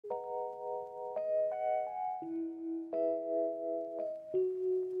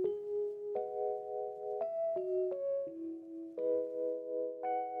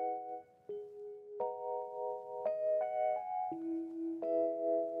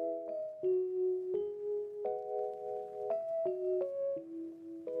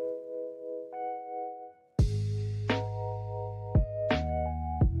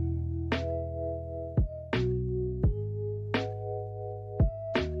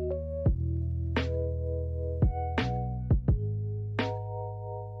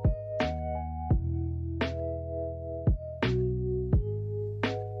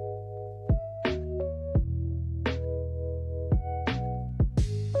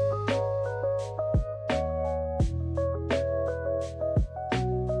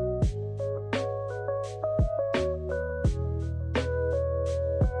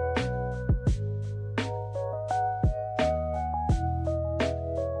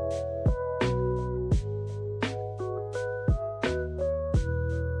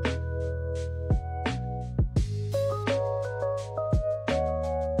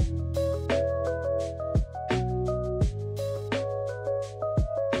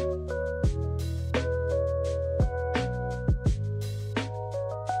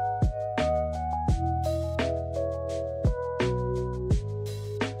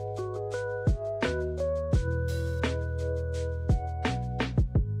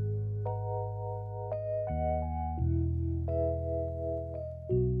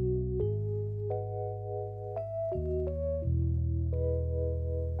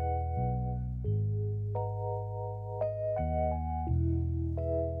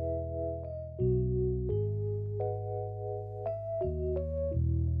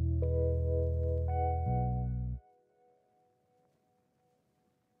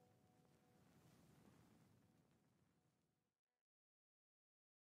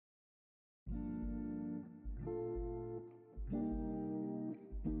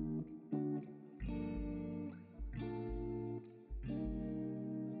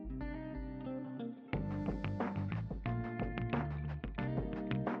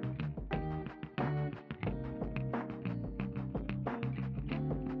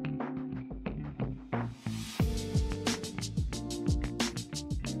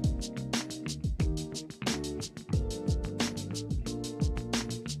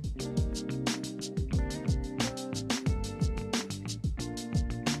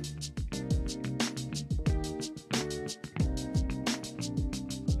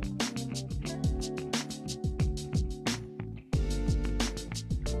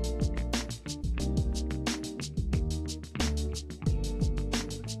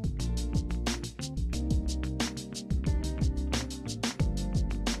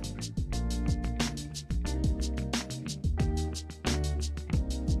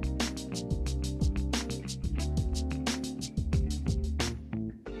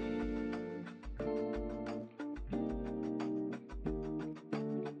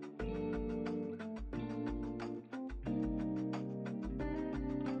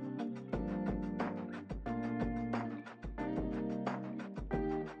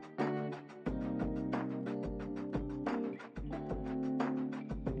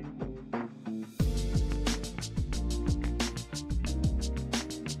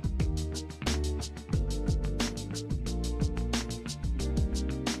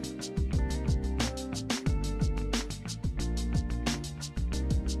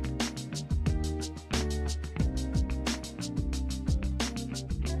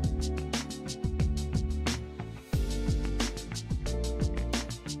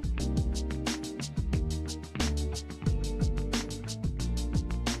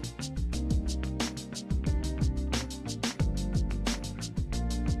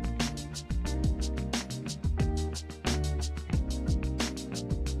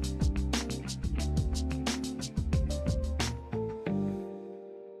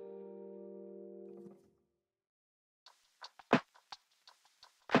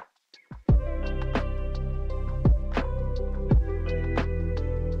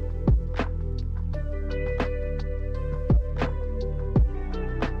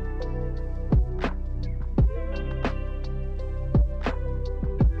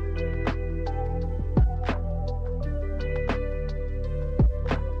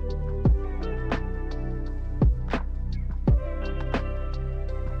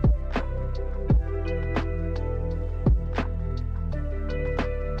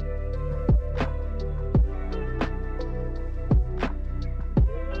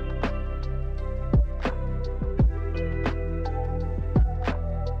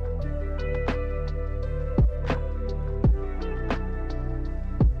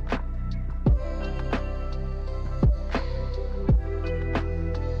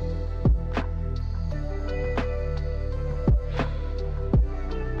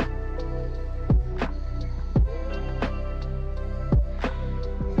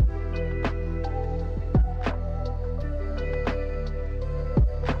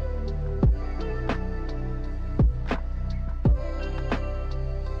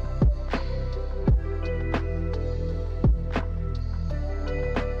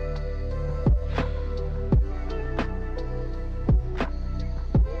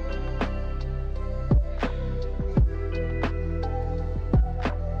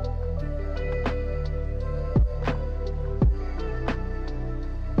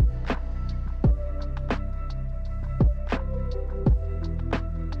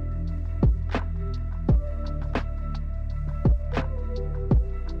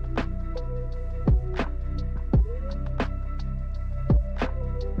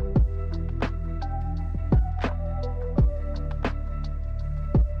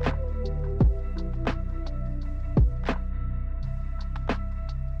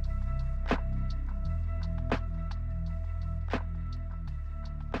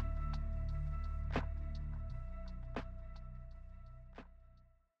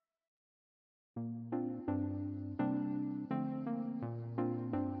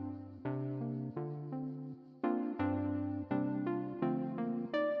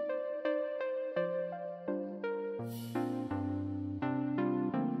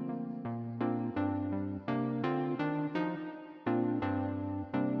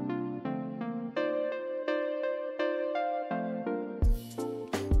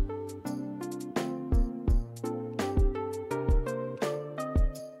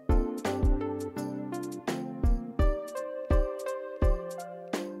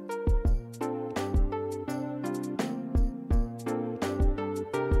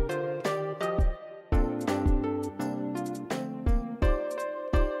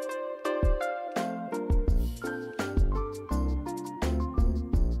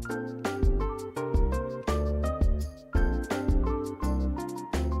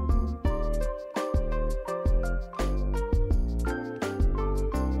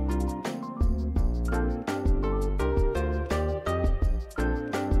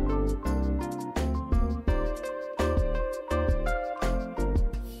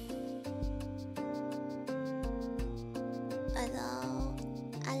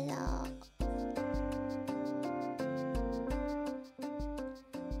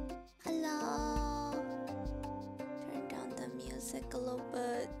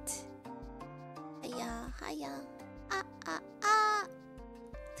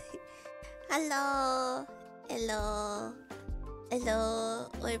Hello, hello, hello.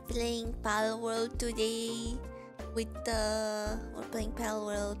 We're playing Palworld today we're playing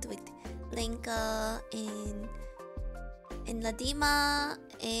Palworld with Lenka and Ladima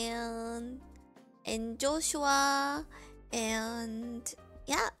and Joshua, and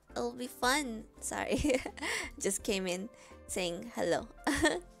yeah, it'll be fun. Sorry, just came in saying hello.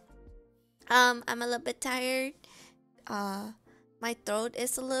 I'm a little bit tired. My throat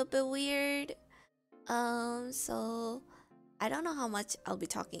is a little bit weird. So I don't know how much I'll be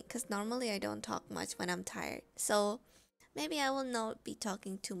talking because normally I don't talk much when I'm tired. So maybe I will not be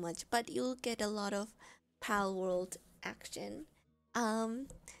talking too much, but you'll get a lot of Pal World action. Um,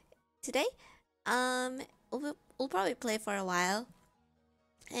 Today, we'll probably play for a while,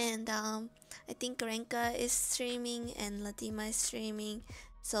 and I think Renka is streaming and Latima is streaming.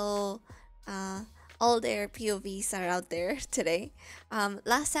 So all their POVs are out there today.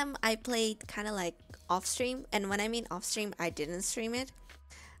 Last time I played kind of like off stream, and when I mean off stream, I didn't stream it.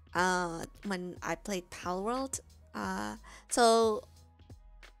 When I played Palworld, so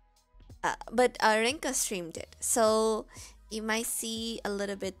but Renka streamed it, so you might see a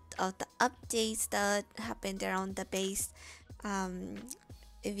little bit of the updates that happened around the base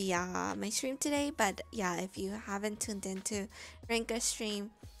via my stream today. But yeah, if you haven't tuned into Renka stream,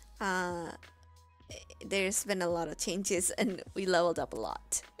 uh, there's been a lot of changes and we leveled up a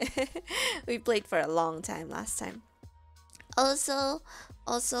lot. We played for a long time last time. Also,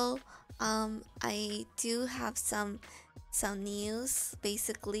 I do have some news.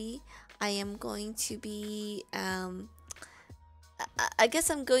 Basically, I am going to be I guess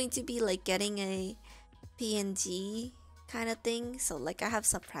I'm going to be like getting a PNG kind of thing. So like I have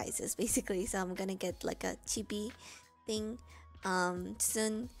surprises basically. So I'm gonna get like a chibi thing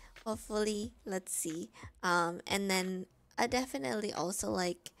soon, hopefully. Let's see. And then I definitely also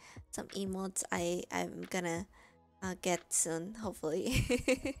like some emotes I'm gonna get soon, hopefully.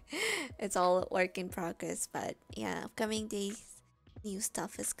 It's all work in progress, but yeah, upcoming days, new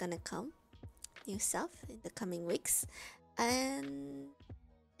stuff is gonna come. New stuff in the coming weeks, and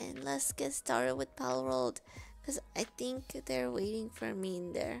let's get started with Palworld, because I think they're waiting for me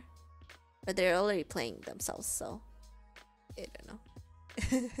in there, but they're already playing themselves, so I don't know.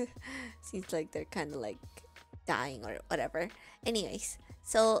 Seems like they're kind of like dying or whatever. Anyways,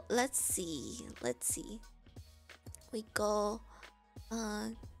 so let's see. We go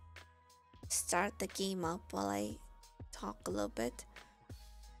start the game up while I talk a little bit.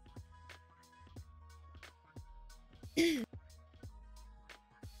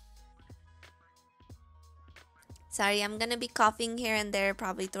 Sorry, I'm gonna be coughing here and there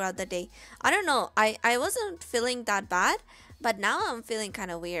probably throughout the day. I don't know. I wasn't feeling that bad, but now I'm feeling kind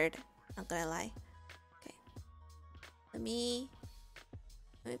of weird. Not gonna lie. Okay. Let me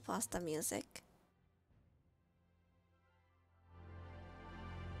pause the music.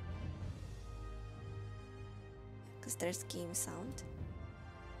 Because there's game sound.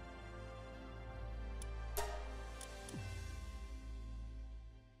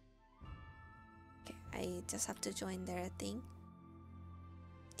 Okay, I just have to join their thing.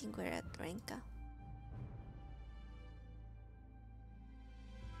 I think we're at Renka.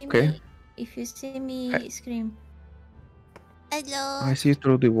 Okay. If you see me, scream. Hello. I see you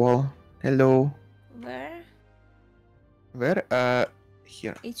through the wall. Hello. Where? Where?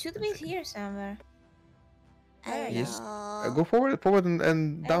 Here. It should be here somewhere. Hello. Yes. Go forward, and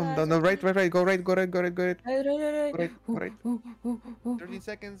down, Hello, down, right. Go right. Right. 13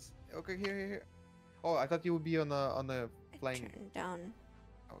 seconds. Okay, here. Oh, I thought you would be on a flying. Turn down.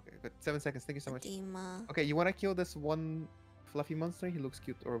 Okay, good. 7 seconds. Thank you so much. Fatima. Okay, you wanna kill this one fluffy monster? He looks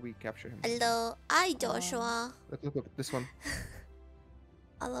cute, or we capture him. Hello. Hi, Joshua. Look, this one.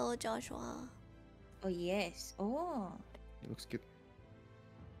 Hello, Joshua. Oh yes. Oh. He looks cute.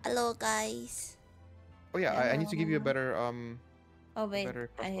 Hello, guys. Oh yeah, I need to give you a better Oh wait,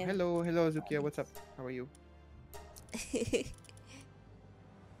 better I have... Hello, Azukiavt. What's up? How are you?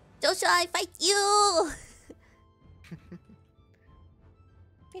 Joshua, I fight you!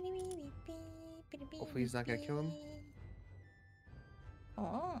 Hopefully he's not gonna kill him.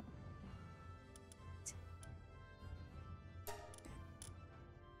 Oh.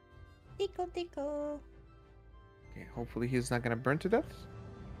 Tickle. Okay, hopefully he's not gonna burn to death.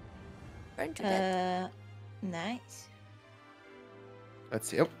 Burn to death. Nice. Let's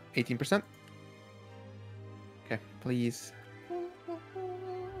see. Oh, 18%. Okay, please.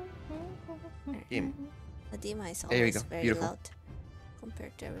 Game. Ladima is There we always go. very Beautiful. loud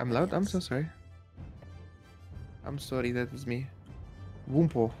compared to everybody I'm loud? I'm else. so sorry. I'm sorry, that was me.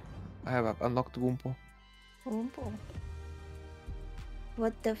 Wumpo. I have unlocked Wumpo. Wumpo.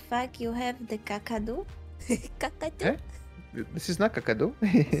 What the fuck? You have the kakadu? Kakadu. Eh? This is not kakadu.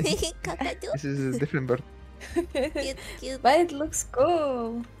 Kakadu. This is a different bird. Cute, cute. But it looks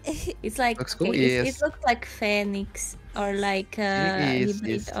cool. It's like Looks cool. okay, it Yes. looks like phoenix or like Yes, hybrid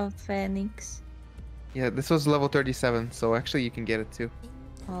yes. of phoenix. Yeah, this was level 37, so actually you can get it too.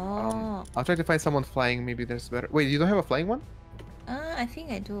 Oh, I'll try to find someone flying. Maybe there's better. Wait, you don't have a flying one? I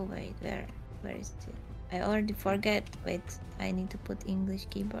think I do. Wait, where is it? I already forget. Wait, I need to put English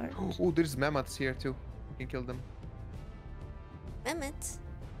keyboard. Oh, there's mammoths here too. You can kill them. Mammoth.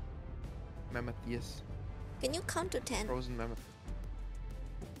 Mammoth, yes. Can you count to 10? Frozen mammoth.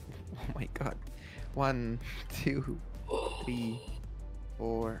 Oh my god. 1, 2, 3,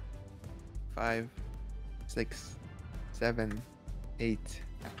 4, 5, 6, 7, 8,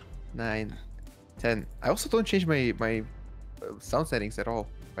 9, 10. I also don't change my sound settings at all,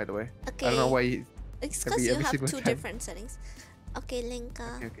 by the way. Okay. I don't know why. It's every- because you every have single two time. different settings. Okay,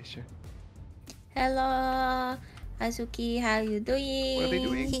 Linka. Okay, sure. Hello, Azuki. How you doing? What are they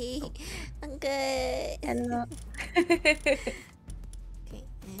doing? Oh. I'm good. Hello. Okay.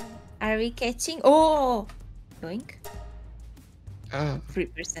 Are we catching? Oh, yoink. Ah,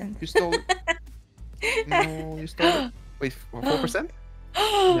 3%. you stole it. No, you stole it. Wait, 4%?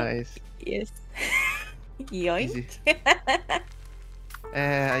 Nice. Yes. Yoink. Easy.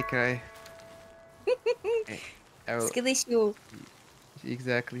 I cry. Okay, I will- Skill issue.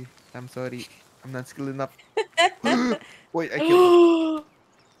 Exactly. I'm sorry. I'm not skilled enough. Wait, I killed it.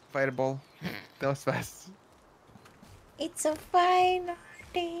 Fireball. That was fast. It's so fine.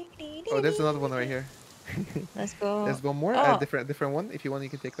 Oh, there's another one right here. Let's go. There's one more. Oh. Different one. If you want, you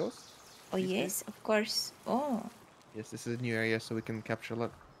can take those. Oh These guys? yes, of course. Oh. Yes, this is a new area, so we can capture a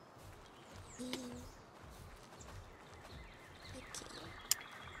lot.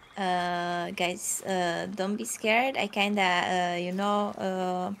 Guys, don't be scared. I kinda,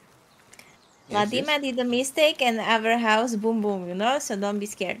 Ladima did a mistake and our house boom boom, so don't be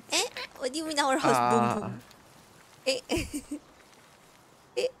scared. Eh? What do you mean our house boom boom? Eh?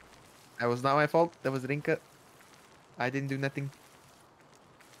 That was not my fault. That was Rinka. I didn't do nothing.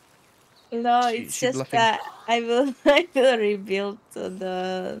 No, She- it's she just bluffing. that I will I will rebuild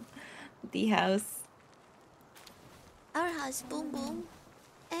the house. Our house boom boom.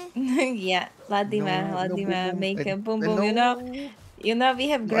 Eh? Yeah, Ladima, No, no, Ladima, boom, boom. make a boom I boom. know. We have No, I don't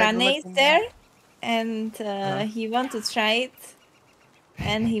like grenades boom boom. there, and he want to try it,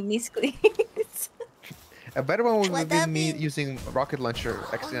 and he misclicked. A better one would What have been me happened? using a rocket launcher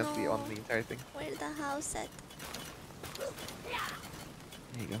accidentally on no. the entire thing. Where's the house at?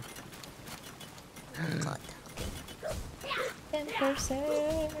 There you go. God. 10%.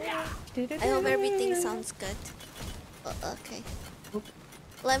 I hope everything sounds good. Okay.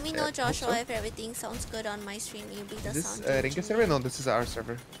 Let me know, hope Joshua, so. if everything sounds good on my stream. You'll be the Is this sound Rinka engineer. server? No, this is our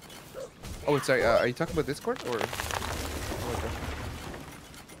server. Oh, sorry. Are you talking about Discord or? Oh, okay.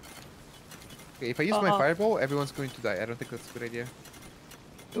 Okay, if I use my Uh-oh. fireball, everyone's going to die. I don't think that's a good idea.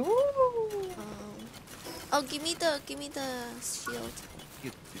 Ooh. Oh, give me the shield.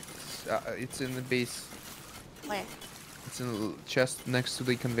 It's in the base. Where? It's in the chest next to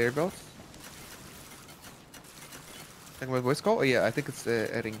the conveyor belt. Like what voice call? Oh yeah, I think it's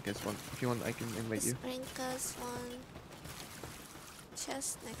Rinka's one. If you want, I can invite you. Rinka's one.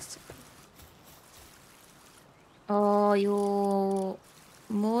 Chest next to me. Oh, you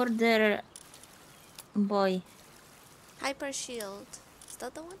murder boy. Hyper shield. Is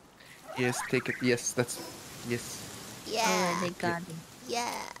that the one? Yes, take it. Yes, that's yes. Yeah. Oh, they got it.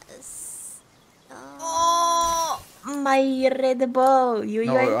 Yes. Oh, my red ball. You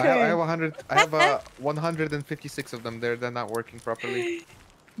No, I yoinker. have 100. I have 156 of them. They're not working properly.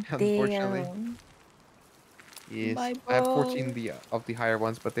 Unfortunately. Damn. Yes. My I have 14 ball. of the higher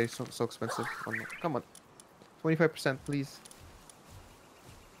ones, but they're so expensive. Come on. 25%, please.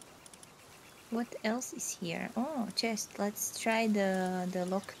 What else is here? Oh, chest. Let's try the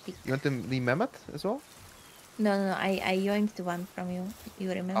lockpick. You want the mammoth as well? No, I yoinked one from you.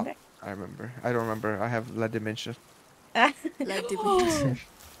 You remember? I remember. I don't remember. I have la dementia. Let the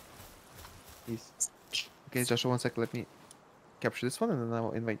Please. Okay, Joshua, one sec. Let me capture this one and then I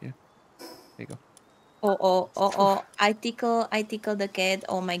will invite you. There you go. Oh. I tickle the cat.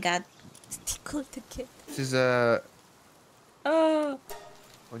 Oh my god. tickle the kid. This is Oh. Oh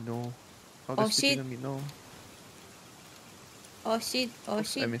no. Oh, Oh, they're spitting shit. on me. No. Oh shit. Oh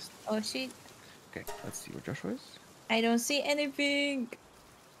Oops, I shit. missed. Oh shit. Okay, let's see where Joshua is. I don't see anything.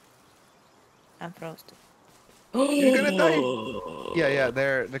 I'm frozen. You're gonna die. Yeah.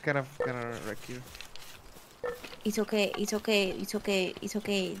 They're kind of gonna wreck you. It's okay.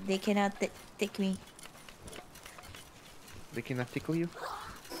 They cannot take me. They cannot tickle you?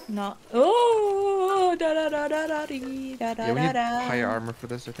 No. Oh, da da da da da dee, da da Yeah, we da need da. higher armor for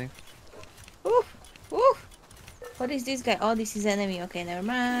this, I think. Ooh, ooh. What is this guy? Oh, this is enemy. Okay, never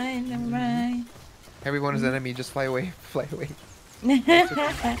mind. Never mind. Everyone is enemy, just fly away, fly away. Wait, It's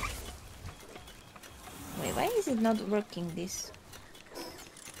okay. why is it not working? This.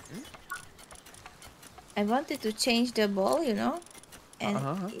 I wanted to change the ball, you know, and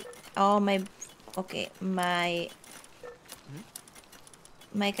oh my. Okay, my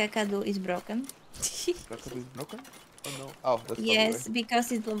kakadu is broken. Kakadu is broken? Oh no. Oh, that's probably Yes,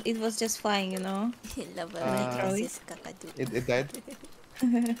 because it was just flying, you know. Love When I throw it. kakadu. It died?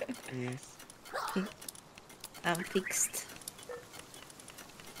 Yes. Okay, I'm fixed.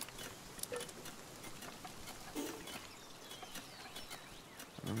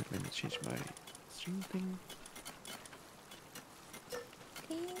 Let me change my stream thing.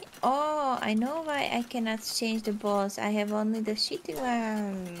 Oh, I know why I cannot change the balls. I have only the shitty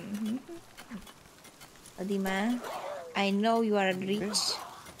one. Adima, I know you are rich.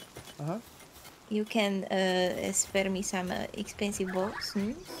 You can spare me some expensive balls.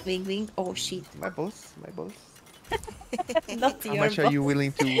 Wing wing. Oh shit. My boss, my boss. Not How your much are you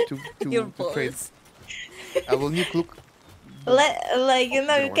willing to Your trade? balls. I will nuke look. Like you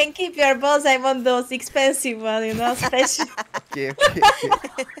know, you can keep your balls. I want those expensive ones, you know, special. Okay.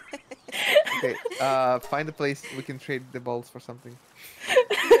 Okay. Find a place we can trade the balls for something.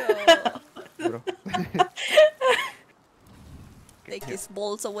 Bro. Take his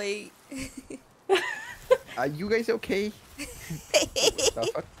balls away. Are you guys okay? The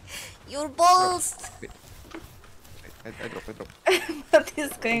fuck? Your balls. Wait. I drop. What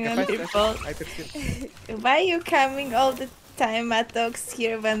is going on, people? Why are you coming all the time at talks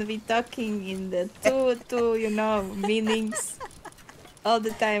here when we talking in the two you know meanings all the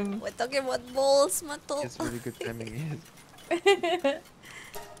time? We're talking about balls, Mato. It's really good timing.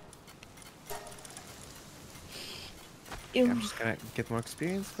 Ew. I'm just gonna get more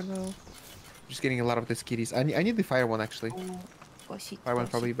experience for now. Just getting a lot of the skitties. I need the fire one actually. Fire one's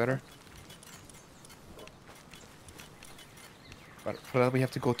probably better. But for that we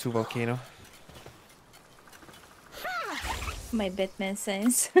have to go to volcano. My Batman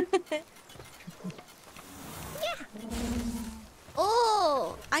sense.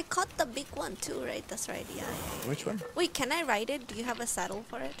 Oh, I caught the big one too, right? That's right. Yeah. Which one? Wait, can I ride it? Do you have a saddle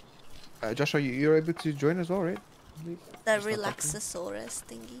for it? Joshua, you're able to join as well, right? The Relaxosaurus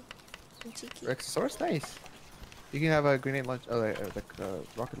thingy. Cheeky. Relaxosaurus, nice. You can have a grenade launch,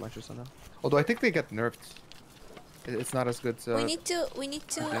 rocket launchers on them. Although I think they get nerfed. It's not as good. We need to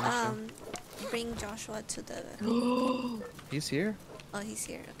bring Joshua to the. He's here. Oh, he's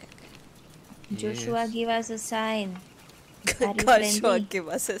here. Okay. Joshua, give us a sign. Joshua, give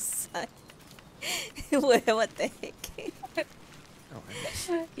us a sign. Wait, what the heck?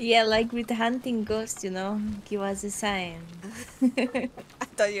 Yeah, like with hunting ghosts, you know, give us a sign. I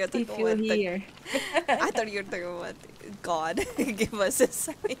thought you were talking if you're here. I thought you were talking about God. Give us a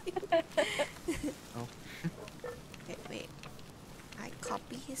sign. Oh. Okay, wait. I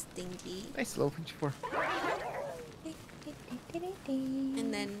copy his thingy. Nice, level 54.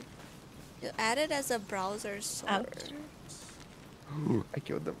 And then you add it as a browser source. I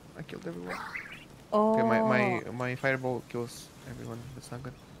killed them. I killed everyone. Oh. Okay, my fireball kills everyone. That's not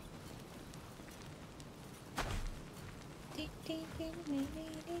good.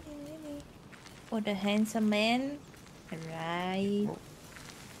 Oh, the handsome man. Right.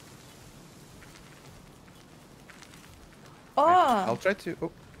 Oh. I'll try to.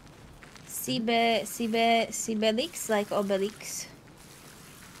 Oh. Sibelix, like Obelix.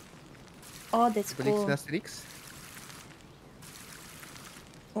 Oh, that's Obelix cool. and Asterix.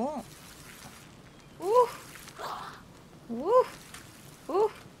 Oh. Ooh. Ooh.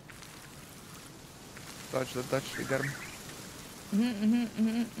 Ooh. Dodge, we got him.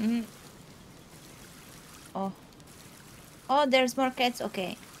 Oh. Oh, there's more cats.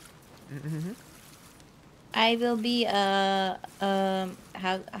 Okay. I will be how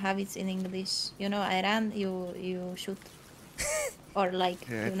it's in English. You know, I run, you shoot. Or like,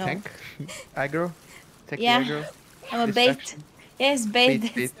 you know. Tank? Aggro? Take yeah. the aggro? I'm a bait. Yes,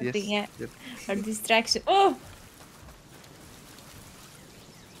 bait. Bait, yes. Yeah. Yep. Or distraction. Oh!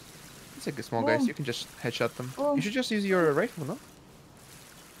 It's like small guys. You can just headshot them. Oh. You should just use your rifle, no?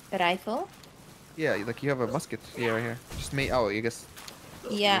 A rifle? Yeah, like you have a musket. Yeah, right here. Just made. Oh, I guess.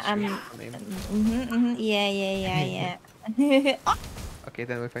 Yeah, I'm. Yeah. Okay,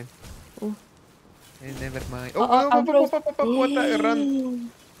 then we're fine. Oh. Never mind. Oh, What the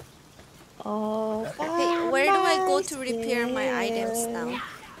run? Oh. Hey, where do I go to repair my items now?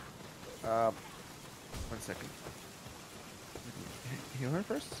 1 second. Heal her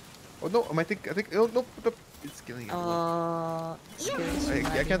first. Oh no, I think. Oh no, it's killing everyone. Oh, skill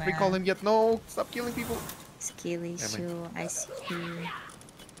I can't recall him yet. No, stop killing people. Skill Never mind. issue. I see.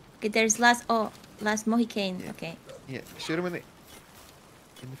 Okay, there's last. Oh, last Mohican. Yeah. Okay. Yeah, shoot him in the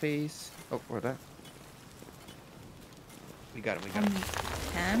face. Oh, or that. We got him. We got him.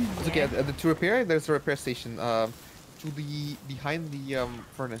 It's okay. To repair, there's a repair station. To the behind the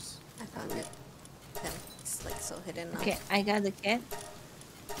furnace. I found it. Then it's like so hidden now. Okay, I got the cat.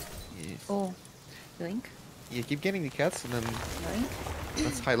 Yes. Oh, yoink. Yeah, keep getting the cats, and then Yoink.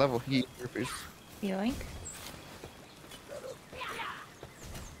 that's high level. He repairs. Yoink.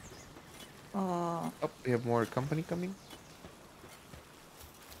 Oh. Oh, we have more company coming.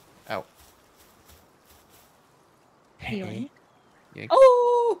 Ow. Yoink. Yank.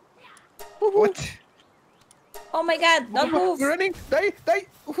 Oh! What? Oh my god, don't move! We're running! Die! Die!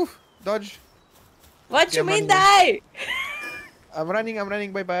 Ooh, dodge! What you I'm mean running. die? I'm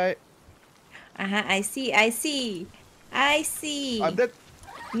running, bye bye. I see. I'm dead.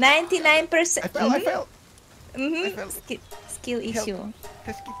 99%. I fell. Mm-hmm. I fell. Skill issue.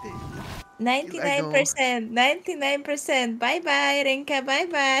 Pesquite. 99%. 99%. Bye bye, Renka. Bye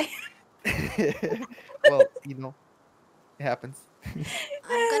bye. Well, you know, it happens. I'm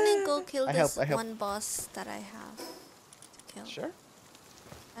gonna go kill I this help. one boss that I have to kill. Sure.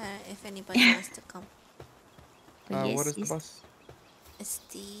 If anybody wants to come. Yes, What is the boss? It's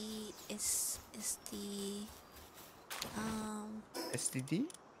the STD?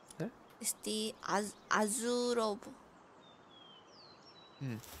 Huh? it's the Azurob.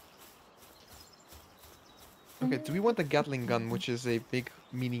 Okay, do we want the Gatling gun, which is a big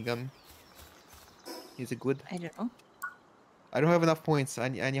minigun? Is it good? I don't know. I don't have enough points,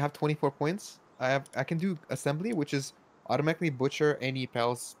 and you have 24 points. I can do assembly, which is automatically butcher any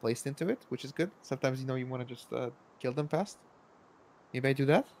pals placed into it, which is good. Sometimes you want to just kill them fast. Maybe I do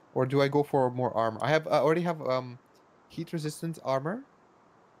that, or do I go for more armor? I already have heat resistant armor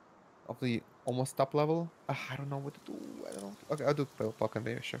of the almost top level. I don't know what to do. I don't know. Okay, I'll do pal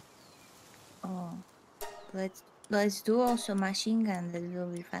conveyor, sure. Oh, let's do also machine gun. That will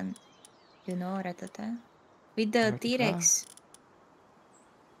be fun. You know, Ratata, with the T-Rex.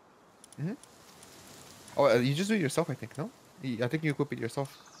 Oh, you just do it yourself, I think. No, I think you equip it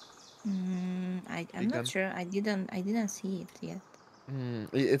yourself. I'm not sure. I didn't see it yet.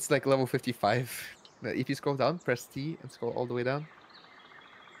 It's like level 55. If you scroll down, press T and scroll all the way down.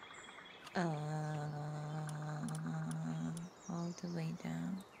 All the way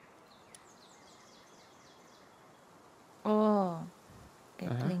down. Oh,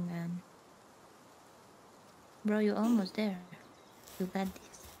 Gatling gun. Bro, you're almost there. You got this.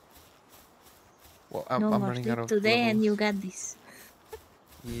 Well, I'm no more running sleep out of today, levels. and you got this.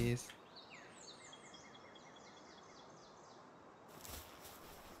 Yes.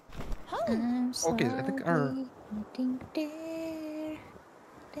 I'm Okay, I think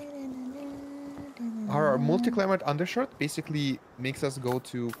our multi-climate undershot basically makes us go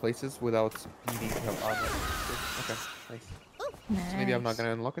to places without needing to have armor. Okay, nice. So maybe I'm not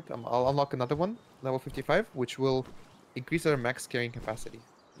gonna unlock it. I'll unlock another one, level 55, which will increase our max carrying capacity.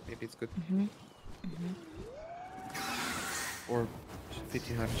 Maybe it's good. Or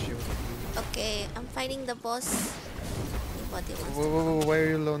 1500 shield. Okay, I'm fighting the boss. Anybody wants to Whoa, why are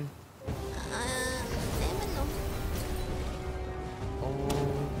you alone? I'm alone.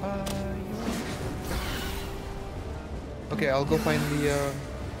 Okay, I'll go find the.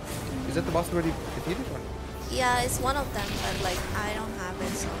 Is that the boss already defeated or? Yeah, it's one of them, but like I don't have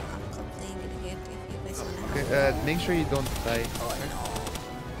it, so I'm complaining it if you guys wanna have it. Okay, make sure you don't die. Oh no.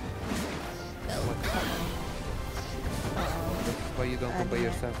 That's why you don't go by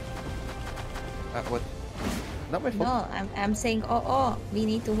yourself. What? Not my fault. No, I'm saying, oh, we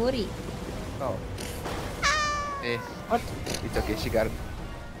need to hurry. Oh. What? It's okay, she got it.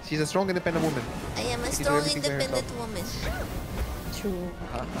 She's a strong, independent woman. I am a She do strong, everything by independent herself. woman. True.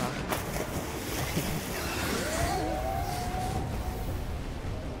 I'm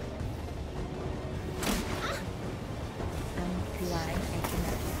blind. I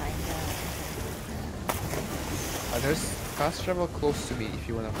cannot find the. There's fast travel close to me if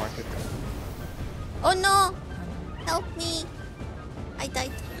you want to mark it. Oh no! Help me! I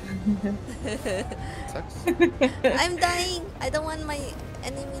died. Sucks. I'm dying. I don't want my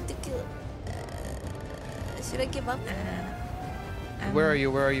enemy to kill. Should I give up? Where are you?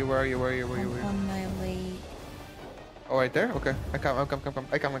 I'm on my way. Oh, right there? Okay. I come.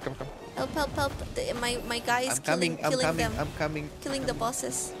 Help. My guy is killing them. I'm coming. Killing the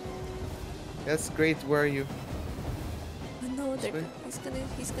bosses. That's great. Where are you? Oh no,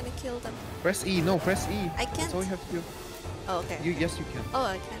 he's gonna kill them. Press E. No, press E. I can't. That's all you have to do. Oh, okay. Yes, you can. Oh,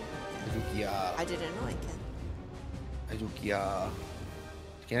 I can. Azukia. I didn't know I can. Azukia.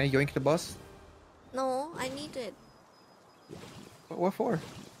 Can I yoink the boss? No, I need it. What for?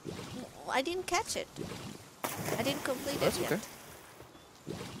 I didn't catch it. I didn't complete That's it yet. okay.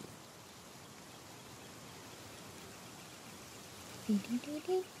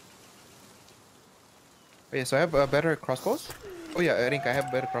 Oh, yeah, so I have better crossbows. Oh yeah, I think I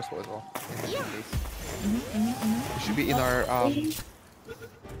have better crossbow as well. It should be in our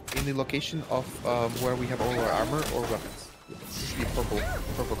in the location of where we have all our armor or weapons. The purple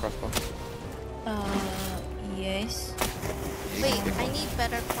crossbow. Yes. Wait, I need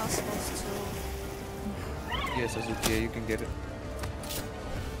better crossbows too. Yes, Azuki, you can get it.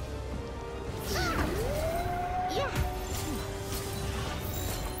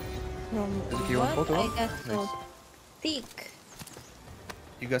 Azuki, you want What? both of I them? got so Nice. thick.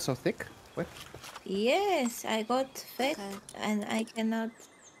 You got so thick? What? Yes, I got fat Okay. and I cannot.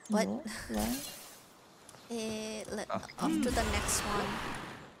 What? No, why? Off to the next one.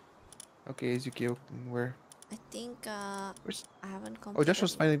 Okay, Azuki, where? I think Where's? I haven't Oh, completed.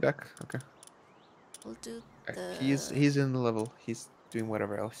 Joshua's finally back. Okay. We'll do Alright, the he's in the level. He's doing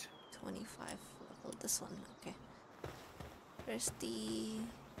whatever else. 25 level. This one, okay. Where's the?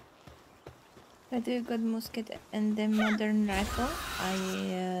 I do good musket and then modern rifle. I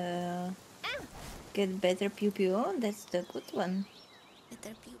get better pew pew. That's the good one.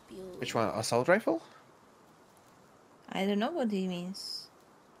 Better pew pew. Which one? Assault rifle? I don't know what he means.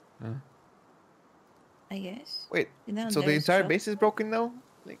 Huh? I guess. Wait. You know, So the there's entire shop- base is broken now?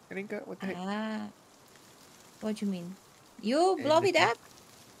 Like, Arinka, what the heck? Ah. What you mean? You blow it Anything. up?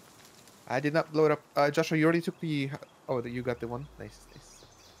 I did not blow it up. Joshua, you already took the. Oh, you got the one. Nice, nice.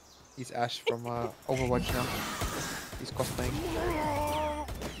 He's Ash from Overwatch now. He's cosplaying.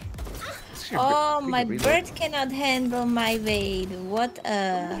 Oh, my bird cannot handle my weight. What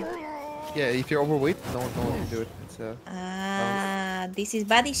Yeah, if you're overweight, no one can do it. It's this is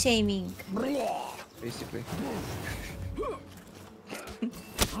body shaming. basically.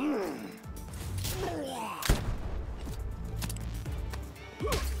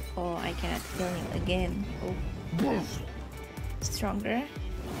 Oh, I cannot kill him again. Oh. Stronger.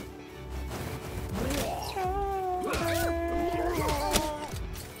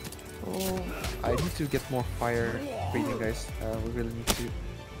 Oh, I need to get more fire breathing, guys. We really need to do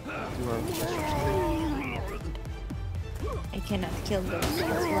our construction thing. I cannot kill those. It's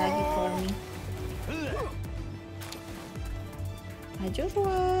laggy for me. Hi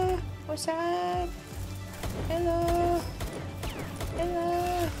Joshua! What's up? Hello!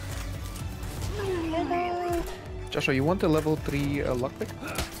 Hello! Hello! Joshua, you want a level 3 lockpick?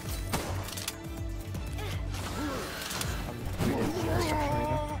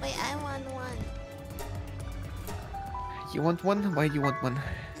 Wait, I want one. You want one? Why do you want one?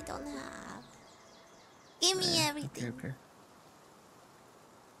 I don't have. Give me everything. Okay.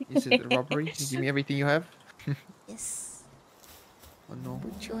 Is it a robbery? You give me everything you have? Yes. Oh no.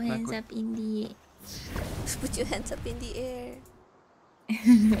 Put your not hands good. up in the air. Put your hands up in the air.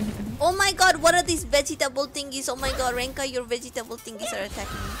 Oh my god, what are these vegetable thingies? Oh my god, Renka, your vegetable thingies are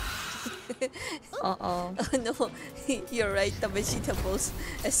attacking me. Uh-oh. Oh no, you're right, the vegetables.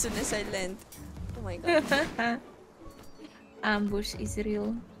 As soon as I land. Oh my god. Ambush is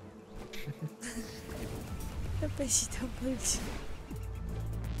real. The vegetables.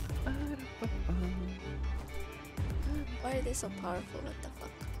 Why are they so powerful? What the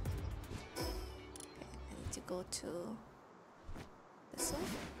fuck? Okay, I need to go to this one.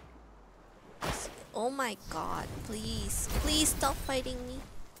 Oh my god, please. Please stop fighting me.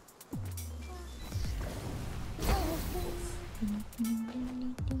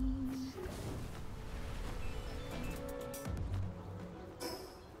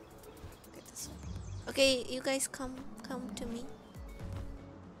 Okay, this one. Okay, you guys come to me.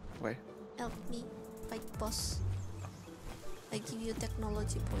 Why? Help me fight boss. I give you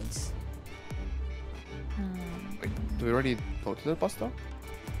technology points. Wait, do we already go to the boss though?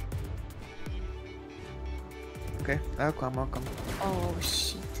 Okay, I'll come. Oh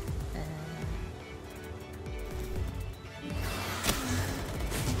shit.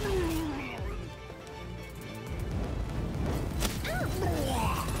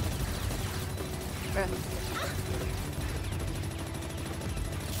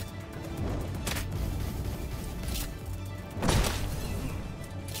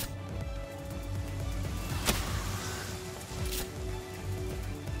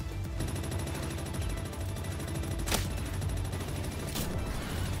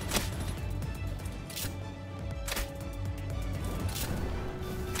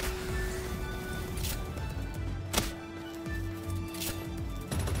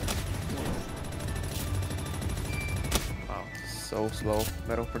 So slow.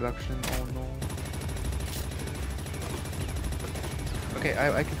 Metal production. Oh no. Okay,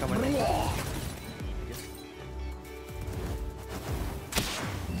 I can come in.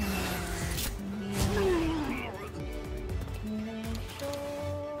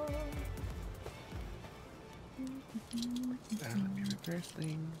 Let me repair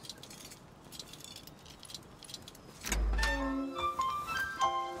things.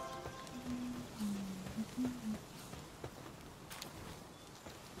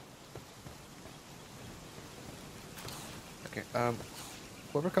 Okay,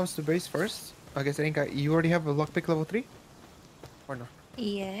 whoever comes to base first, I guess you already have a lockpick level 3? Or no?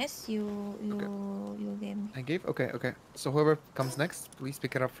 Yes, you gave me. I gave? Okay, okay. So whoever comes next, please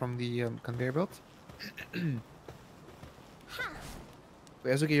pick it up from the conveyor belt. Wait,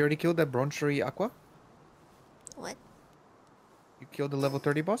 Azuki, you already killed that bronzery aqua? What? You killed the level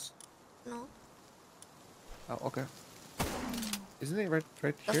 30 boss? No. Oh, okay. Isn't it right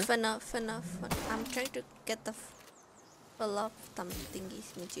The here? finna. I'm trying to get the full up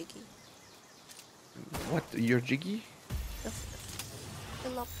thingies, Majiggy. What? Your jiggy? The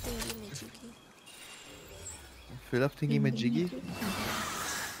fill up thingy, Majiggy. Fill up thingy majiggy?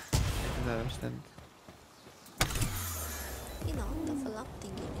 I do not understand. You know, the fill up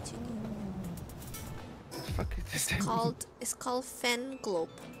thingy, Majiggy. What the fuck is this? It's called Fan Globe.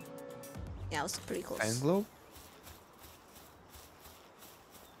 Yeah, it was pretty close. Fan globe?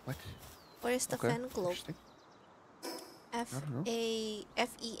 What? Where is the fan globe?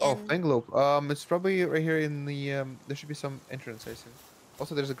 F-A-F-E-N. Oh, fan globe. It's probably right here in the there should be some entrance, I assume.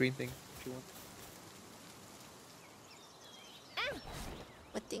 Also, there's a green thing if you want.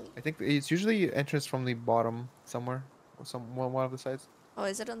 What thing? I think it's usually entrance from the bottom somewhere, or one of the sides. Oh,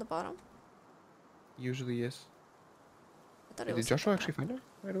 is it on the bottom? Usually, yes. I thought Wait, it was. did Joshua actually find her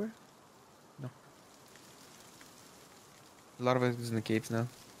right away? No. A lot of it is in the caves now.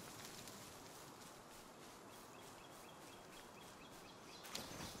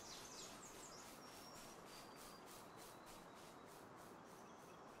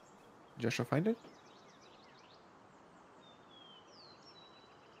 Joshua find it?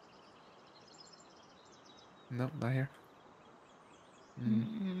 No, not here.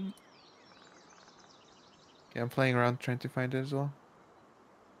 Okay, I'm playing around trying to find it as well.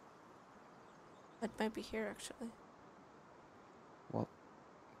 It might be here actually. Well,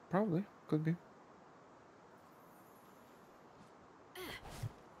 probably. Could be.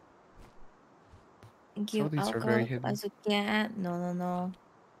 Give These are alcohol very hidden. azukiavt. No.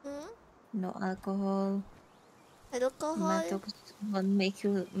 No alcohol. Alcohol? Matox won't make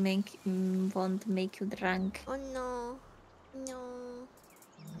you drunk. Oh no. No.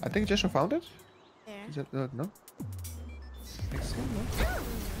 I think Joshua found it. There. Is it? No. Excellent. No.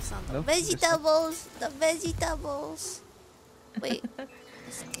 It's not the No, vegetables. The vegetables. Wait.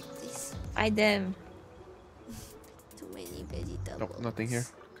 Let's get this. Find them. Too many vegetables. Nope, nothing here.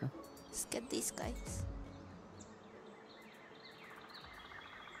 Okay. Let's get these guys.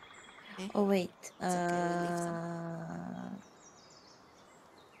 Okay. Oh wait. It's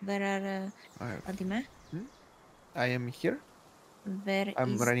Where are Adima? I am here. Where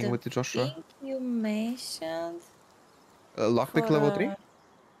I'm is running the with Joshua. thing you mentioned? Lockpick level 3.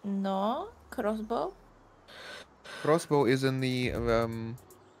 No crossbow. Crossbow is in the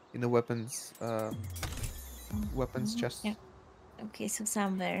weapons chest. Yeah. Okay, so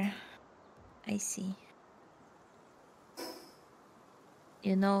somewhere. I see.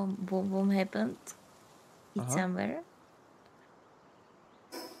 You know, boom happened. It's somewhere.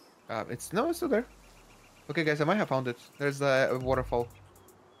 It's still there. Okay, guys, I might have found it. There's a waterfall.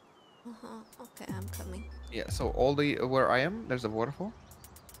 Okay, I'm coming. Yeah, so where I am, there's a waterfall.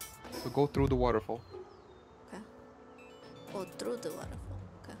 So go through the waterfall. Okay. Go through the waterfall.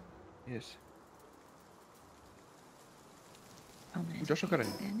 Okay. Yes. Oh, nice. Joshua got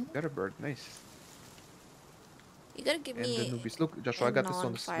a bird. Nice. You gotta give me the newbies. Look, Joshua, I got this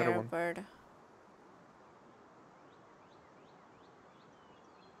one. This is a better one. bird.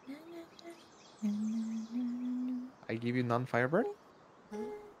 I give you non-firebird.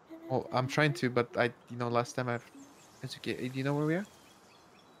 Oh, I'm trying to, but last time it's okay. Do you know where we are?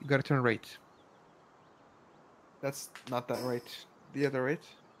 You gotta turn right. That's not that right. The other right.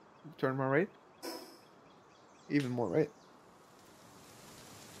 Turn more right. Even more right.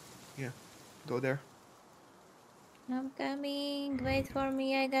 Yeah. Go there. I'm coming. Wait for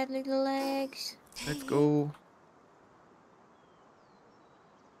me. I got little legs. Let's go.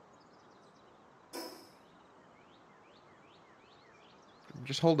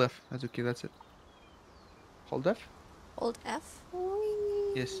 Just hold F. That's okay. That's it. Hold F. Hold F.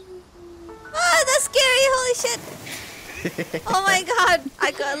 Yes. Ah, that's scary! Holy shit! Oh my god!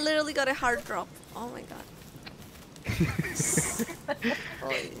 Literally got a hard drop. Oh my god.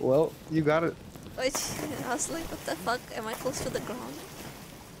 Well, you got it. Wait, I was like, what the fuck? Am I close to the ground?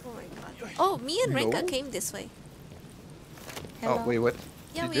 Oh my god. Oh, me and Renka No. came this way. Hello. Oh, wait, what?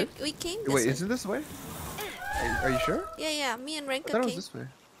 Yeah, You did? we came this Wait, way. isn't this way? Are you sure? Yeah, me and I Renka thought it was came. this way.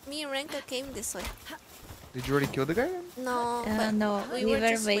 Me and Renka came this way. Did you already kill the guy? No, but No, we were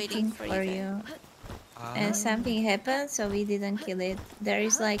just waiting for guys. you. Ah. And something happened, so we didn't kill it. There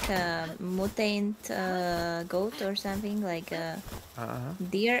is like a mutant goat or something, like a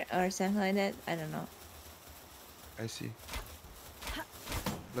deer or something like that. I don't know. I see.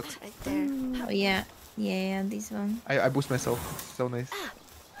 Look, It's right there. Oh yeah, yeah, this one. I boost myself. It's so nice.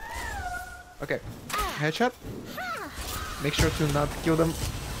 Okay, headshot. Make sure to not kill them.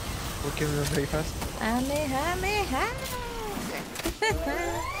 We're killing them very fast.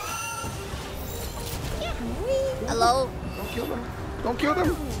 Hello? Don't kill them. Don't kill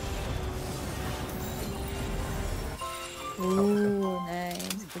them. Ooh,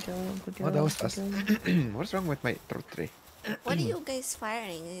 nice. Good job, good job. Oh, that was good fast. job. What's wrong with my throat tray? What are you guys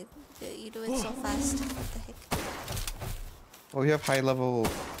firing? You do it so fast. What the heck? Well, we have high level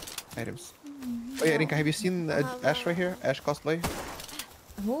items. Oh yeah, Rinka, have you seen Ash right here? Ash cosplay?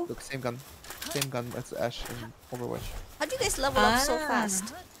 Who? Look, same gun. Same gun as Ash in Overwatch. How do you guys level up so Ah.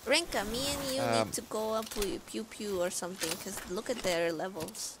 fast? Renka, me and you need to go up with Pew Pew or something, because look at their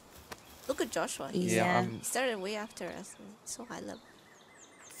levels. Look at Joshua. Yeah. He started way after us. So high level.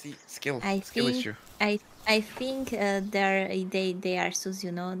 See, skill. I Skill think issue. I think they are sus,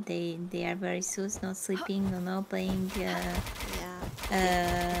 you know. They are very sus, not sleeping, you know, playing. Yeah.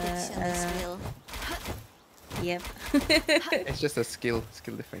 Addiction is real. Yep. It's just a skill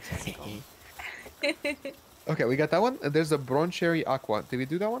difference. Okay, we got that one. There's a Bronze Cherry Aqua. Did we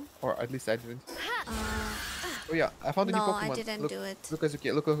do that one? Or at least I didn't. Oh yeah, I found a new No, Pokemon. I didn't look, do it. Look,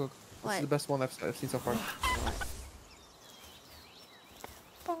 Azuki, look. This What? is the best one I've seen so far.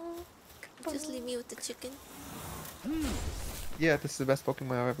 Just leave me with the chicken. Yeah, this is the best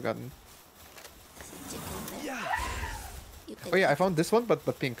Pokemon I've ever gotten. Chicken. Yeah. Oh yeah, I found this one, but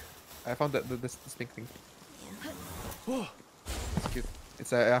pink. I found this pink thing. Yeah. It's cute.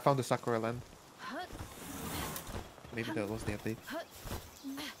 It's I found the Sakura land. Maybe that was the update.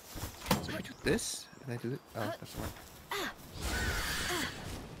 So if I do this, and I do it. Oh, that's the one.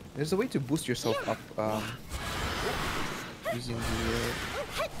 There's a way to boost yourself up using the.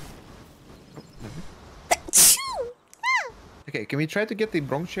 Oh, never. Okay, can we try to get the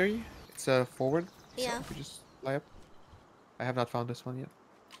Bronze Cherry? It's forward. Yeah. So if we just fly up. I have not found this one yet.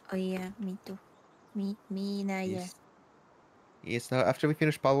 Oh yeah, me too. Me na yeah. Yes. Yes. Now after we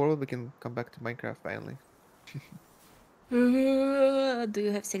finish Palworld, we can come back to Minecraft finally. Do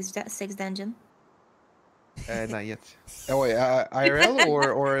you have sex dungeon? Not yet. Oh wait, IRL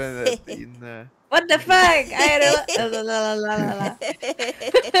or in. What the fuck?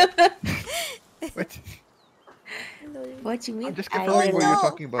 What? What you mean? I'm just confirming what you're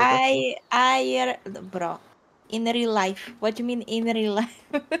talking about. Bro, in real life. What you mean in real life?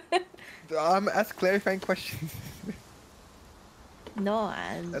 I'm asking clarifying questions. No,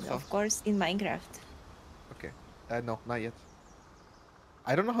 and That's all. of course in Minecraft. Okay. No, not yet.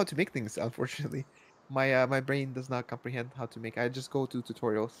 I don't know how to make things, unfortunately. My brain does not comprehend how to make. I just go to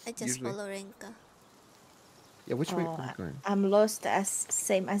tutorials. I just usually. follow Renka. Yeah, which way Oh, are we going? I'm lost as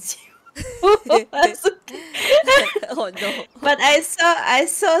same as you. Oh no. But I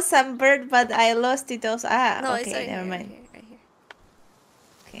saw some bird, but I lost it also. No, Okay, it's right never here, mind. right here.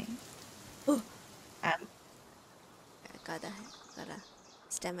 Okay. I gotta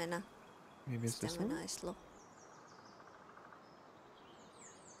stamina. Maybe it's this one. Stamina is low.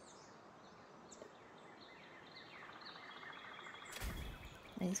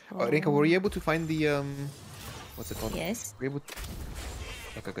 Let's go. Oh, Rinka, were you able to find the what's it called? Yes. Were you able to...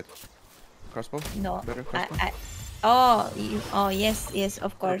 Okay, good. Crossbow? No. Better crossbow? Oh yes,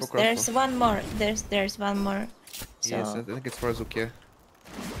 of course. Purple There's crossbow. one more. There's one more. So Yes, I think it's for Azukia.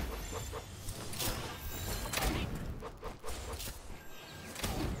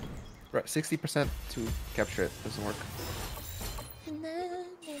 Right, 60% to capture it. Doesn't work. Can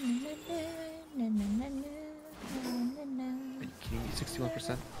you get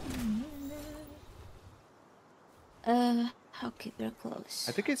 61%? Okay, we're close.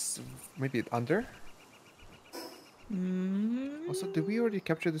 I think it's maybe under. Also, did we already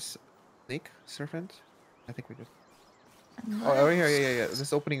capture this snake serpent? I think we did. Oh, right here, yeah.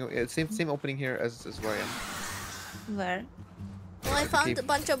 This opening, same opening here as where I am. Where? Oh, I found cave. a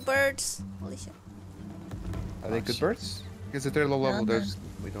bunch of birds. Holy shit. Are they good birds? Because if they're low level, No.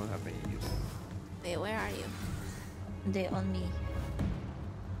 we don't have any use. Wait, where are you? They only.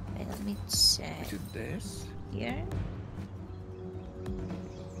 Wait, let me check. Do this. Here?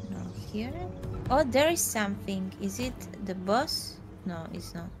 No, here? Oh, there is something. Is it the boss? No,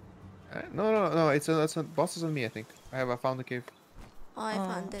 it's not. No. It's a boss is on me. I think I found the cave. Oh, I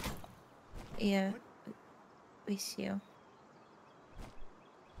found it. Yeah. With you.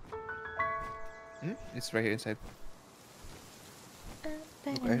 It's right here inside. Look,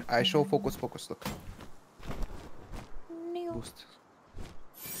 Okay. I show focus. Look. No. Boost.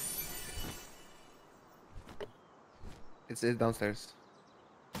 It's downstairs.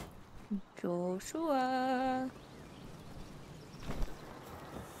 Joshua.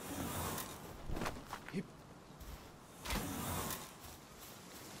 Yep.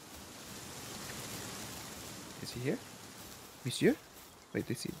 Is he here? Monsieur?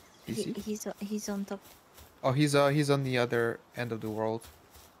 Wait, is he? He's on top. Oh, he's on the other end of the world.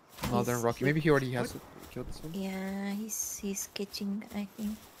 Northern Rocky. Maybe he already has killed this one. Yeah, he's catching, I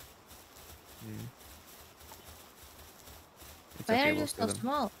think. It's Why okay, are we'll you steal so them.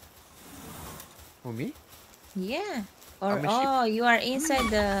 small? Who, me? Yeah. Or I'm a sheep. you are inside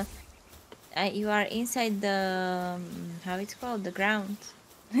the. You are inside the how it's called, the ground.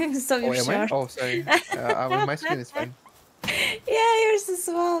 So Oh, you're am I? short. Oh, sorry. My screen is fine. Yeah, you're so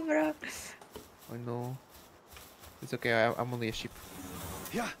small, bro. Oh no. It's okay. I'm only a sheep.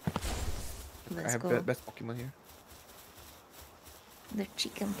 Yeah. I Let's have go. best Pokemon here. The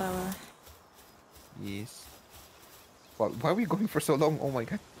chicken power. Yes. Why are we going for so long? Oh my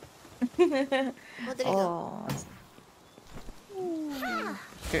god. Oh, there you go. Oh.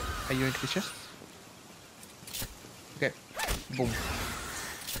 Okay, are you into the chest? Okay. Boom.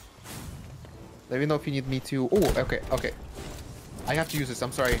 Let me know if you need me to. Oh, okay. I have to use this.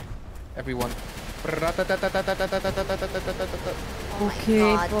 I'm sorry, everyone. Oh my Okay,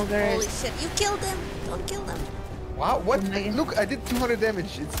 god. poggers. Holy shit. You killed them. Don't kill them. Wow, what? Oh my God. Look, I did 200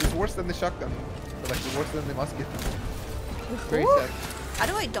 damage. It's worse than the shotgun. Like, it's worse than the musket. Very Ooh. sad. How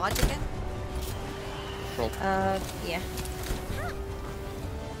do I dodge again? Roll. Yeah.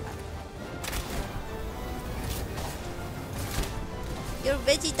 Your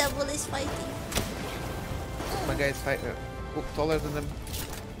vegetable is fighting. My guy is taller than them.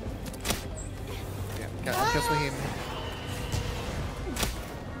 Yeah, I'm canceling him.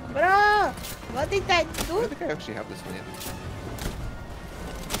 Bro, what did I I do? think I actually have this one yet.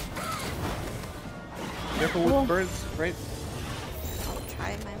 Careful with birds, right? I'll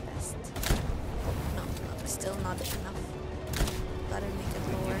try my best. No, still not enough. Gotta make it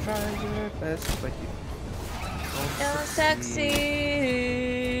lower. Try your best, but you Don't succeed.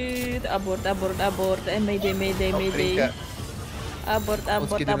 Abort. Mayday. Trinka. Abort.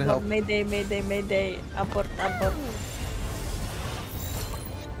 didn't help. Mayday. Abort.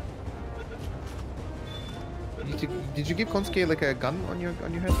 Did you give Konsuke like a gun on your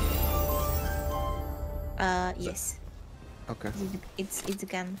head? Yes. Okay. It's a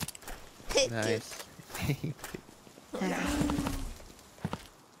gun. Nice.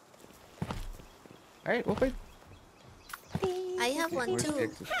 Alright, we'll play. I have one Where's the too.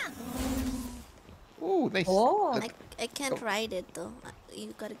 exit? Ooh, nice. Oh. I can't Go. ride it though.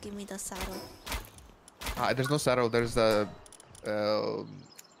 You gotta give me the saddle. There's no saddle. There's the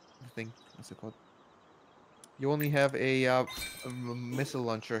thing. What's it called? You only have a missile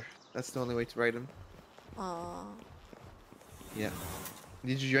launcher. That's the only way to ride him. Oh Yeah.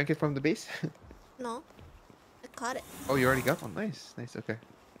 Did you yank it from the base? no, I caught it. Oh, you already got one. Nice. Okay.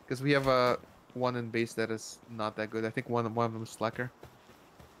 Because we have one in base that is not that good. I think one of them is slacker.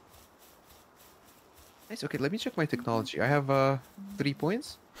 Nice. Okay, let me check my technology. I have 3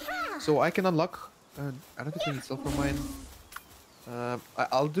 points, so I can unlock. I don't think I need silver mine.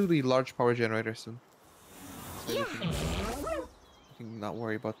 I'll do the large power generator soon. So we can not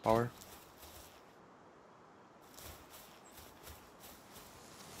worry about power.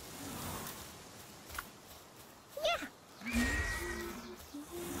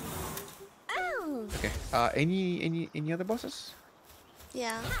 Okay. Any other bosses?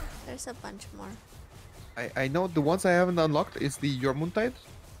 Yeah, there's a bunch more. I know the ones I haven't unlocked is the Jormuntide,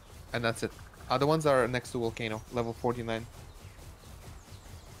 and that's it. Other ones are next to Volcano, level 49.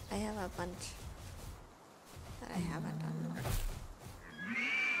 I have a bunch that I haven't done.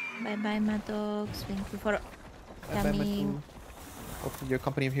 Bye, my dogs. Thank you for Bye, coming. Matu. Hope your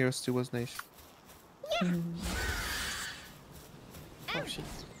Company of Heroes 2 was nice. Oh shit.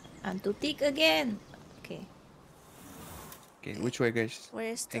 I'm too thick again. Okay. Okay, which way, guys?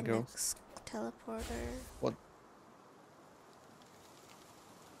 Where's the Hey, girls. next teleporter? What?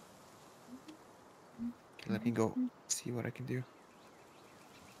 Okay, let me go see what I can do.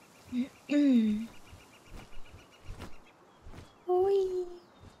 Oi.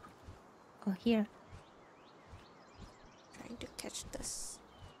 Oh, here. Trying to catch this.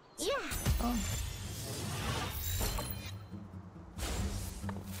 Yeah. Oh.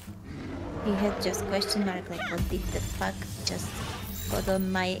 He had just question mark, like, what did the fuck just got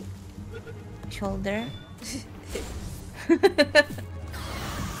on my shoulder?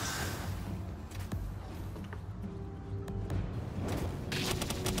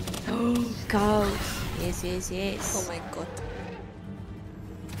 Oh, cows. Yes, yes, yes. Oh my god.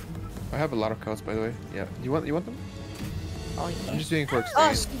 I have a lot of cows, by the way. Yeah. You want them? Oh, yeah. I'm just doing it for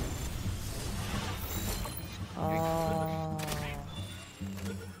experience. Oh.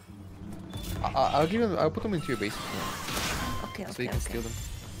 I'll give them. I'll put them into your base. Okay, So okay, you can okay. steal them.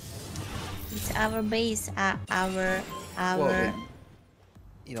 It's our base. Our. Well,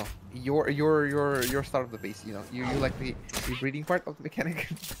 you know, your start of the base. You know, you like the breeding part of the mechanic.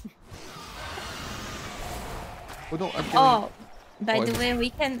 Oh no, I'm killing. Oh, by Oh, the way, we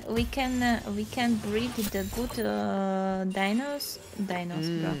can breed the good dinos,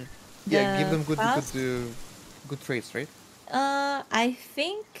 bro. Yeah, give them cows. good traits, right? I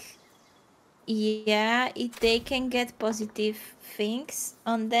think, yeah, they can get positive things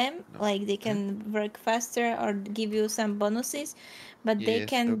on them, No. like they can work faster or give you some bonuses, but they Yes, that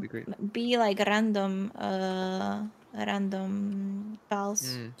can would be great. be like random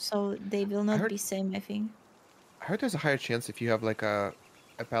pals, so they will not be same, I think. I heard there's a higher chance if you have like a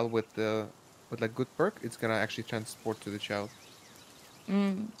pal with like good perk, it's gonna actually transport to the child. So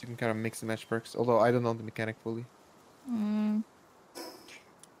you can kind of mix and match perks. Although I don't know the mechanic fully. Me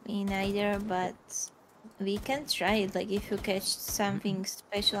neither, but we can try it. Like if you catch something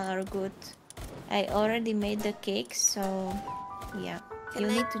special or good. I already made the cake, so yeah. You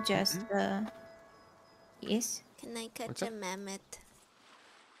need to just yes. Can I catch a mammoth?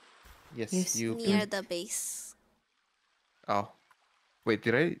 Yes, you near the base. Oh. Wait,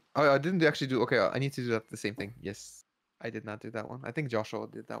 did I? Oh, I didn't actually do. Okay, I need to do that the same thing. Yes. I did not do that one. I think Joshua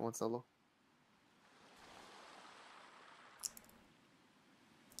did that one solo.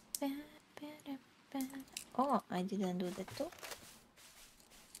 Oh, I didn't do that too.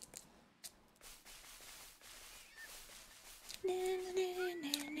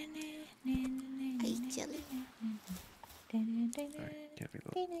 Hey, jelly. Alright, can't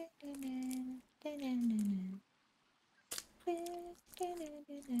reload.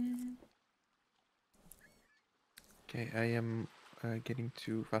 Okay, I am getting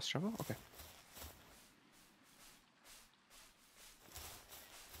to fast travel. Okay.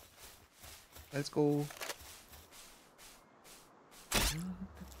 Let's go.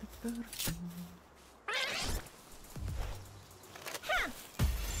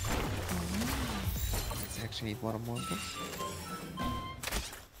 Let's actually need one more of those.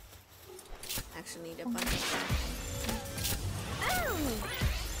 Actually need a bunch of that.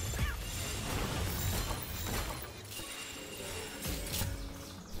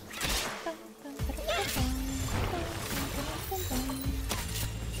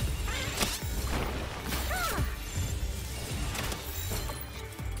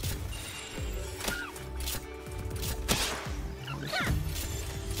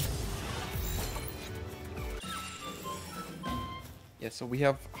 Yeah, so we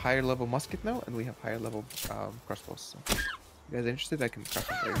have higher level musket now, and we have higher level crossbows. So, if you guys are interested, I can craft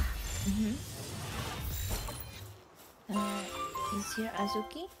them for you. Is here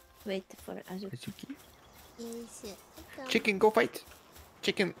Azuki? Wait for Azuki. Chicken, go fight!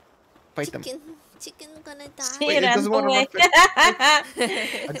 Chicken, fight them. Chicken gonna die. She it ran doesn't want to away. run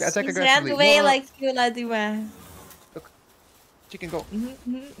Attack She ran aggressively. away No. like you, Ladima. Look, chicken, go.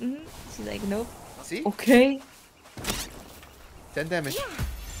 She's like, nope. See? Okay. 10 damage.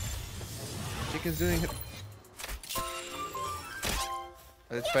 Chicken's doing it.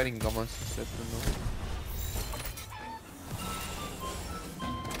 Oh, it's fighting goblins instead. No.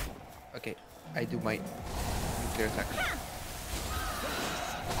 Okay, I do my nuclear attack.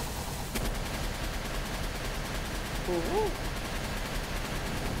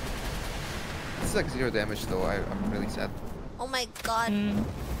 This is like 0 damage though. I'm really sad. Oh my god.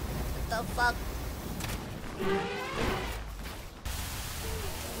 What the fuck?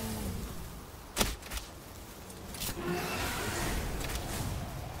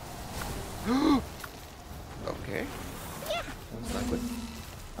 Okay. That's not good.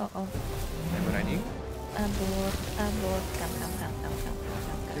 Uh-oh. And what I need? Abort. Come.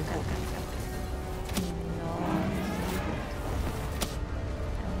 No.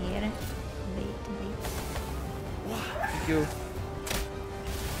 I'm here. Wait. Thank you.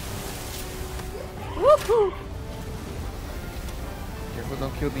 Woohoo! Careful,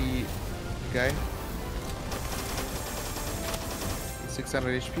 don't kill the guy.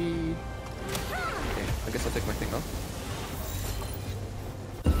 600 HP. Okay, I guess I'll take my thing off.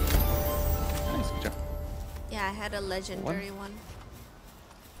 Nice, good job. Yeah, I had a legendary one.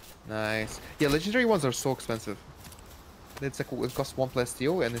 Nice. Yeah, legendary ones are so expensive. It's like it costs 1 plus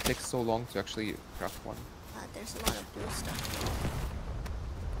steel, and it takes so long to actually craft one. There's a lot of blue stuff.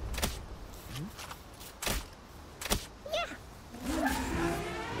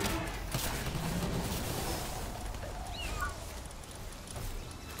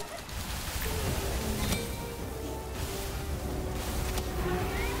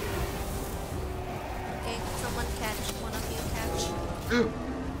 Okay, someone catch. One of you catch. You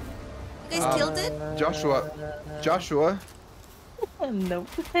guys killed it? Joshua. Nope.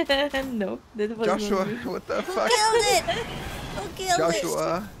 Nope. That was Joshua, not me. what the Who fuck? killed it? Who killed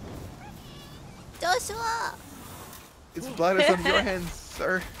Joshua. it? Joshua! Its blood is on your hands,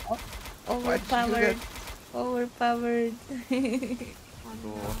 sir. Overpowered. Overpowered. Oh,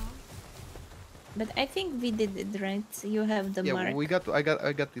 no. But I think we did it right. You have the mark. Yeah, I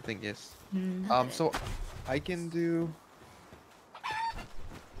got the thing. Yes. So I can do.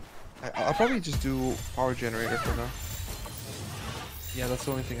 I'll probably just do power generator for now. Yeah, that's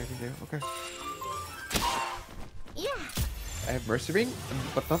the only thing I can do. Okay. Yeah. I have Mercy Ring,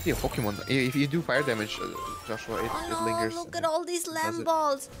 but not the Pokemon. If you do fire damage, Joshua, it lingers. Look at all these lamb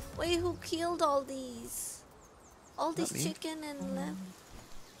balls. Wait, who killed all these? All these chicken and lamb.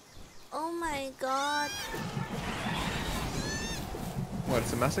 Oh my god. What,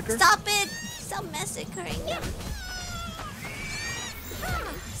 it's a massacre? Stop it! Stop massacring them.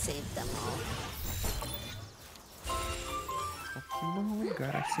 Save them all. Pokemon,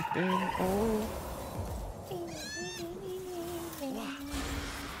 gotta sit in. Oh.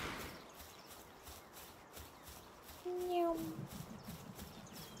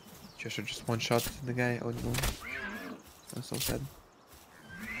 Joshua just one shot the guy. Oh no. I'm so sad.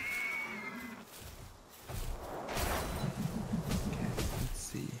 Okay, let's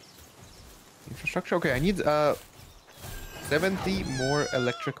see. Infrastructure. Okay, I need 70 more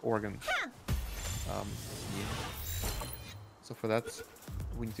electric organs. Yeah. So for that,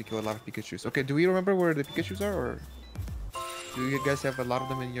 we need to kill a lot of Pikachus. Okay, do we remember where the Pikachus are, or do you guys have a lot of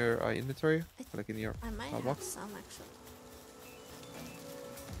them in your inventory, like in your I might have box? some actually.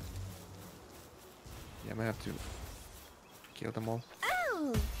 Yeah, I might have to kill them all.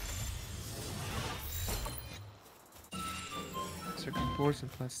 Oh! Circuit boards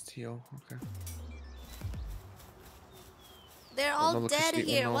and plant steel. Okay. They're no all dead electricity, oh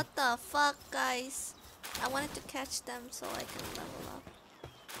here. no. What the fuck, guys? I wanted to catch them so I can level up.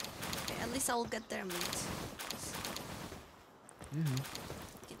 Okay, at least I will get their meat. You can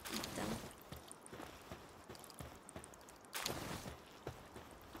eat them.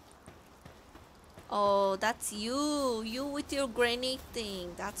 Oh, that's you. You with your grenade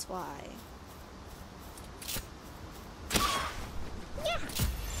thing. That's why.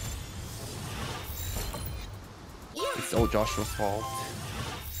 It's all Joshua's fault.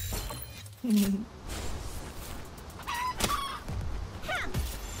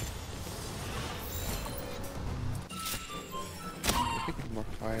 Picking more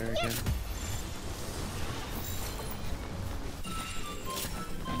fire again.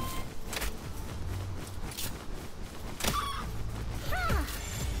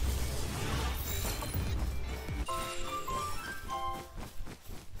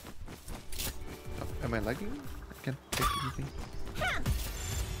 Oh, am I lagging? I can't take anything.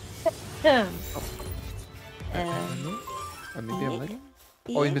 Maybe I'm lagging?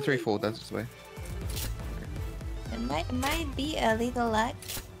 Oh, inventory full, that's just why. It might be a little lag.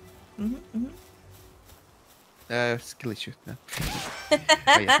 Skill issue. No. Oh,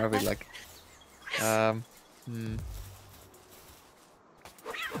 yeah, probably like. Should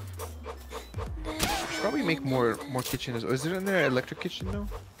probably make more kitchens. Is there in there electric kitchen now?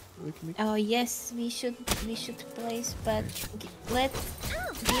 We can make? Oh yes, we should place, but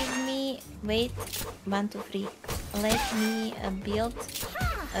give me wait 1, 2, 3. Let me build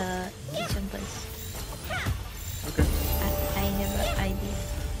a kitchen place. Okay. I have an idea.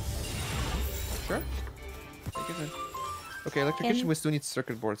 Sure. Take it then. Okay, electric kitchen. We still need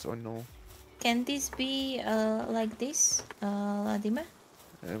circuit boards. Oh no. Can this be like this, Ladima?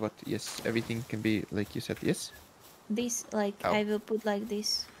 What? Yes, everything can be like you said. Yes. This like Oh. I will put like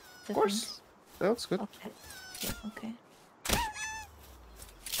this. Of course. That looks good. Okay. Yeah, okay.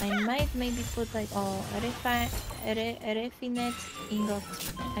 I might maybe put like refined ingot.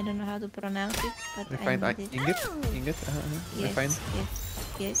 I don't know how to pronounce it, but Refined I need it. ingot. Ingot. Yes, Refined.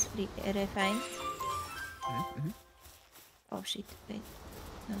 yes, refined. Mm-hmm. Oh shit! Wait.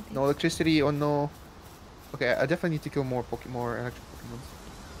 No, No electricity. Oh no. Okay, I definitely need to kill more more electric Pokemons.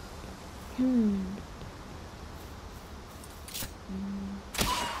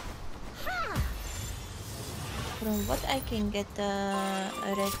 From what I can get a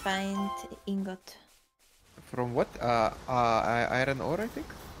refined ingot. From what? Iron ore, I think.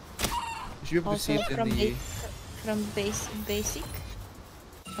 You should be able to see Also it in the. from basic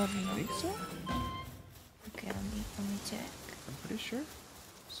or no? I think so. Okay, let me check. I'm pretty sure.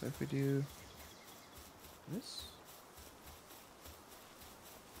 So if we do this.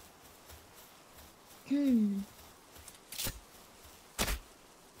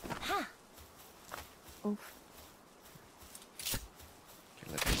 Oof. Okay,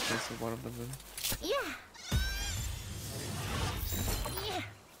 let me place one of them then. Yeah.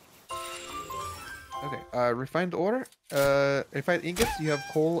 Okay, refined ore. Refined ingots, you have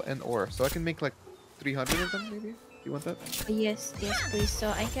coal and ore. So I can make like 300 of them, maybe? Do you want that? Yes, please. So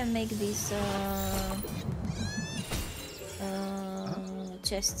I can make these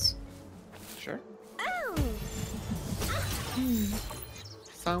chests. Sure. Oh.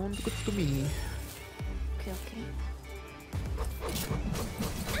 Sound good to me. Okay.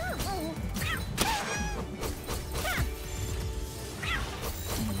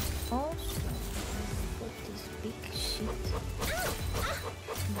 Also, put this big shit.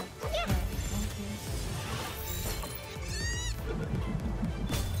 Okay.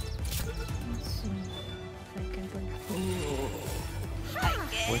 Let's see if I can put.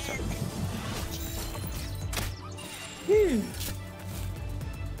 What's up?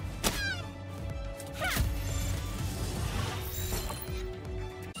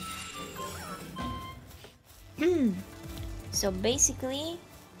 So basically,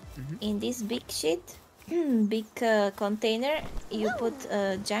 in this big shit, big container, you put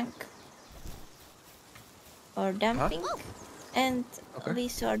junk or dumping, and we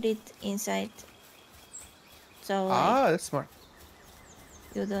sort it inside. So like, that's smart.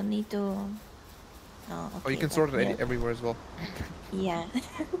 you don't need to. Oh, you can sort it everywhere as well. Yeah.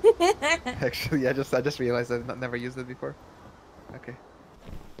 Actually, I just realized I've never used it before. Okay.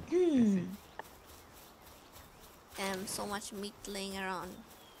 So much meat laying around.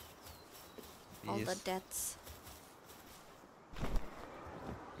 All the deaths.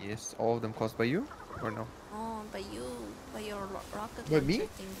 Yes, all of them caused by you, or no? Oh, by your rocket By me?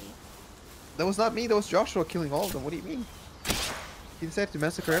 launcher thingy. That was not me. That was Joshua killing all of them. What do you mean? He decided to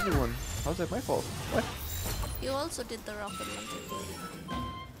massacre everyone. How's that my fault? What? You also did the rocket launcher thingy.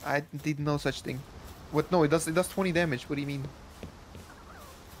 I did no such thing. What? No, it does 20 damage. What do you mean?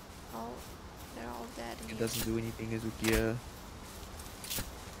 Oh, they're all dead. It doesn't do anything, Azukia.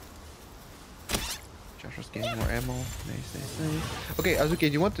 Joshua's getting more ammo. Nice. Okay, Azuki,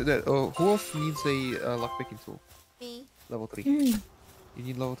 do you want that? Who else needs a lockpicking tool? Me. Level 3. You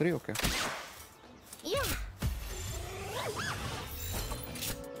need level 3? Okay. Yeah.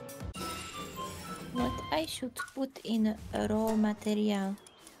 What I should put in a raw material?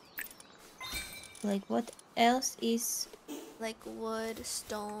 Like what else is? Like wood,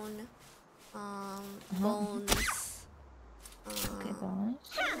 stone, bones. Okay, bones.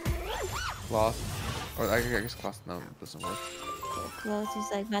 Cloth. Or I guess cloth no, it doesn't work. Cloth is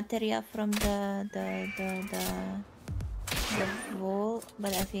like material from the wall,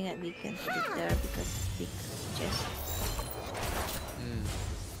 but I think that we can put it there because it's big chest.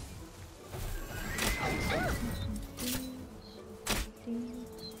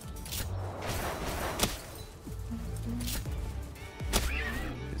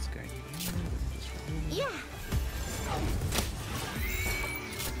 This guy here. Yeah.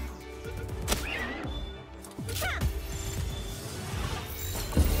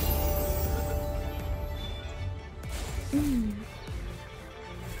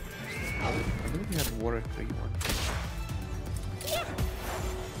 I believe we had water 3 one.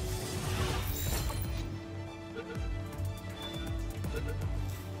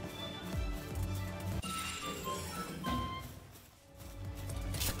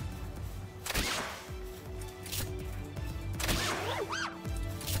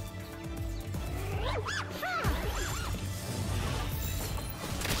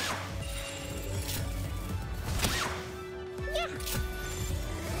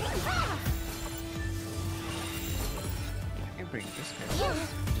 Bring this guy.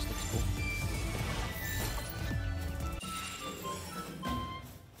 Just looks cool.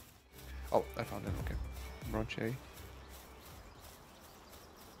 Oh, I found it. Okay. Brown cherry.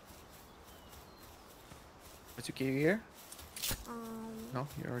 Azuki, you here? No,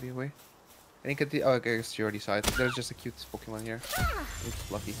 you're already away. I think at the. Oh, I guess you already saw it. There's just a cute Pokemon here. Looks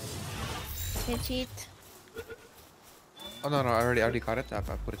fluffy. Catch it. Oh no, I already caught it. I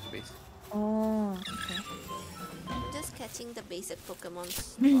put it to base. Oh, okay. I'm just catching the basic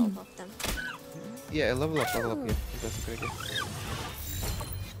Pokemons, 12 of them. Yeah, level up, yeah. That's a good idea.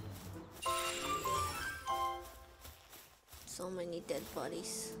 So many dead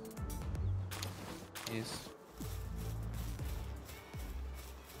bodies. Yes.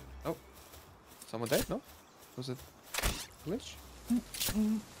 Oh, someone died? No? Was it glitch?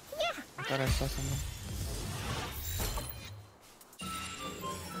 I thought I saw someone.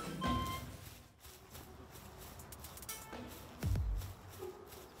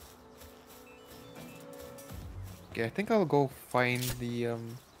 Okay, I think I'll go find the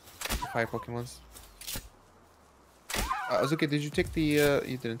 5 Pokemons. Azuki, did you take the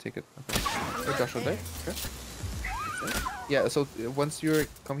you didn't take it. Okay. Oh, Joshua died? Okay. Yeah, so once you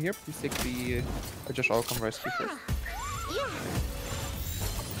come here, please take the Josh, I'll come rescue first.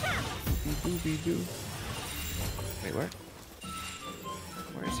 Doobie-doo. Wait, where?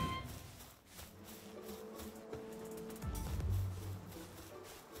 Where is he?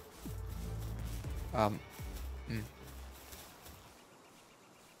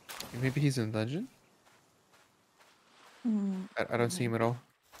 Maybe he's in the dungeon? I don't see him at all.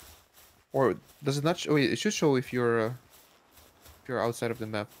 Or does it not show? Oh, it should show if you're outside of the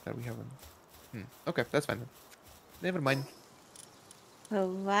map that we haven't. Okay, that's fine then. Never mind. Well,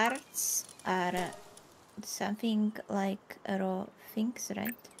 warts are something like raw things,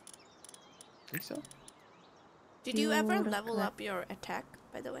 right? Think so? Did you ever Pure level crap. up your attack,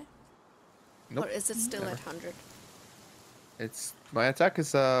 by the way? Nope. Or is it still Never. at 100? It's my attack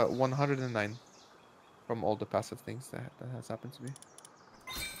is 109 from all the passive things that has happened to me.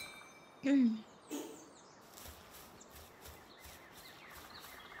 Can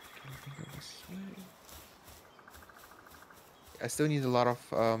I think of this way? I still need a lot of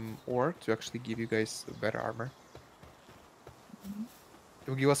ore to actually give you guys better armor. It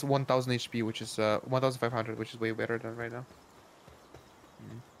will give us 1000 HP, which is 1500, which is way better than right now.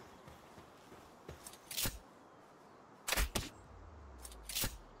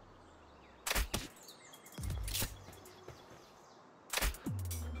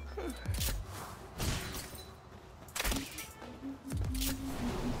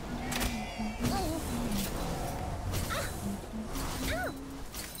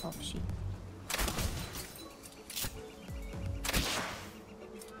 Oh shit.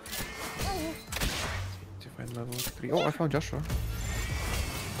 To find level 3. Oh, I found Joshua.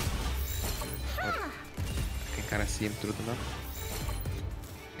 I can kind of see him through the map.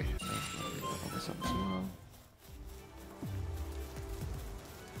 Okay, level this up as well.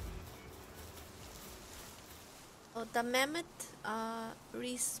 Oh, the mammoth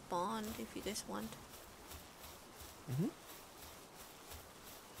respawned if you guys want.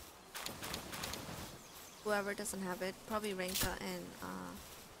 Whoever doesn't have it, probably Renka and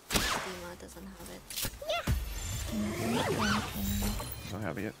Dima doesn't have it. Don't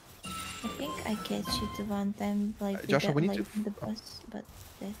have it yet. I think I catch it one time, like Joshua, we need like to the boss, but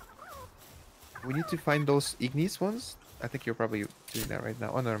we need to find those ignis ones. I think you're probably doing that right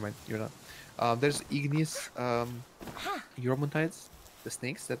now. Oh, never mind, you're not. There's ignis Euromontides, the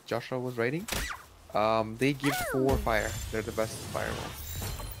snakes that Joshua was riding. They give 4 fire. They're the best fire ones.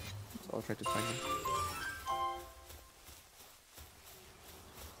 So I'll try to find them.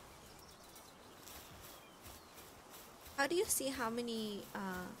 How do you see how many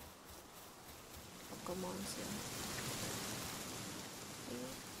Pokemons you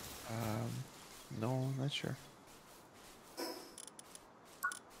No, not sure.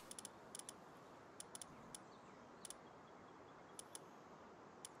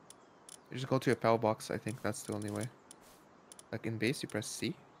 You just go to a PAL box, I think that's the only way. Like in base, you press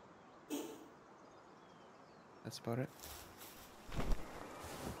C. That's about it.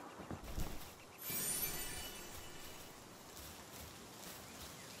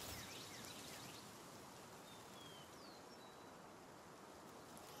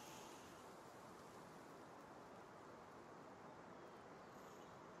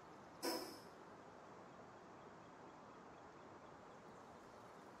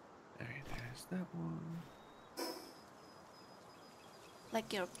 Alright, there's that one.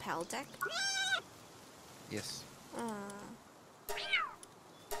 like your PAL deck? Yes.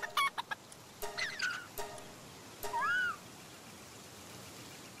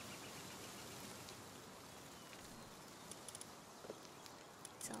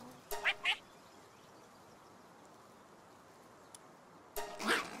 So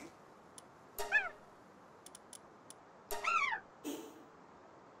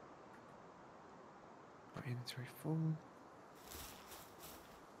My inventory full.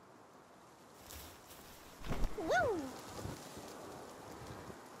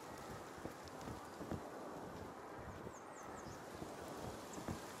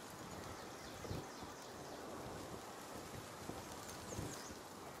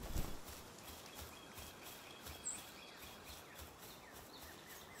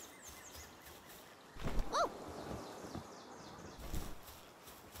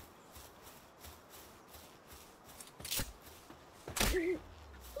 So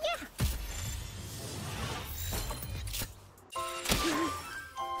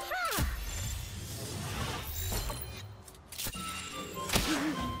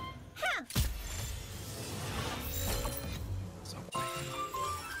quiet.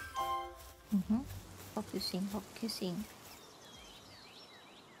 Focusing, focusing.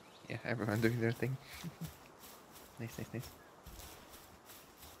 Yeah, everyone doing their thing. Nice, nice, nice.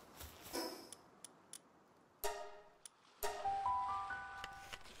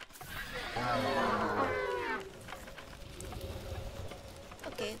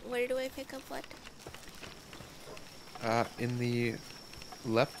 Okay, where do I pick up what? In the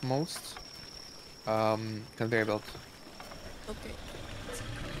leftmost conveyor belt. Okay.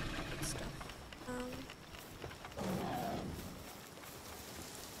 Stuff.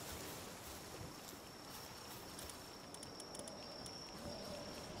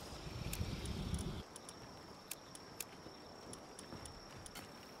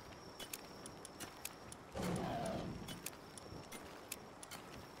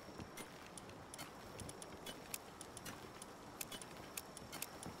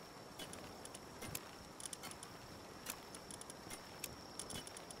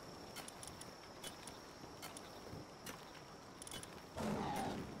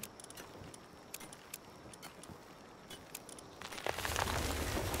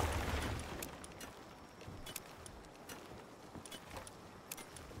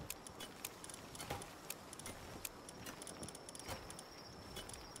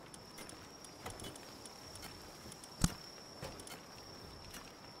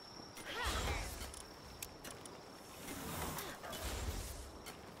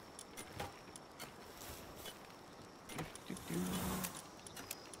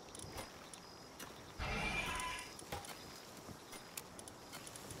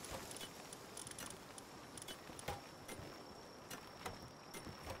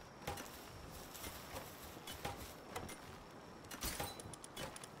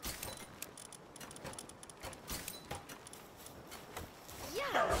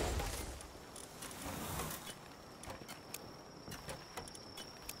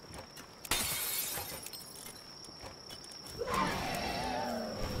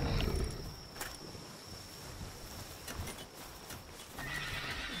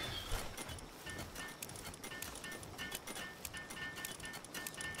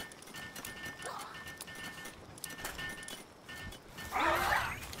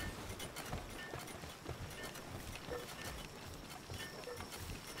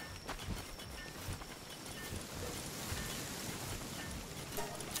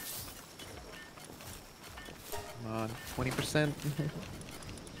 Come on, 20%.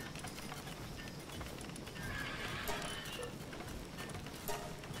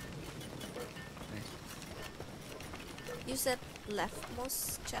 You said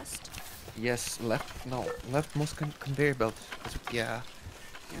leftmost chest? Yes, leftmost conveyor belt. Yeah.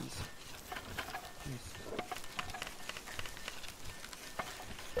 Yes. Yes.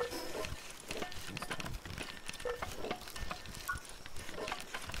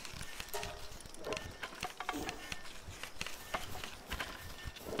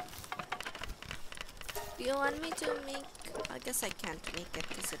 Do you want me to make... I guess I can't make it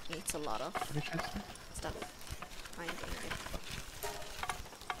because it needs a lot of stuff. Finding it.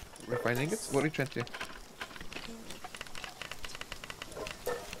 Refined ingots? What are you trying to do?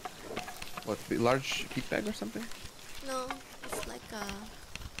 What, the large heat bag or something? No, it's like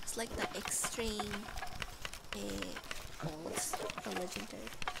it's like the extreme balls, the legendary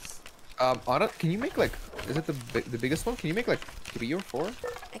balls. Anna, can you make like, is it the biggest one? Can you make like 3 or 4?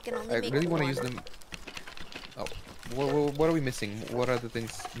 I can only I make really want to one. use them. Oh, what are we missing? What are the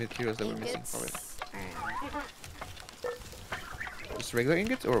things, materials that we're missing for it? Just regular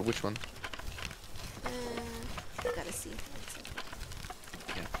ingots or which one? I gotta see.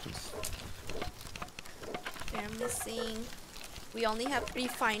 Yeah, please. They're missing. We only have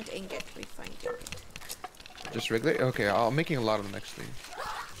refined ingot. Just regular? Okay, I'm making a lot of them actually.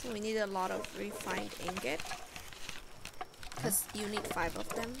 So we need a lot of refined ingot. Because you need 5 of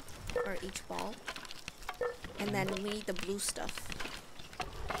them for each ball. And then we need the blue stuff.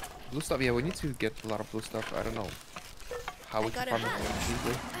 Blue stuff, yeah, we need to get a lot of blue stuff. I don't know how we can farm it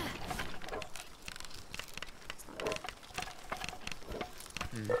easily.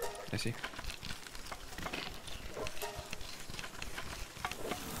 I see.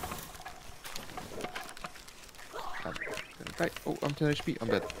 I'm gonna die. Oh, I'm 10 HP. I'm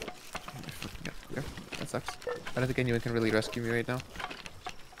dead. Yeah, that sucks. I don't think anyone can really rescue me right now.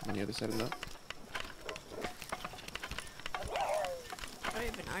 I'm on the other side of that. Where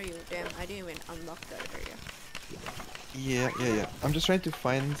even are you? Damn, I didn't even unlock that area. Yeah. I'm just trying to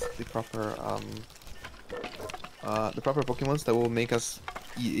find the proper Pokemons that will make us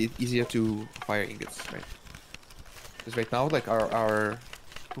it easier to fire ingots, right? Because right now, like our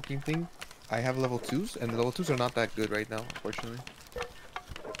cooking thing, I have level 2s, and the level 2s are not that good right now, unfortunately.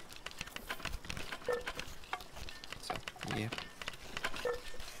 So, yeah.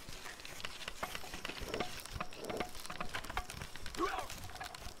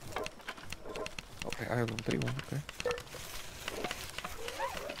 Okay, I have level 3 one, okay.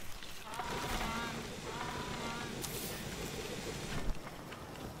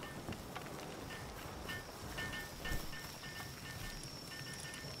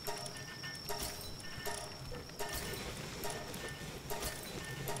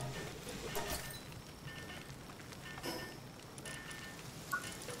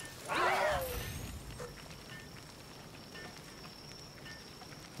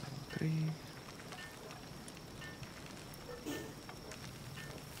 Level 3.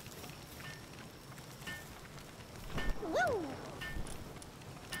 Woo!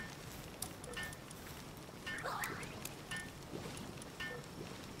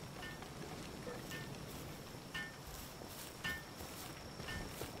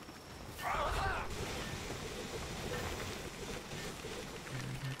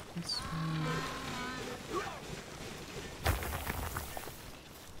 This one.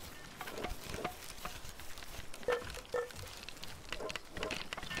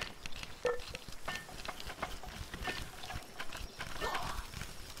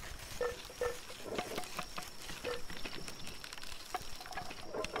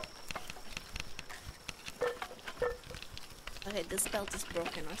 Okay, this belt is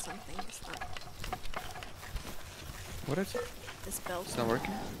broken or something. It's not. What is it? This belt. It's not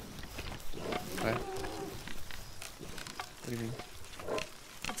working? What? What do you mean?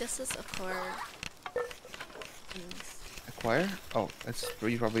 It just says acquire things. Acquire? Oh, that's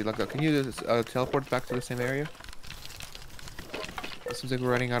you probably lucked out. Can you just, teleport back to the same area? It seems like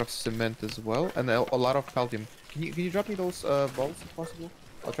we're running out of cement as well, and a lot of Paldium. Can you drop me those balls if possible?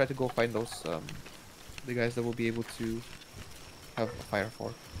 I'll try to go find those the guys that will be able to have a fire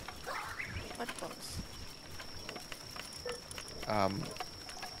for. What balls?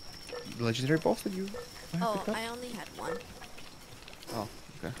 The legendary balls that you might have Oh, picked up? I only had one. Oh,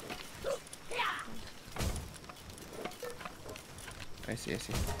 okay. I see.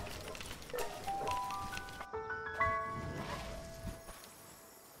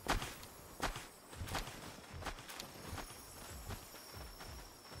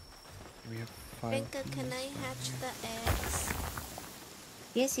 We have 5. Rinka, can I hatch the eggs?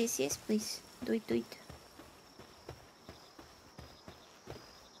 Yes, please. Do it.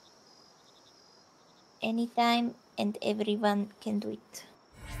 Anytime and everyone can do it.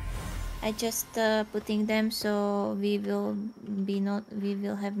 I just putting them so we will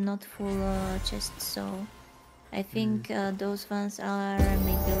have not full chests. So I think those ones are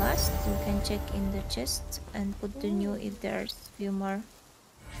maybe last. You can check in the chest and put the new if there's few more.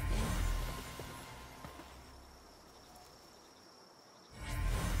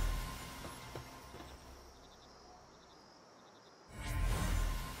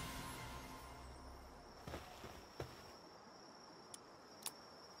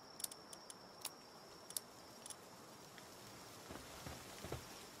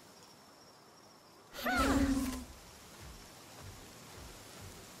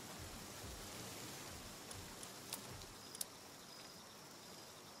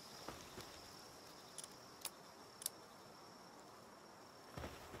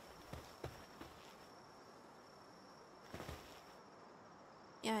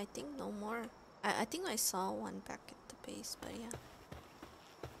 Yeah, I think no more. I think I saw one back at the base, but yeah.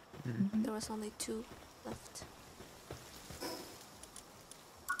 There was only 2 left.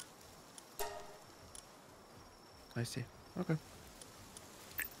 I see. Okay.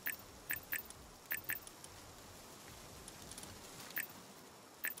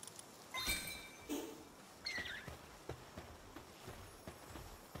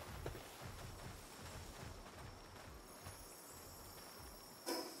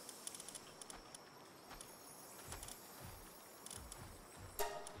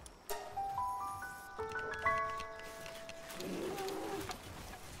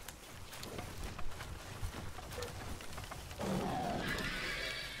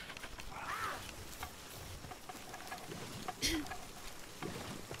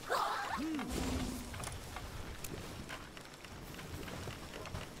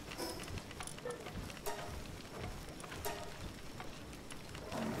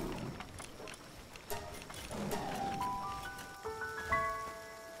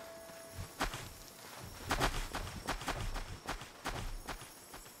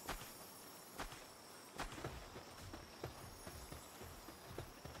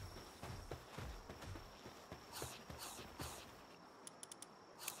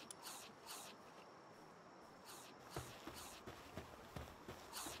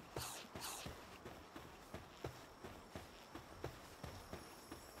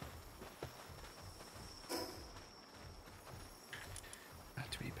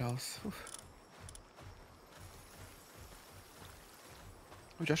 else? Oof.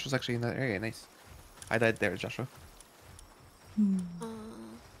 Oh, Joshua's actually in that area. Nice. I died there, Joshua. Do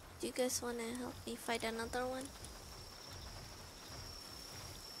you guys want to help me fight another one?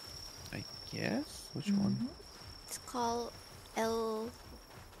 I guess. Which one? It's called Elvidran.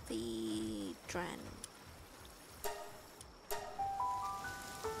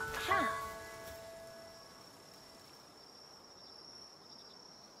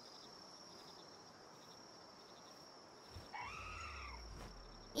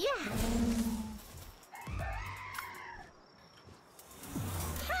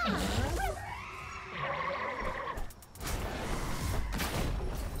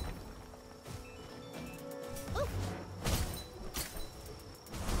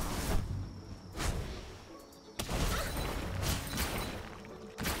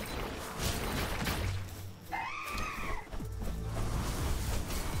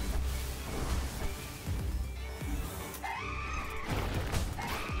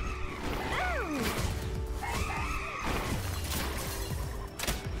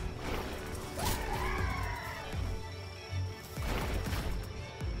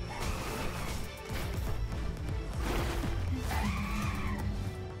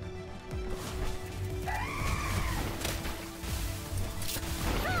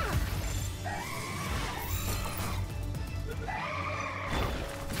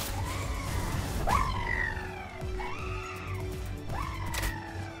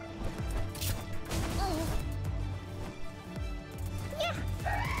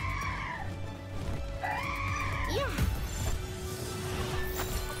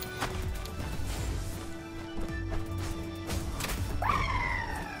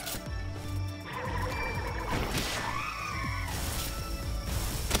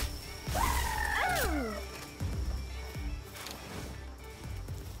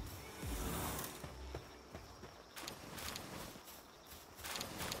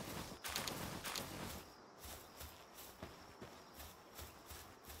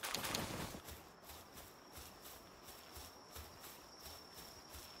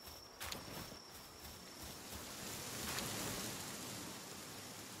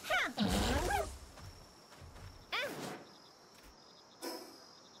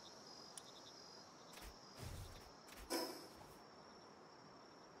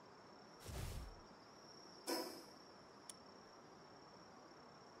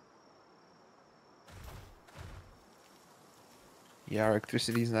 Yeah, our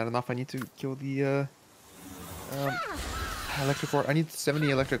electricity is not enough. I need to kill the electric I need 70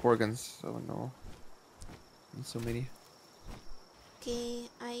 electric organs. So no. I need so many. Okay,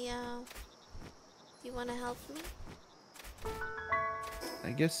 you wanna help me?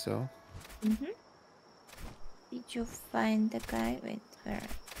 I guess so. Did you find the guy? Wait, where?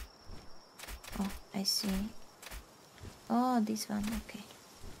 Oh, I see. Oh, this one. Okay.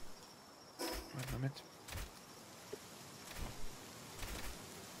 One moment.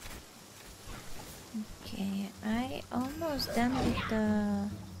 Okay, I almost done with the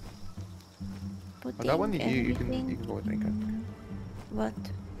putting that one you everything can go with Rinka. What?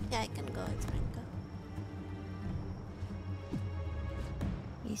 Yeah, I can go with Rinka.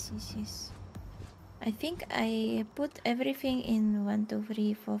 Yes. I think I put everything in 1, 2,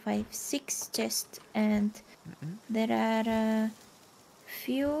 3, 4, 5, 6 chests, and there are a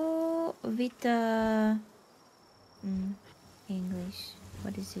few with English.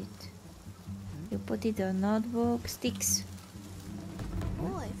 What is it? You put it on notebook, sticks.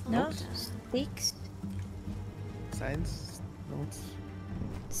 Oh, I found No, that. sticks. Science notes.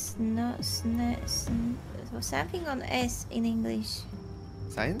 Something on S in English.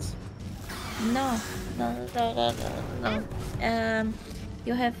 Science? No.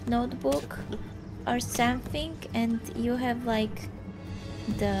 You have notebook or something, and you have like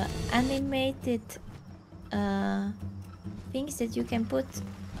the animated things that you can put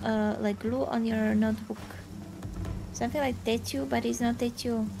like glue on your notebook. Something like tattoo, but it's not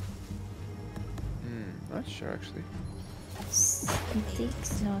tattoo. Not sure actually.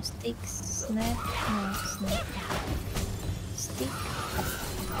 Sticks, no sticks. Snap, no snap. Stick.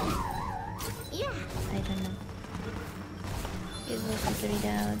 Yeah, I don't know. You will figure it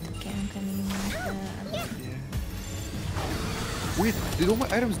out. Okay, I'm coming in. Yeah. Wait, did all my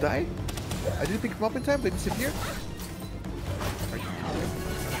items die? I didn't pick them up in time. They disappeared.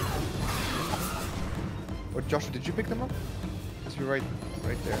 Or Joshua, did you pick them up? Because you're right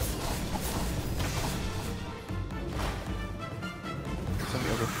there. It's on the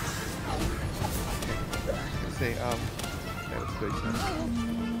other. Okay. Let's say yeah, let's do it.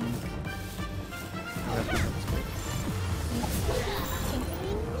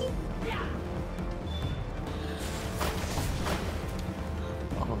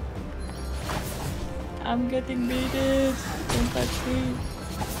 I'm getting beaten. Don't touch me.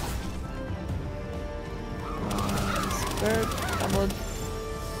 This bird. Come on.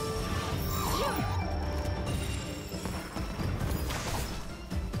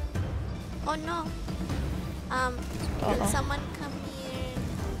 Oh no. Can someone come here?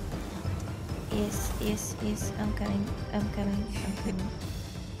 Yes. I'm coming.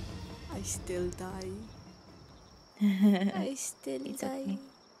 I still die. I still It's die. okay.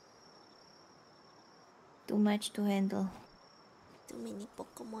 Too much to handle. Too many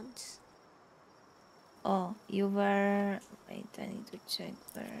Pokemons. Oh, you were... Wait, I need to check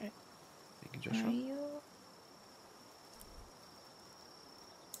where... Are you?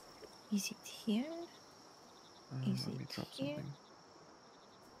 Is it here? Is Let me it drop here?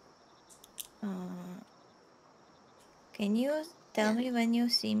 something. Can you tell me when you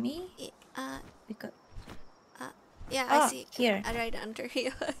see me? Because... Yeah, I see. Here. Right under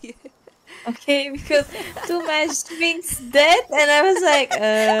here. Okay, because too much things dead, and I was like,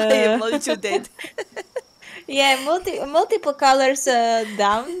 I am also dead. Yeah, multiple colors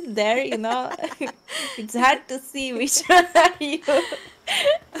down there, you know. It's hard to see which one are you.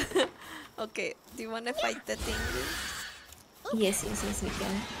 Okay, do you want to fight the thing? Yes, we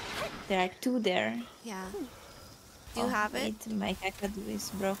can. There are two there. Yeah. Do you have it? Wait, my kakadu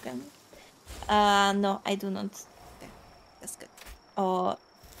is broken. No, I do not. Okay, that's good. Oh,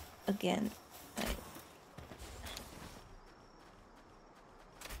 again.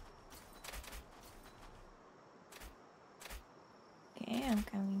 Okay, I'm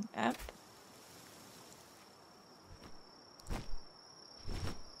coming up.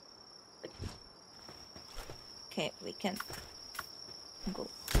 Okay, we can go.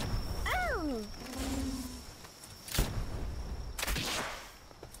 Oh.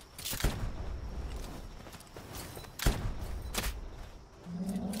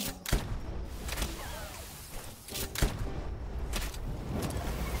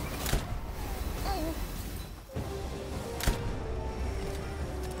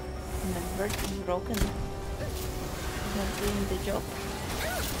 The bird is broken. Not doing the job.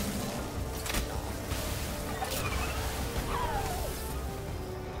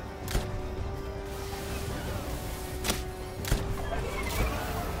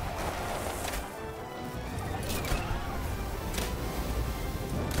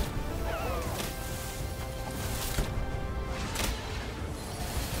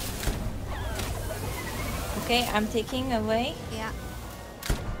 Okay, I'm taking away. Yeah.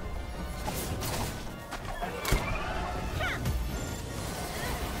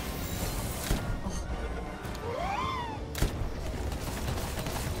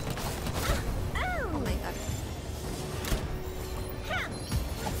 Oh my god.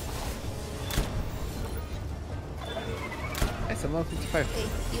 Nice, I'm level 55. Okay,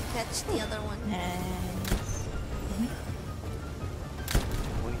 you catch the other one. Nice.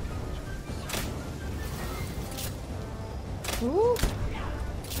 Ooh.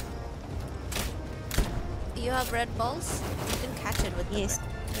 You have red balls? You can catch it with the Yes.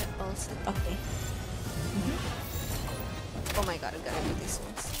 red balls. Okay. Oh my god, I gotta do these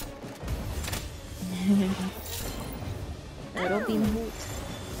ones. Robin Hood.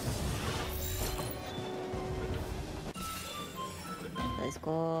 Let's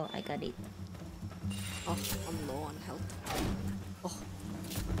go. I got it. Oh, I'm low on health. Oh.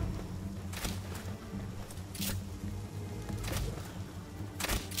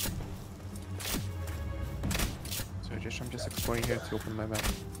 I'm just exploring here to open my map.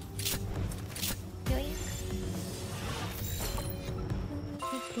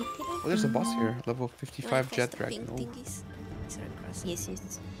 Oh, there's a boss here. Level 55 Jet Dragon. Oh. Yes.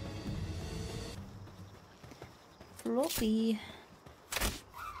 Floppy.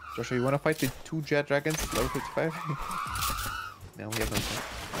 Joshua, you want to fight the 2 Jet Dragons? Level 55? No, we have no time.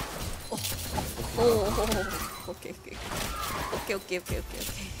 Oh. Okay.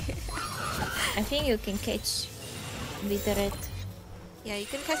 I think you can catch with the red. Yeah, you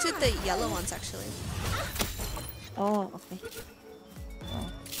can catch with the yellow ones actually. Oh, okay.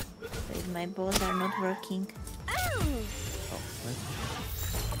 Oh, wait, my balls are not working. Oh,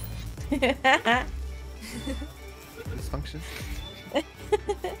 nice. Dysfunction.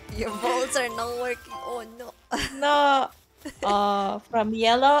 Your balls are not working. Oh no. No. From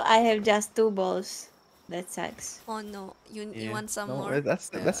yellow, I have just 2 balls. That sucks. Oh no. You want some no, more?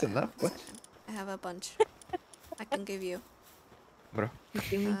 That's enough. What? I have a bunch. I can give you. Bro.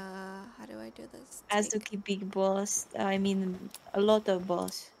 How do I do this? Azuki big balls. I mean, a lot of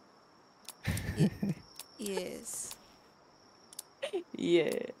balls. Yes.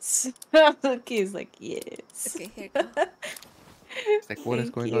 Yes. Azuki is like, yes. Okay, here you go. It's like, what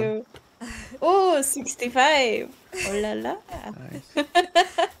is going on? Oh, 65. Oh la la. Nice.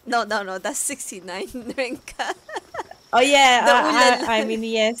 No, that's 69, Rinka. Oh yeah, The ulala. I mean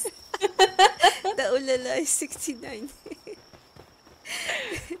yes. The ulala is 69.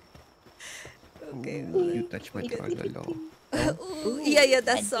 Okay. Ooh, you touch my trololo. No? Ooh, yeah,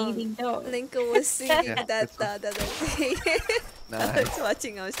 that a song. dating dog. Linka was singing Yeah, that that's the one. other day. I was Nice.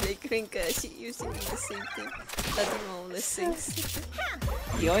 watching, I was like, Rinka, you singing the same thing that the mom sings.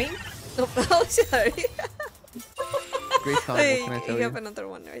 Yoink. Oh, sorry. Great song, Wait, what can I tell you have you? another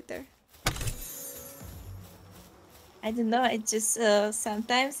one right there. I don't know. It just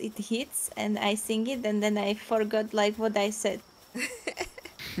sometimes it hits and I sing it and then I forgot like what I said.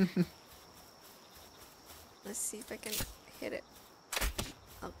 Let's see if I can hit it.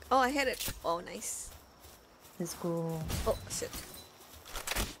 Oh, I hit it. Oh, nice. Let's go. Oh, shit.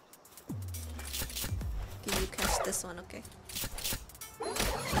 Okay, you catch this one, okay?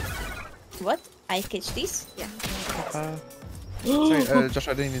 What? I catch this? Yeah. Sorry, Josh,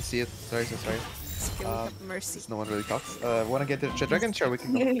 I didn't even see it. Sorry, so sorry. Can we have mercy? No one really talks. Wanna get the Jet Dragon? Sure, we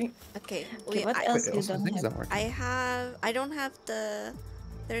can go. Okay. Okay, what else Wait, you also don't things have? don't work. I don't have the.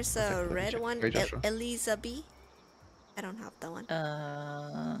 There's a Let me red check. one, Wait, Joshua. Elizabeth. I don't have that one.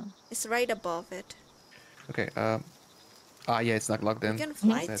 Uh, It's right above it. Okay, yeah, it's not logged in. You can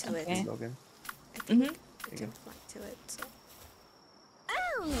fly It's to it. Okay. log in. I think Mhm. you can fly to it. So.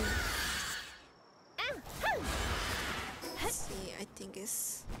 Let's see, I think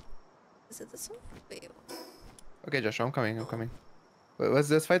is it this one? Wait, Okay, Joshua, I'm coming, I'm coming. Wait,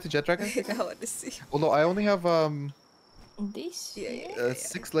 let's fight the Jet Dragon? I want to see. Although I only have this? Yeah.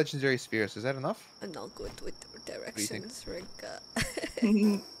 6 legendary spheres. Is that enough? I'm not good with think? directions, Rinka.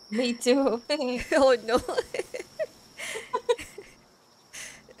 Me too. Oh no.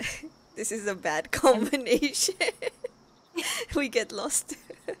 This is a bad combination. We get lost.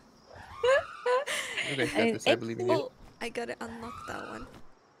 Okay, got this, I believe in you. Oh, I gotta unlock that one.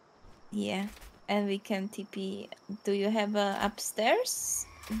 Yeah, and we can TP. Do you have upstairs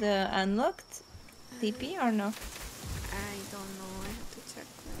the unlocked TP or no? I don't know. I have to check.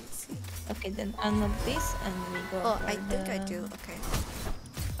 Let me see. Okay, then unlock this and we go. Oh, for I think I the- do. Okay.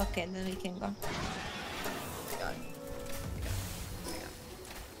 Okay, then we can go. I got it.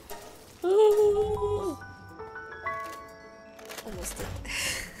 Almost did.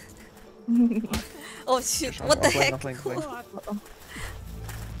 Oh shoot! Joshua, What the I'm heck? playing, I'm playing.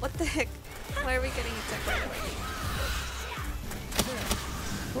 What the heck? Why are we getting attacked right away?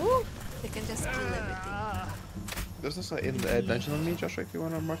 Ooh. They can just kill everything. There's also in the dungeon on me, Joshua, if you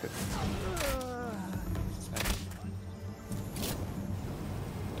want to mark it.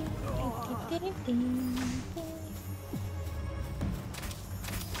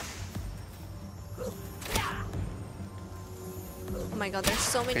 Oh my god, there's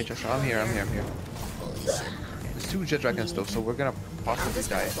so many. Okay, Joshua, I'm here, I'm here, I'm here. Holy shit. There's 2 Jet Dragons though, so we're gonna I'm possibly just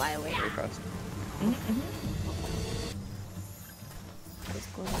gonna die fly away. very fast. Let's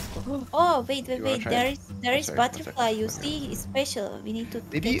go, let's go. Oh, wait, You wanna try it? there is sorry, one butterfly. You second. see, it's special. We need to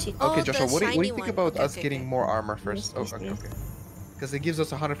Maybe, catch it. Oh, okay, the Joshua, what do you shiny think one. about Okay, us okay, getting okay. more armor first? Yes, Oh, okay, yes. okay. Because it gives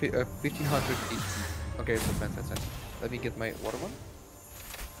us 1500 each. Okay, that's fine, that's fine. Let me get my water one.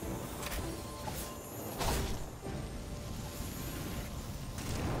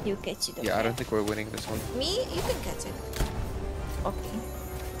 You catch it. Okay? Yeah, I don't think we're winning this one. Me? You can catch it. Okay.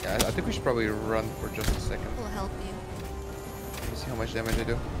 Yeah, I think we should probably run for just a second. We'll help you. Let me see how much damage I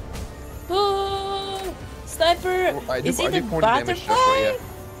do. Oh, sniper! Oh, I do, Is I it do a 40 damage, butterfly? Joshua, yeah.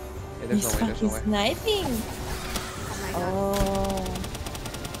 Yeah, there's He's no way, there's no fucking way. sniping. Oh my god.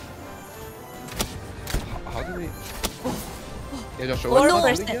 Oh. How do we... Yeah, Joshua, Four let's not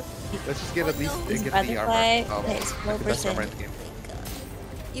really percent. get... Let's just get at least It's get the armor. butterfly, Oh, it's like the best 4%. armor in the game. Oh my god.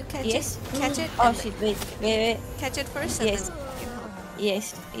 You catch Yes. it. Catch it. Oh and shit! Wait. Catch it first Yes. and then you can help.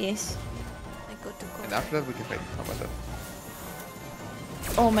 Yes. Yes. I go to And go. after that, we can fight. How about that?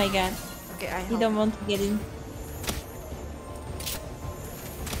 Oh my god. Okay, I You help. don't want to get in.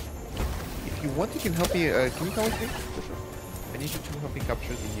 If you want, you can help me. Can you come with me? Joshua? I need you to help me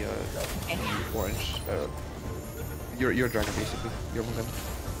capture the orange. Your dragon, basically. Your Mugen.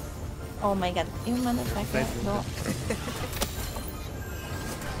 Oh my god. You motherfucker. Nice No.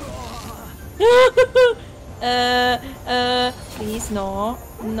 Please no.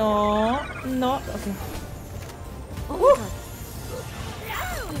 No. Okay. Oh my god.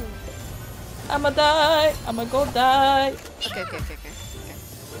 I'ma die. I'ma go die. Okay.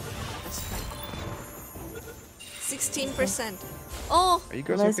 That's fine. 16%. Oh! Are you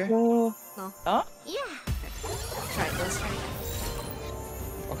guys Let's okay? go. No. Oh? Try it, let's try it.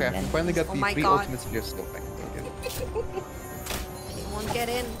 Okay, I finally got Oh the my 3 God. ultimate spheres still. Thank you. He won't get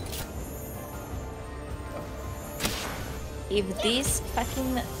in. if this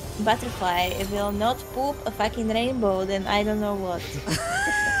fucking butterfly will not poop a fucking rainbow, then I don't know what.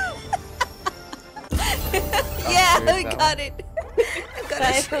 Yeah, I got it. I got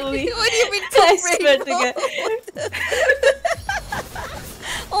it. Finally. What do you mean I poop swear to rainbow? God.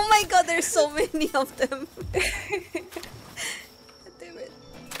 Oh my god, there's so many of them. Damn it.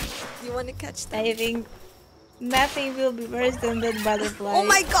 You want to catch them? I think nothing will be worse than that butterfly. Oh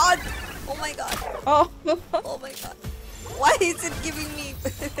my god! Oh my god. Oh. Oh my god. Why is it giving me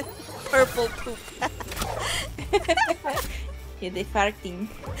purple poop? Yeah, they're farting.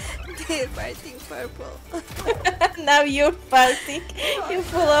 They're farting purple. Now you're farting. You're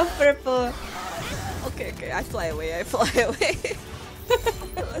full of purple. Okay, okay, I fly away, I fly away.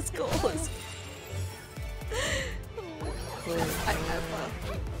 Let's go, let's go. I have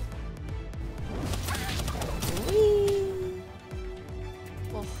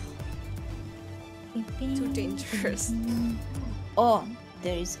oh, too dangerous. Oh,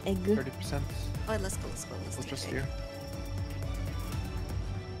 there is a good 30%. Oh, let's go, let's go, let's We'll go. just steer.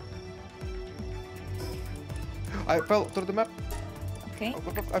 I fell through the map. Okay. Oh,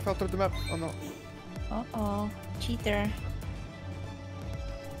 I fell through the map. Oh no. Uh-oh. Cheater.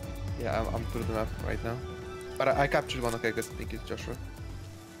 Yeah, I'm through the map right now. But I captured one. Okay, good. Thank you, Joshua.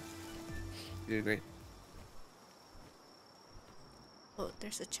 You did great. Oh,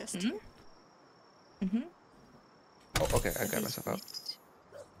 there's a chest Mm-hmm. here. Mm-hmm. Oh, okay. I got myself out.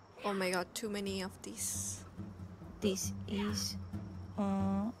 Oh my god, too many of these. This is...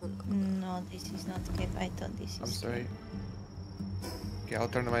 no, this is not cave. I thought this is I'm sorry. cave. Okay, I'll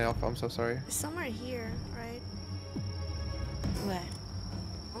turn the mic off. I'm so sorry. There's somewhere here, right? Where?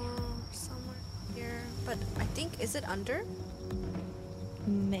 Oh, somewhere here. But I think, is it under?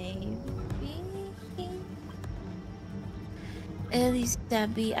 Maybe...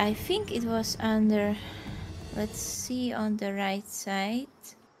 Elizabeth, I think it was under... Let's see on the right side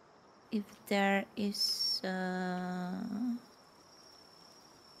if there is...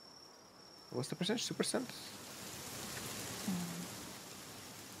 What's the percentage? 2%?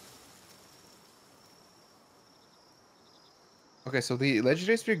 Okay, so the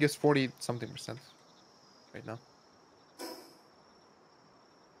legendary sphere gives 40 something percent right now.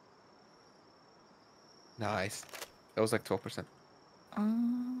 Nice. That was like 12%.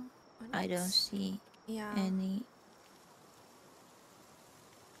 I don't see Yeah. any...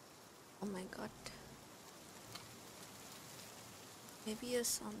 Oh my god. Maybe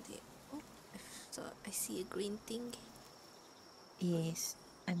it's on the... Oh, so I see a green thing. Yes,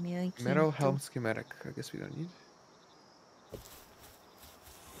 I'm looking Metal to- helm schematic. I guess we don't need.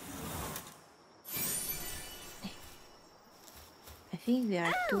 I think we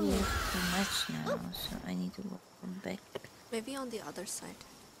are too much now, so I need to go back. Maybe on the other side.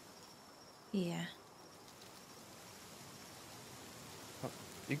 Yeah. Oh,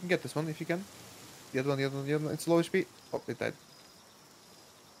 you can get this one if you can. The other one, the other one, the other one. It's low HP. Oh, it died.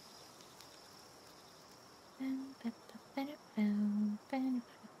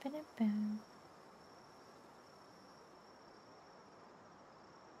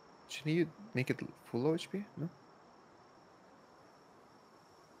 Shouldn't you make it full low HP? No?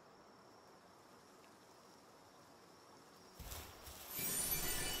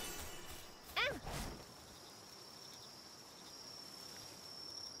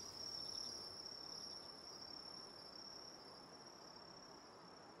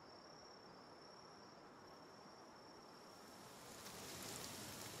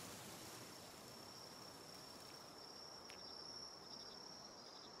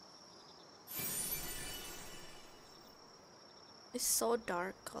 It's so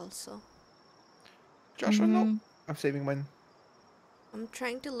dark also. Joshua, no. I'm saving mine. I'm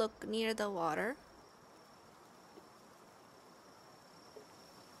trying to look near the water.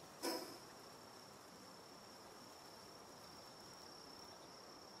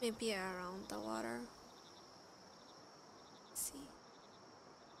 Maybe around the water. Let's see.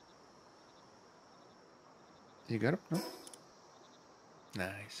 You got it? No?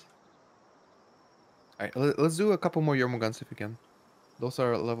 Nice. Alright, let's do a couple more Yormo guns if we can. Those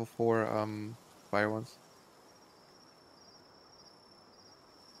are level 4 fire ones.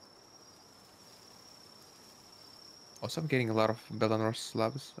 Also, I'm getting a lot of Belanor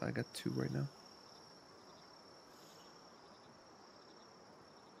slabs. I got 2 right now.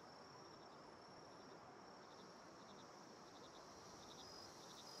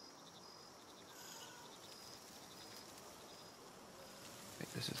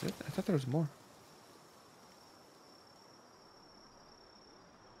 Wait, this is it? I thought there was more.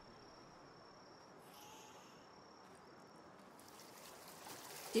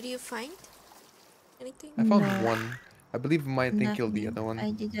 Did you find anything? I found No. one. I believe my thing killed the Nothing. other one.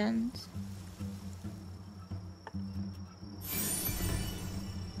 I didn't.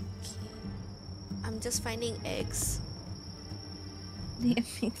 I'm just finding eggs. Yeah,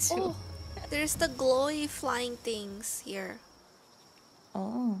 me too. Oh, there's the glowy flying things here.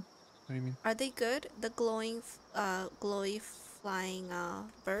 Oh. What do you mean? Are they good? The glowy flying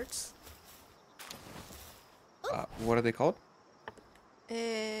birds? What are they called?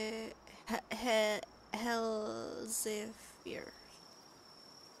 Hellzephyr.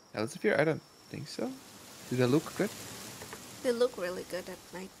 Elsevier? I don't think so. Do they look good? They look really good at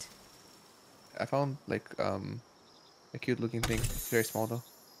night. I found like a cute looking thing. It's very small though.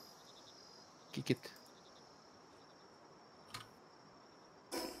 Kick it.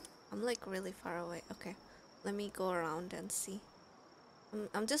 I'm like really far away. Okay, let me go around and see.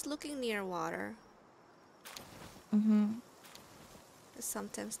 I'm just looking near water. Mm-hmm.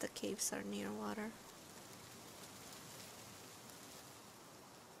 Sometimes the caves are near water.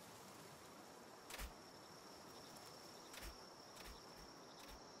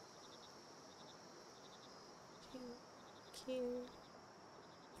 Cute.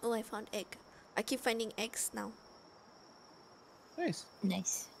 Oh, I found egg. I keep finding eggs now. Nice.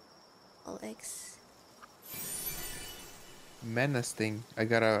 Nice. All eggs. Menace thing. I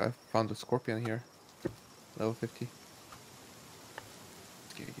found a scorpion here. Level 50.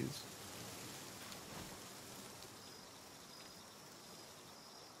 Let's get his.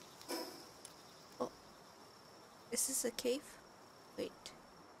 Oh, is this a cave? Wait.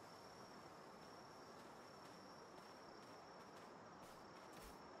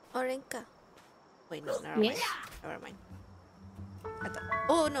 Orenka. Wait, no, never mind. Never mind.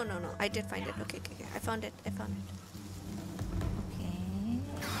 Oh, no. I did find it. Okay. I found it. Okay.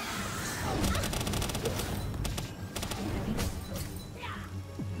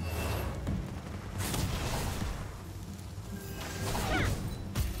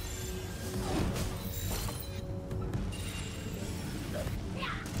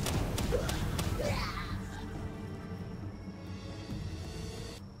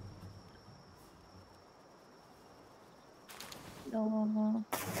 No.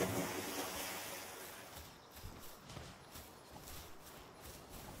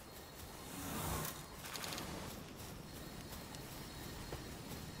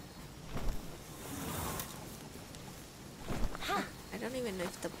 I don't even know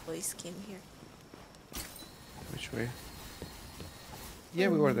if the boys came here. Which way? Yeah,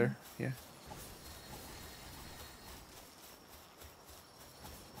 we were there. Yeah.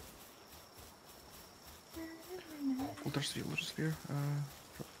 Ultra sphere.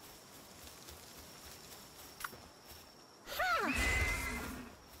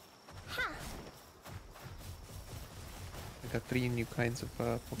 I got 3 new kinds of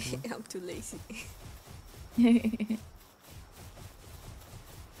Pokemon. I'm too lazy.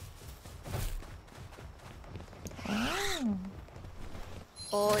 Oh.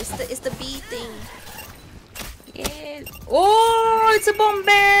 Oh, it's the bee thing. Yes. Oh, it's a bomb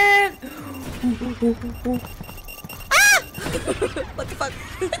bear. What the fuck?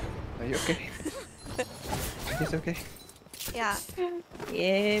 Are you okay? It's okay. Yeah.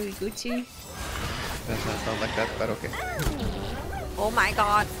 Yeah, we Gucci. Does not sound like that, but okay. Oh my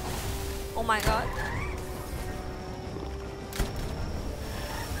god. Oh my god.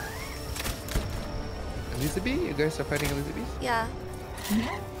 Elizabeth? You guys are fighting Elizabeth? Yeah.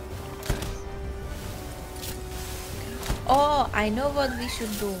 Oh, I know what we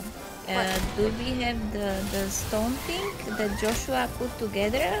should do. What? Do we have the stone thing that Joshua put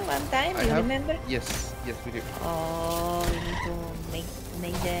together one time? You remember? Yes, we do. Oh, we need to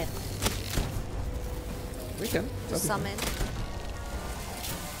make that. We can. To summon.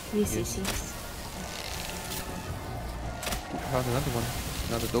 Yes. I found another one.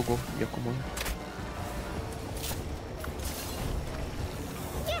 Another Dogo. Yakumon.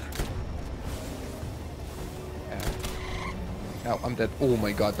 Now I'm dead. Oh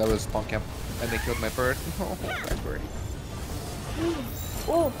my god, that was spawn camp. And they killed my bird. Oh, my bird.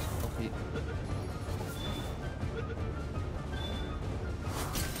 Oh.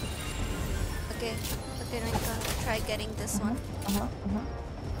 Okay. Okay, Rinka, try getting this one.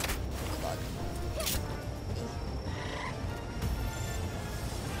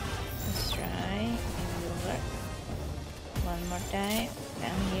 Let's try. It will work. One more time.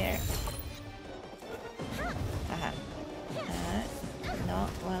 Down here. Aha. No,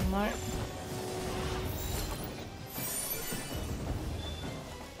 one more.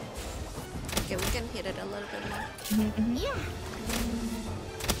 Okay, we can hit it a little bit more. Yeah.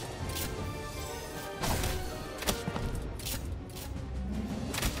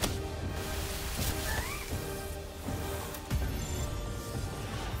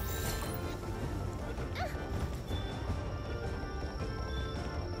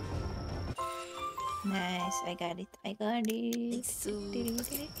 I got it. I got it. Nice.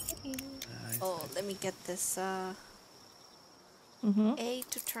 Okay. Oh, let me get this A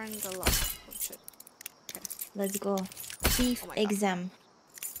to turn the lock. Oh shit. Okay. Let's go. Thief exam.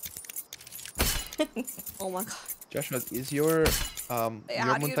 Oh my god. Joshua, is your How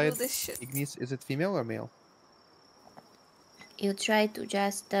do you do this shit? Ignis, is it female or male? You try to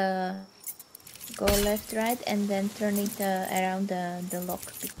just go left, right, and then turn it around the lock.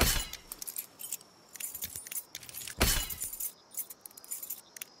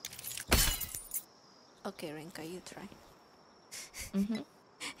 Okay, Renka, you try. I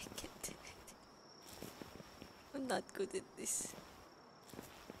can't do it. I'm not good at this.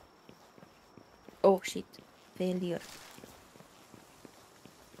 Oh shit. Failure.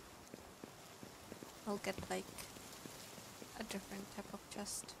 I'll get like a different type of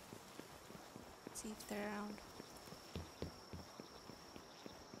chest. See if they're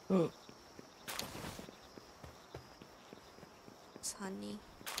around. It's honey.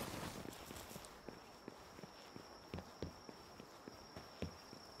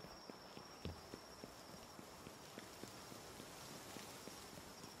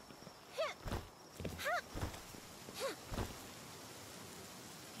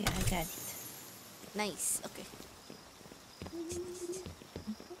 Yeah, I got it. Nice. Okay.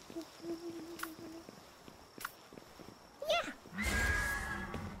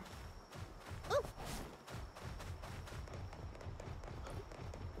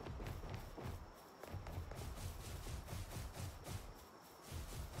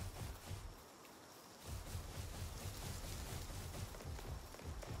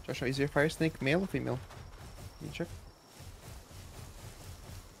 Joshua, is your fire snake male or female? Can you check?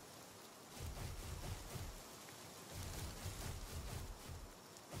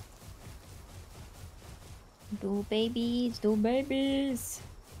 Do babies, do babies.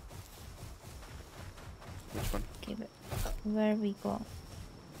 Which one? Okay, where we go?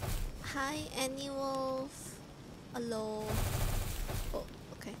 Hi, Annie Wolf. Hello. Oh,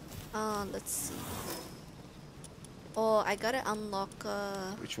 okay. Let's see. Oh, I gotta unlock.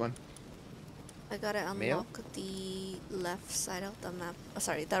 Which one? I gotta Male? unlock the left side of the map. Oh,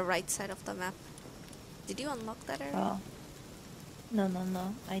 sorry, the right side of the map. Did you unlock that already? Oh. No,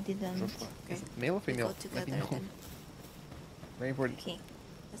 I didn't. Joshua, Okay. is it male or We female? go Let me together know. then. Very important. Okay.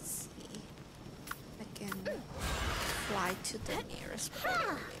 Let's see. I can fly to the nearest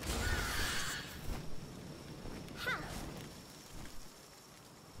portal.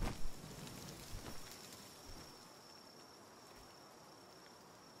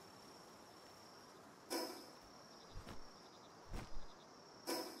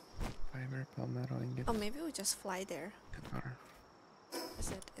 Fiber, palmetto, ingot. Oh, maybe we just fly there. Guitar.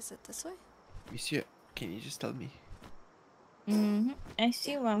 Is it this way? Monsieur, can you just tell me? I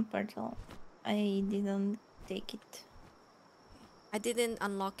see one portal. I didn't take it. I didn't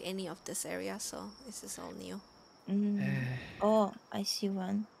unlock any of this area, so this is all new. Oh, I see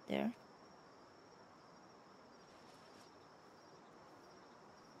one there.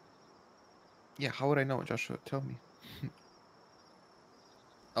 Yeah, how would I know, Joshua? Tell me.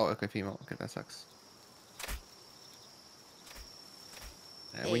 Oh, okay, female. Okay, that sucks.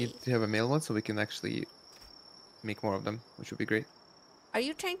 We need to have a male one so we can actually make more of them, which would be great. Are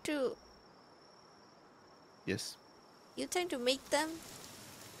you trying to... Yes. You trying to make them?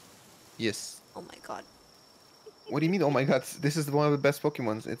 Yes. Oh my god. What do you mean? Oh my god, this is one of the best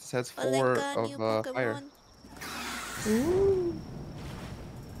Pokemons. It has 4 new of fire. Pokemon. Ooh.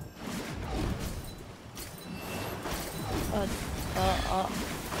 Oh,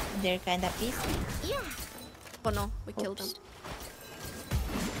 they're kind of pissed. Yeah. Oh no, we killed them.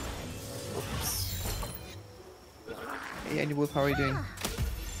 Hey, Annie Wolf, how are you doing?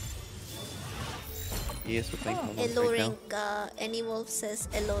 Yes, we're playing Palworld right now. Elorenka. Annie Wolf says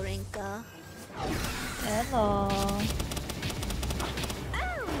Elorenka. Hello.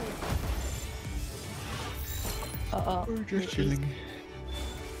 We're just chilling.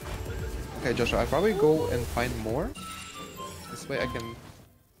 Okay, Joshua, I'll probably go and find more. This way I can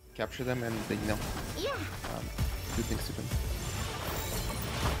capture them and, you know, do things to them.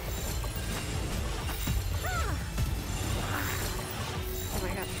 Oh my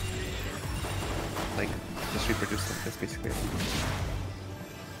god. Like, just reproduce them. That's basically it.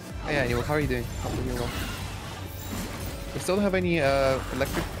 Oh yeah, anyway, how are you doing? Hopefully you're well. We still don't have any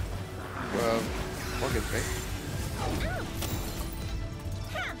electric organs, right?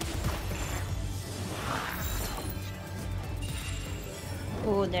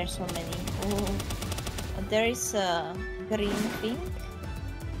 Oh, there's so many. Oh, there is a green pink.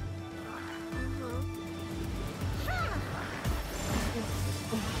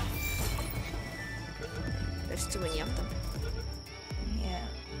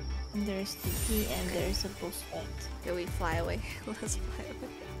 And there's TP and there's a boss fight. Okay, we fly away. Let's fly away.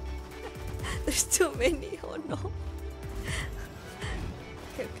 There's too many. Oh no.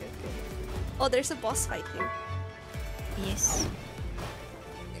 Okay. Oh, there's a boss fight here. Yes.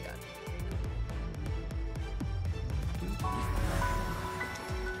 Oh my god.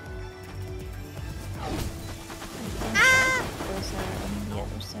 Those are on the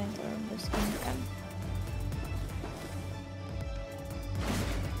other side or on the skin cam.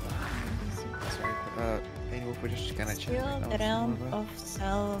 Sorry, anyway, we're just kind of chilling right now. The realm of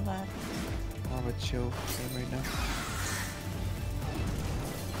Salvat. More of a chill game right now.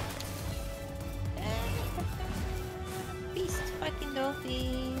 Beast fucking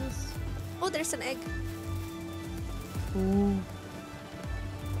dolphins. Oh, there's an egg. Ooh.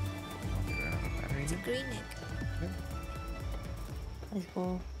 It's a green egg. Let's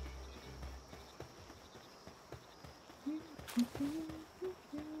go.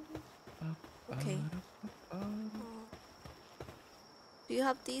 Okay. Do you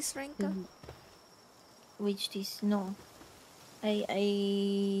have these, Renka? Which this? No.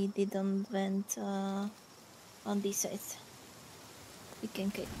 I didn't went on this side. We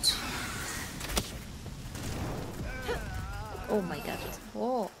can catch. Oh my god.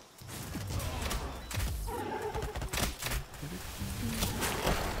 Oh.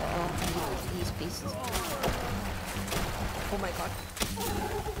 Oh, he's pissed. Oh my god.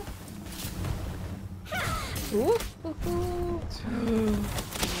 Ooh.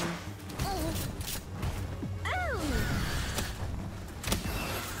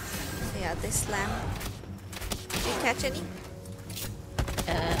 Yeah, this slam. Did you catch any?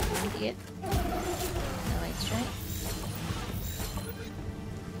 Not yet. Now I try.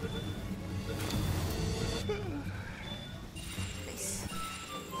 Nice.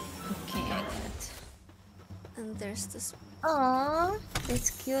 Okay, I got it. And there's this. Aww, that's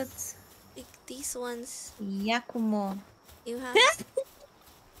cute. These ones. Yakumo. You have.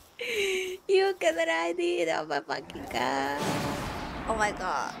 You can ride it on my fucking car. Oh my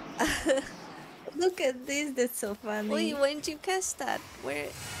god. Look at this, that's so funny. Wait, when did you catch that? Where?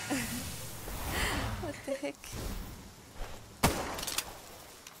 What the heck?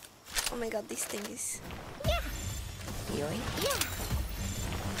 Oh my god, this thing is. Yoink.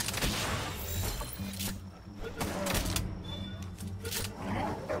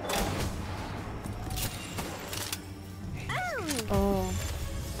 Oh.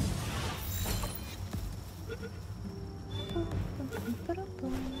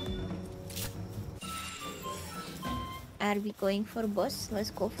 Are we going for boss?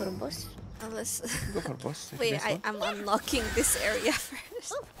 Let's go for boss. Let's Go for boss. wait. I'm unlocking this area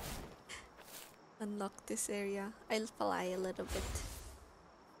first. Unlock this area. I'll fly a little bit.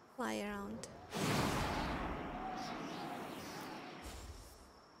 Fly around.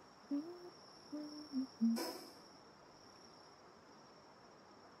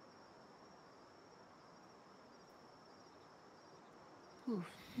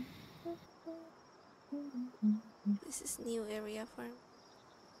 This is new area for me.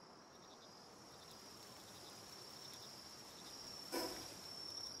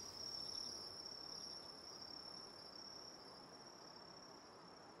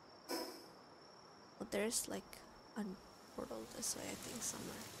 Oh, there's like a portal this way, I think,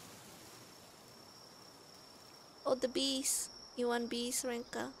 somewhere. Oh, the bees. You want bees,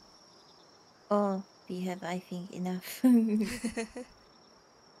 Renka? Oh, we have, I think, enough.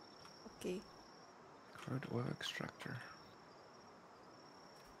 Okay. Crude oil extractor.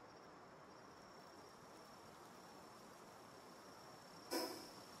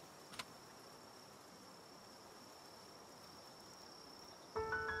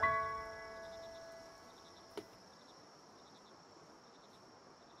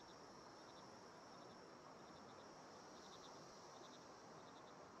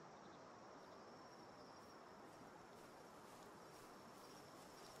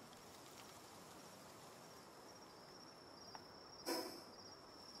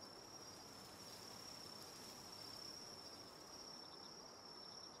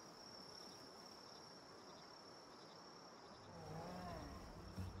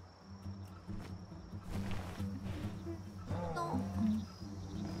 No.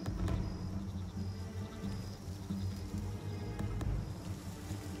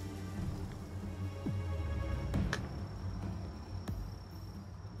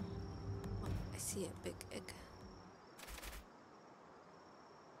 Oh, I see a big egg.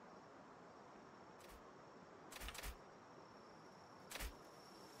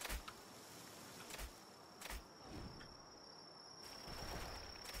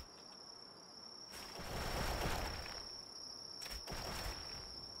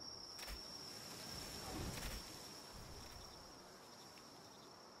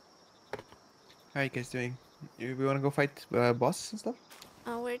 How are you guys doing? We want to go fight boss and stuff?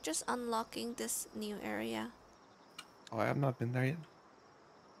 We're just unlocking this new area. Oh, I have not been there yet.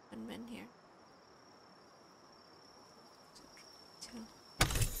 And been here. Two.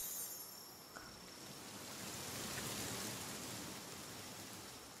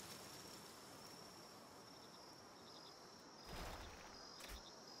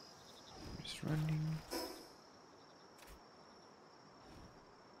 Just running.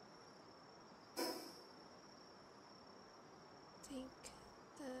 Think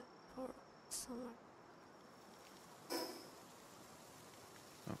the or somewhere.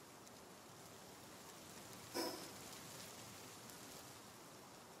 Oh.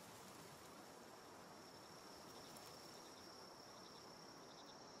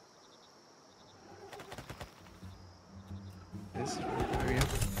 This area.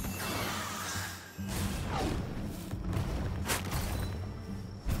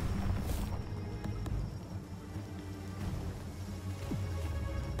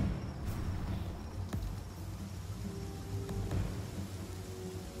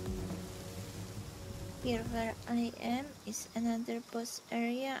 Here where I am is another boss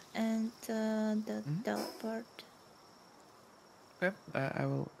area and the teleport. Okay, I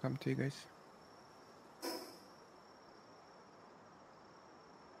will come to you guys.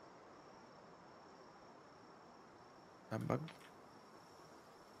 I'm bugged.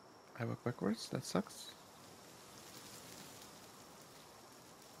 I walk backwards, that sucks.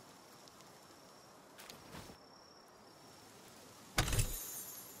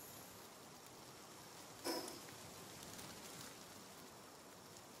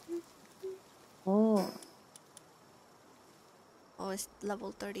 Oh. Oh, it's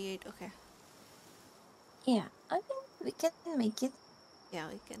level 38. Okay. Yeah, I think we can make it. Yeah,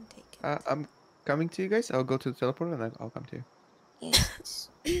 we can take it. I'm coming to you guys. I'll go to the teleport and I'll come to you. Yes.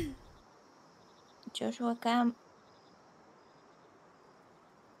 Joshua, come.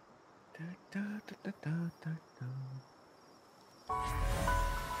 Da, da, da, da, da, da, da.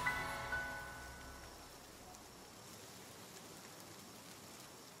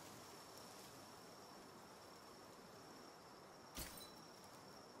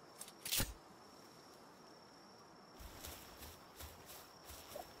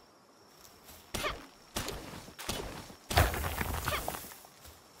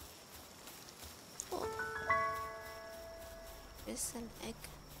 Oh. There's an egg.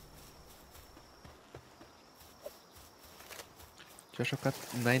 Joshua got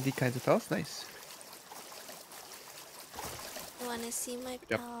 90 kinds of health. Nice. You wanna see my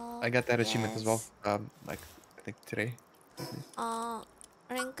Yep. pal? I got that achievement as well. Yes. Like I think today.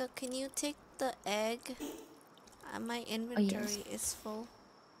 Renka, can you take the egg? My inventory is full.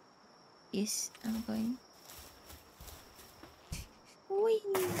 Yes, I'm going. Whee!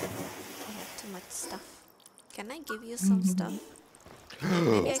 I have too much stuff. Can I give you some stuff?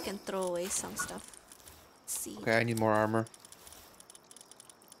 Maybe I can throw away some stuff. Seed. Okay, I need more armor.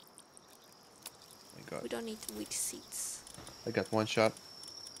 Oh my god. We don't need wheat seeds. I got one shot.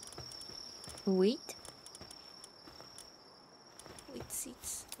 Wheat? Wheat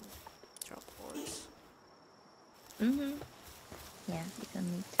seeds. Drop ores. Mm-hmm. Yeah, we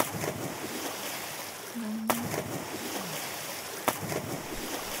don't need.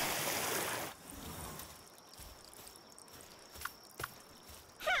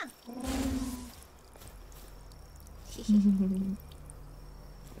 Can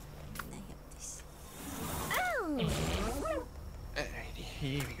I have this? Alrighty,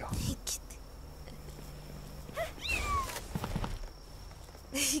 here we go.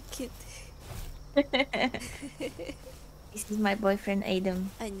 Cute. This is my boyfriend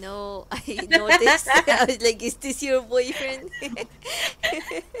Adam. I know. I noticed. I was like, "Is this your boyfriend?"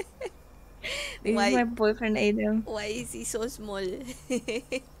 This is my boyfriend Adam. Why is he so small?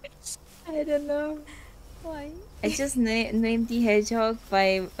 I don't know. Why? I just named the hedgehog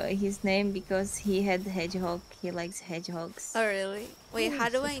by his name because he had hedgehog. He likes hedgehogs. Oh really? Wait, how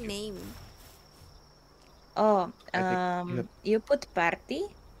do so I cute. name? Oh, I think you put party.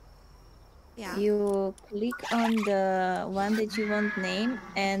 Yeah. You click on the one that you want name,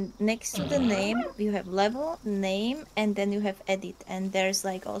 and next to the name you have level, name, and then you have edit, and there's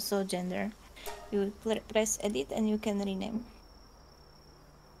like also gender. You press edit and you can rename.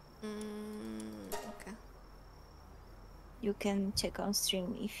 Okay. You can check on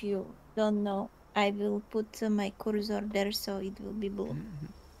stream if you don't know. I will put my cursor there so it will be blue.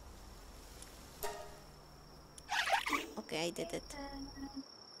 Okay, I did it.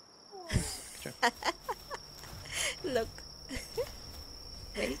 Good job. Look.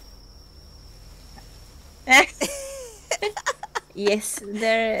 Wait. Yes,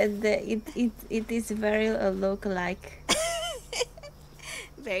 it is very look-alike.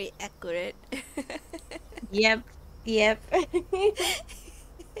 Very accurate. Yep, yep.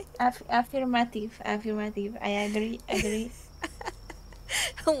 Affirmative, affirmative. I agree, agree.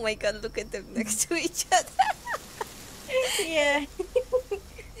 Oh my god, look at them next to each other. Yeah.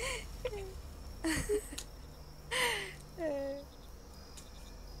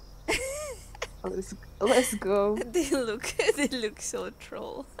 Let's go. They look so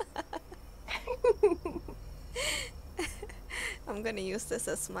troll. I'm gonna use this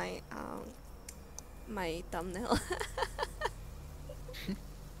as my my thumbnail.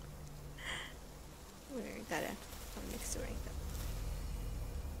 We gotta come next to Rinka.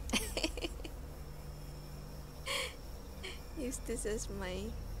 Use this as my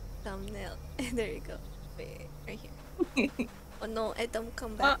thumbnail. There you go. Wait, right here. Oh no, Edom,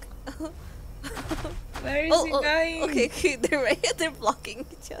 come back. Where is he going? Okay, okay, they're right here. They're blocking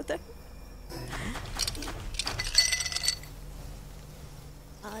each other.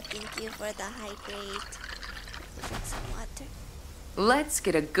 Oh, thank you for the hydrate. Drink some water. Let's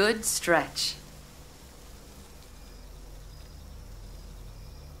get a good stretch.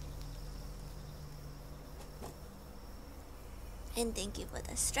 And thank you for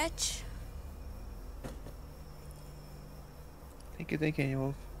the stretch. Thank you,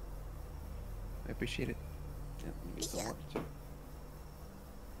 Wolf. I appreciate it. Yeah, let me get some Yeah. water too.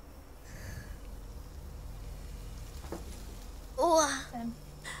 Oh,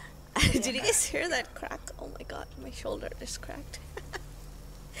 did you guys hear that crack? Oh my god, my shoulder is cracked.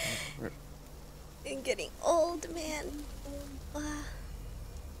 I'm getting old, man.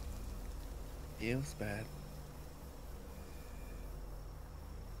 Feels bad.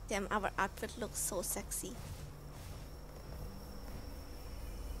 Damn, our outfit looks so sexy.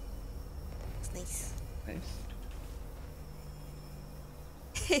 It's nice. Nice.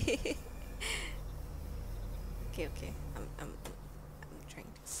 Okay. I'm trying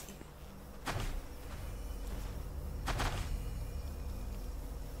to see.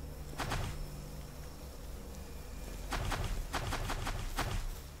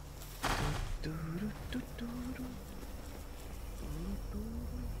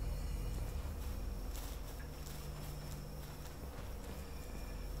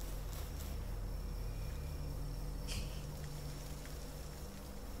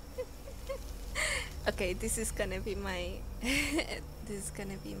 Okay, this is gonna be my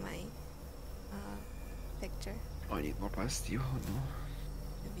picture. Oh, I need more past you. Oh no.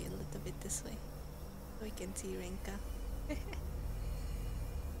 Maybe a little bit this way, so we can see Renka.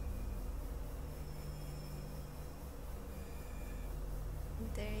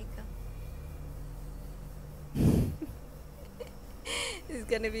 There you go. This is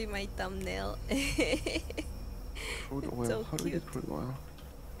gonna be my thumbnail. Crude oil. So How do we get cute. crude oil?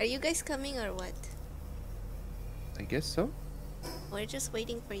 Are you guys coming or what? I guess so. We're just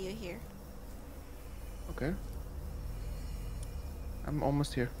waiting for you here. Okay. I'm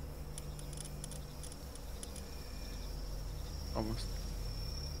almost here. Almost.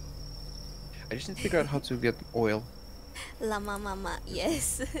 I just need to figure out how to get oil. Lama mama,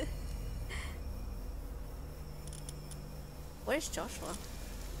 yes. Where's Joshua?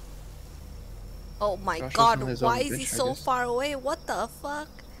 Oh my Joshua's god, on his why own is he adventure, I so guess. far away? What the fuck?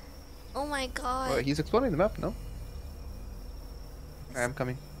 Oh my god. Oh, he's exploring the map, no? I'm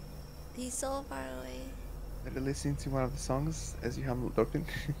coming. He's so far away. Are you listening to one of the songs as you have lurking?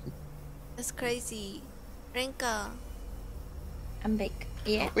 That's crazy. Renka, I'm back.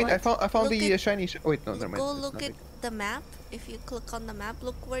 Yeah. Wait, I what? found Look the at- shiny. Oh, wait, no, never mind. go it's look not at big. the map. If you click on the map,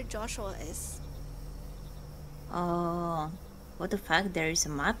 look where Joshua is. Oh, what the fuck? There is a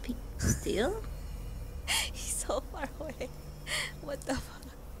map still? He's so far away. What the fuck?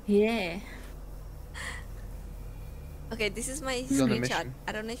 Yeah. Okay, this is my He's on a screenshot. mission.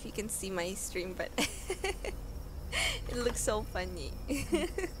 I don't know if you can see my stream, but it looks so funny.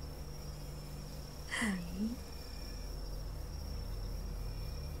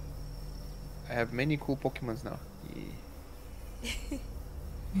 I have many cool Pokemons now.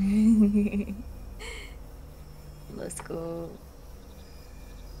 Let's go.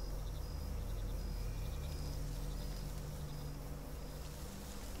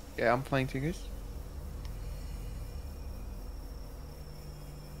 Yeah, I'm flying to you guys.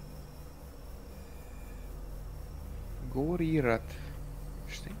 Gorirat.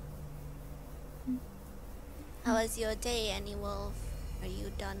 Interesting. How was your day, Annie Wolf? Are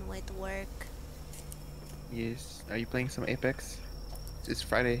you done with work? Yes. Are you playing some Apex? It's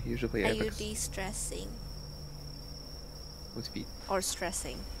Friday. Usually play Are you Apex. de-stressing With feet. or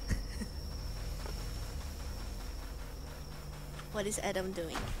stressing? What is Adam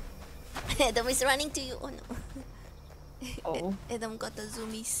doing? Adam is running to you. Oh no. Oh, Adam got the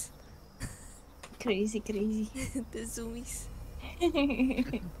zoomies. crazy, crazy. The zoomies.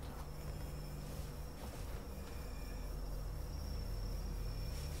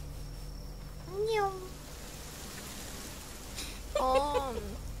 Oh,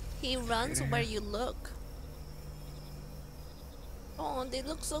 he runs where you look. Oh, they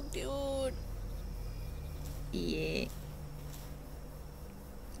look so cute. Yeah.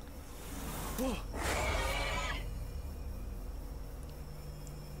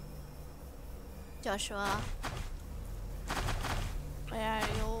 Joshua, where are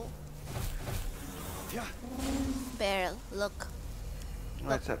you? Yeah. Beryl, look,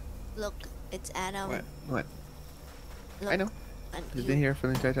 What's up? look, it's Adam. What? What? Look, I know. and He's you. been here for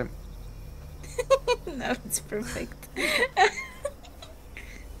the entire time. No, it's perfect.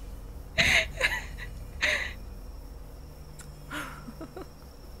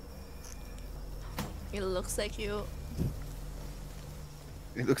 It looks like you.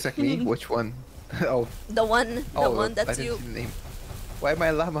 It looks like me. Which one? Oh, The one I that's didn't you. see the name. Why am I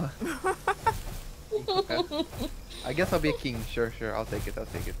a llama? Okay. I guess I'll be a king. Sure, sure. I'll take it. I'll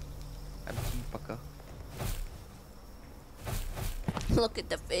take it. I'm King Paka. Look at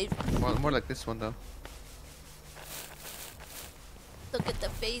the face. More like this one though. Look at the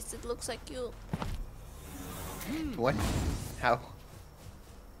face. It looks like you. What? How?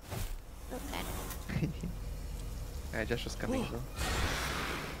 Look at it. Yeah, Josh was coming though.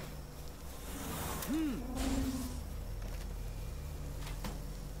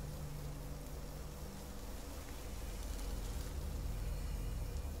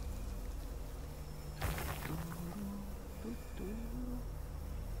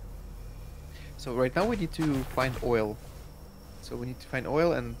 So right now we need to find oil. So we need to find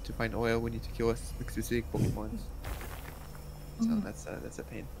oil, and to find oil we need to kill a specific Pokemon. So that's a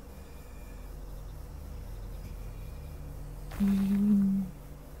pain.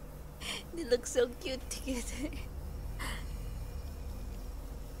 They look so cute together.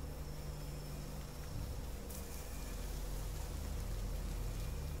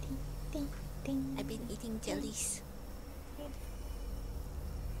 I've been eating jellies.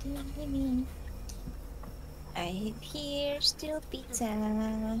 I have here still pizza.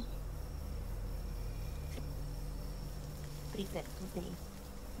 Prepare today.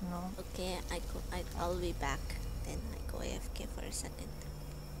 No. Okay, I'll be back. Then I go AFK for a second.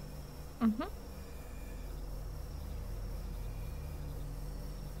 Mm-hmm.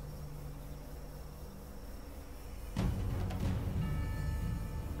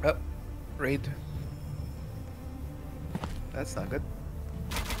 Oh, raid. That's not good.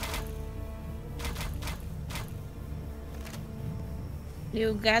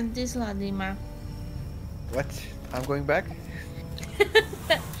 You got this, Ladima. What? I'm going back?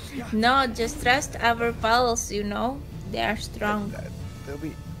 No, just trust our pals, you know? They are strong. They'll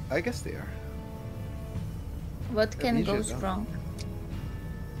be. I guess they are. What can go Amnesia, though. wrong?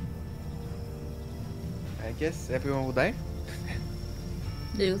 I guess everyone will die.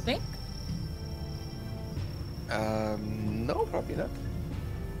 Do you think? No, probably not.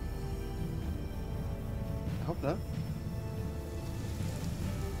 I hope not.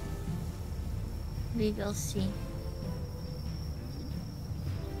 We will see.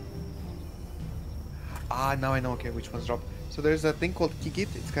 Ah, now I know. Okay, which one's drop? So there's a thing called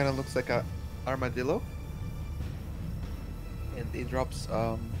Kikit. It kind of looks like a armadillo, and it drops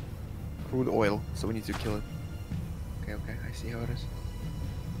crude oil. So we need to kill it. Okay, okay, I see how it is.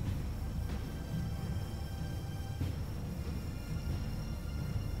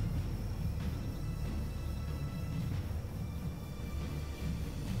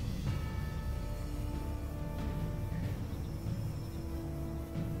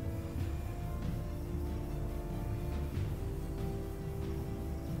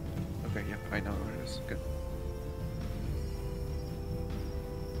 Okay, yeah, I know where it is. Good.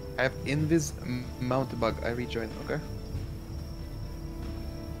 I have Invis Mount Bug. I rejoined, okay?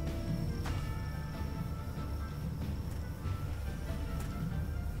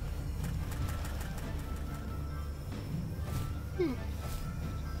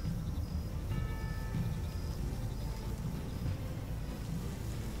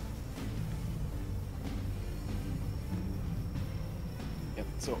 Yep,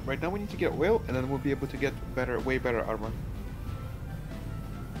 so right now we need to get oil, and then we'll be able to get better, way better armor.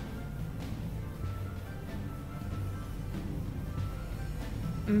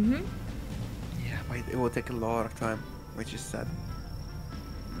 Mm-hmm. Yeah, but it will take a lot of time, which is sad.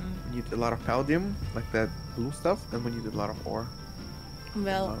 We need a lot of palladium, like that blue stuff, and we need a lot of ore.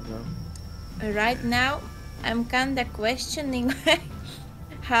 Well, A lot of, right now I'm kinda questioning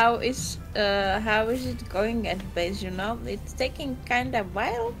how is it going at base, you know? It's taking kinda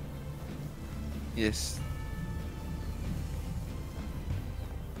while. Yes.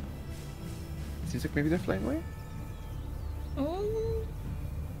 Seems like maybe they're flying away. Mm,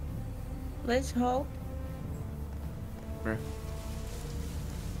 let's hope. Where?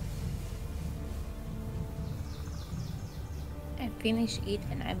 I finish it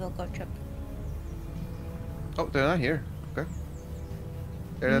and I will go chop. Oh, they're not here. Okay.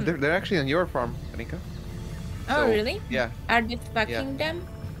 They're actually on your farm, Anika. Oh, really? Yeah. Are they fucking them?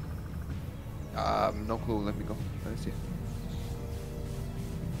 No clue. Let me go. Let me see.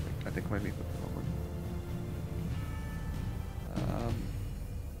 I think maybe put the wrong one.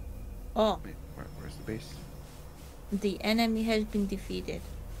 Oh, Wait, where's the base? the enemy has been defeated.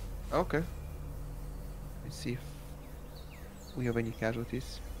 Okay. Let's see if we have any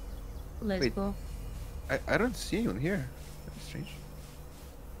casualties. Let's Wait. go. I don't see anyone here. That's strange.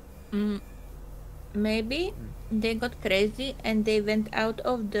 Maybe they got crazy and they went out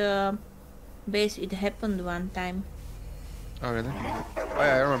of the base. It happened one time. Oh really? Oh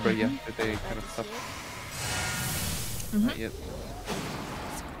yeah, I remember. Yeah, that they kind of stopped. Not yet.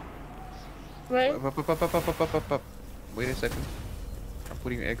 Right? Up. Wait a second. I'm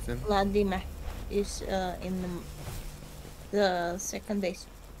putting eggs in. Vladimir is in the second base.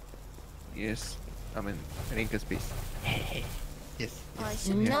 Yes. I'm in Rinka's base. Yes. Oh, I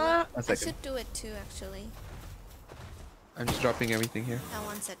should, No. I should do it too, actually. I'm just dropping everything here. Now,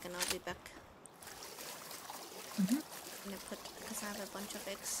 1 second, I'll be back. I'm gonna put, because I have a bunch of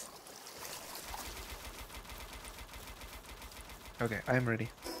eggs. Okay, I'm ready.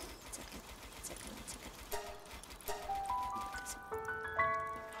 Second.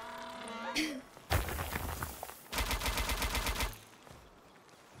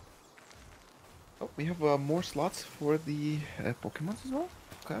 Oh, we have more slots for the Pokemon as well.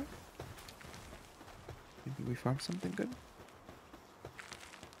 Okay. Maybe we found something good.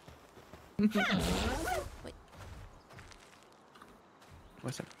 Wait.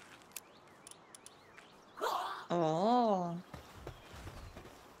 What's that? Oh.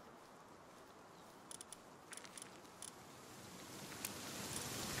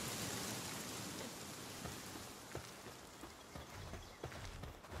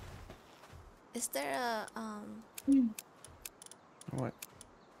 Is there a, What?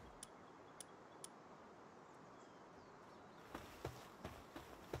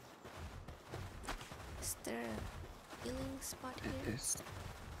 is there a healing spot here? Is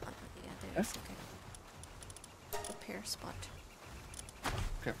Oh, yeah, there is, okay. Repair spot.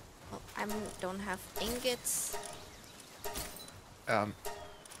 okay. Oh, I don't have ingots.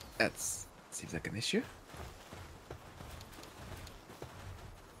 That seems like an issue.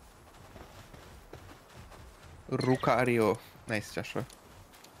 Rukario. Nice, Joshua.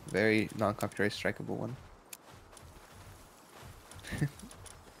 Very non-copyright strikeable one.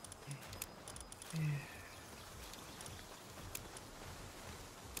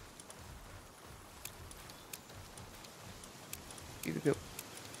 Here we go.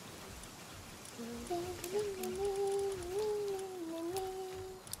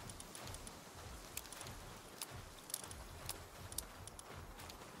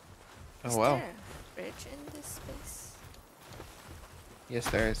 Is Oh wow. there a bridge in this space? Yes,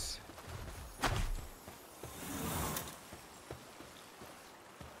 there is.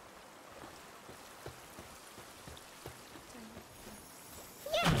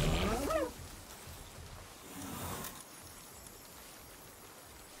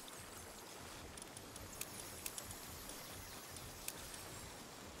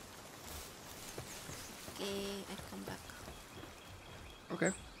 Okay, I come back.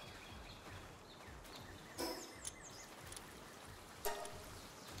 Okay.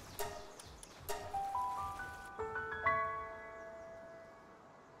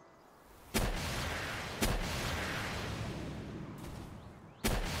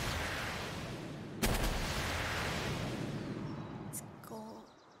 Let's go.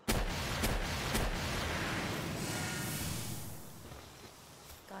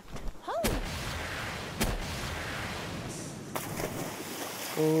 Got home.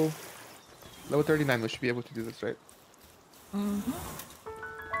 Oh, level 39. We should be able to do this, right?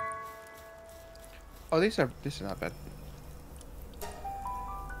 Oh, this is not bad.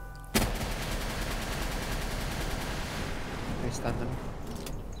 I stun them.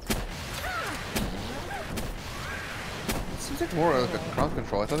 It seems like more like a crowd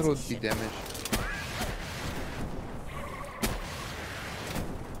control. I thought it would be damage.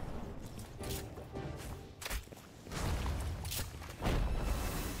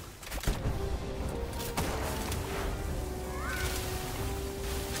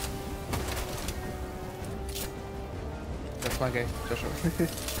 my guy, Joshua.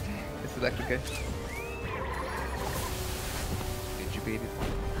 It's electric guy. Did you beat it?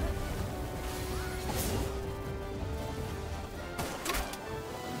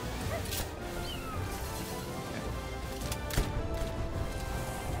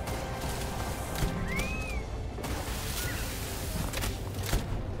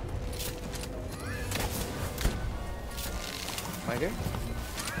 My guy?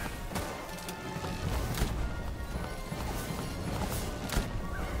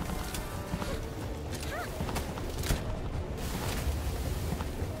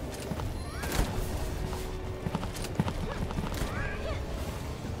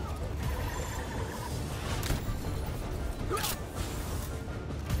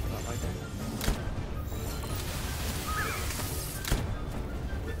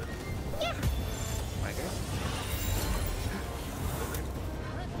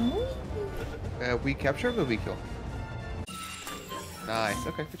 We capture or we kill? Nice.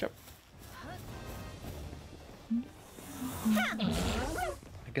 Okay, good job.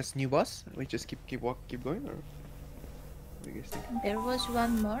 I guess new boss. We just keep going, or what do you guys think? There was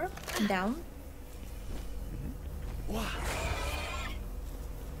one more down.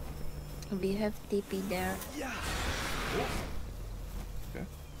 We have TP there. Okay.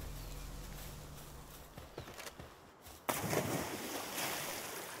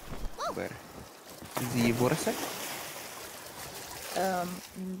 Where? Is he Borasek?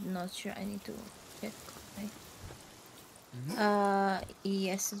 Not sure. I need to check.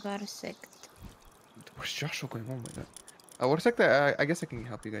 Yes, Varsect. Where's Joshua going? Oh my god. Borasek, I guess I can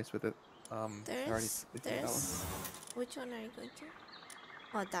help you guys with it. I already did that one. Which one are you going to?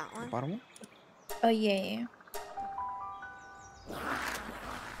 Oh, that The one. bottom one? Oh yeah.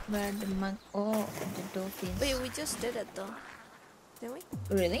 Where the monk? Oh, the dolphins. Wait, we just did it though, didn't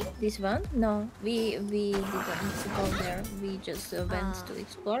we? Really? This one? No, we didn't go there. We just went to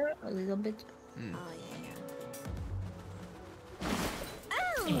explore a little bit. Mm. Oh yeah.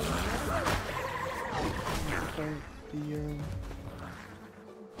 Try the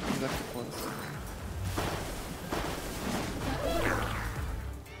electric ones.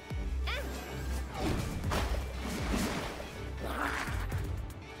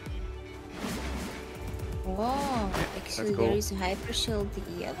 Wow, actually cool. there is hyper shield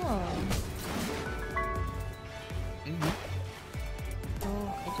yellow.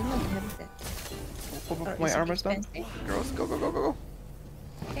 Oh, I do not have that. Or My is it armor's done. expensive? Girls, go, go, go, go, go.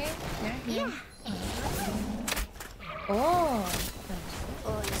 Okay, there, here. Oh,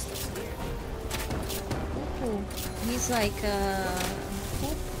 Oh, this looks weird. ooh, he's like a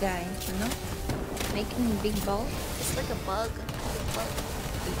poop guy, you know, making big balls. It's like a bug.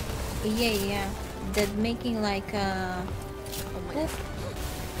 Yeah, that making like a Oh my poop, god.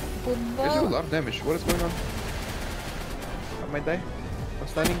 poop They do a ball. lot of damage. What is going on? I might die. I'm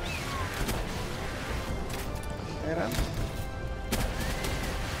stunning. I ran.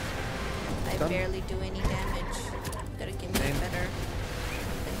 I Done. barely do any damage. Gotta give me Same. a better.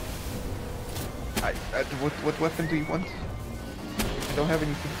 What weapon do you want? I don't have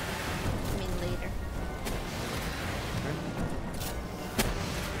anything. I mean later.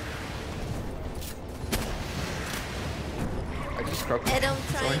 I just struck. Adam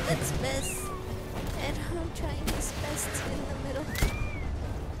Sorry. trying his best. Adam trying his best in the middle.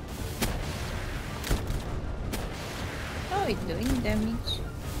 Oh, it's doing damage.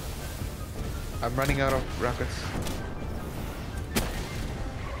 I'm running out of rockets.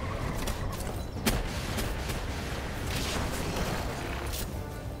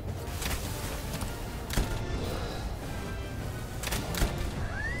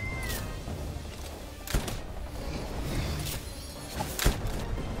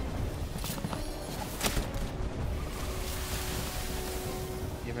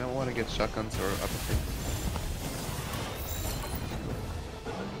 You might want to get shotguns or other things.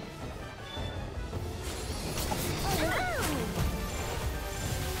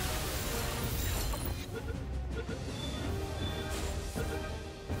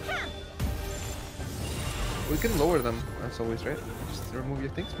 We can lower them as always, right? Just remove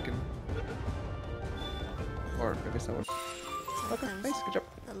your things, we can. Or I guess that works. Okay, Sometimes nice, good job.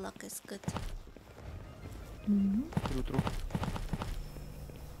 the luck is good. True, true.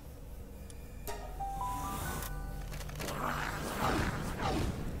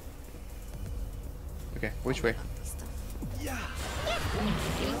 Okay, which way? Lucky stuff.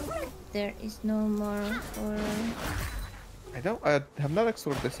 There is no more for. I have not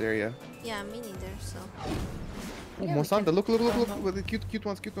explored this area. Yeah, me neither. So Oh, Yeah, we Mosanda, can- look, with the cute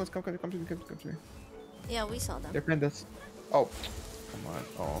ones, come to me. yeah, we saw them. They're pandas. Oh, come on.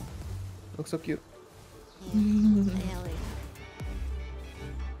 Oh, looks so cute. Yeah, later.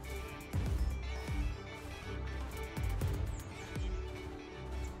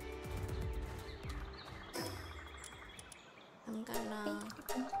 gonna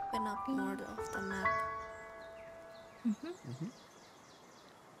open up more of the map.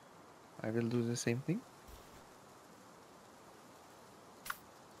 I will do the same thing.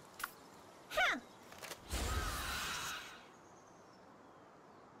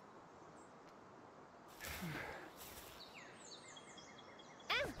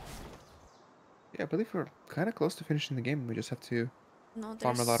 Yeah, I believe we're kind of close to finishing the game. We just have to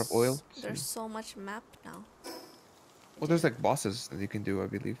farm a lot of oil. There's so much map now. Well, there's like bosses that you can do, I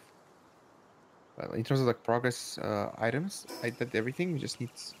believe. But in terms of like progress items, I did everything. We just need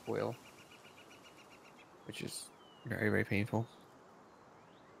oil, which is very, very painful.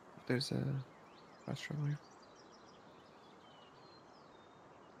 There's a fast travel here.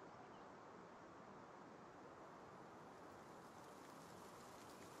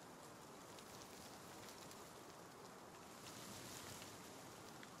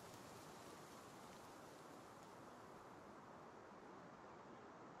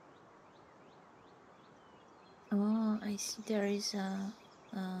 Oh, I see. There is a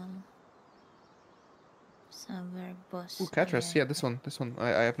somewhere boss. Ooh, Catras. Yeah, this one. This one.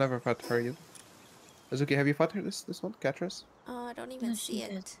 I have never fought her yet. Azuki, have you fought her? This one, Catras. Oh, I don't even see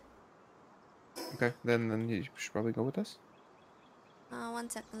it. Okay, then you should probably go with us. 1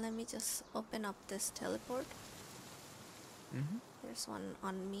 second. Let me just open up this teleport. There's one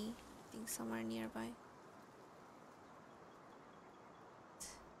on me. I think somewhere nearby.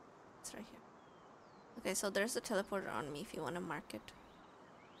 It's right here. Okay, so there's a teleporter on me if you want to mark it.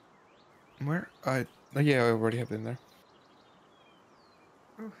 Where? Yeah, I already have been there.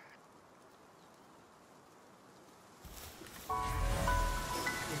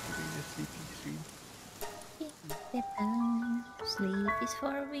 Sleep is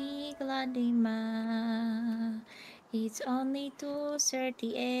for weak, Ladima. It's only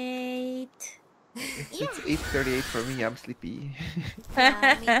 2:38. It's 8:38 for me. I'm sleepy.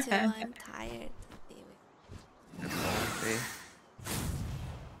 Yeah, me too. I'm tired. Okay.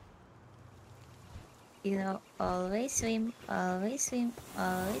 You know, always swim, always swim,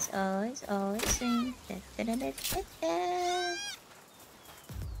 always, always, always swim. Da, da, da, da, da, da.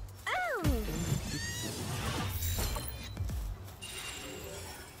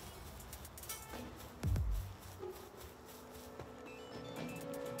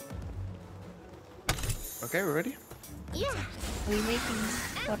 Okay, we're ready? Yeah. We're waiting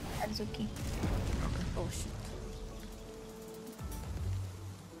for Azuki. Oh shit.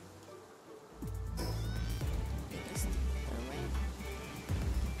 This way.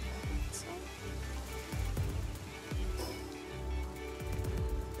 This way.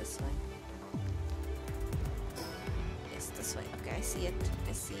 This way. Yes, this way. Okay, I see it.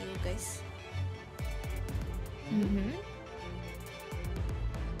 I see you guys.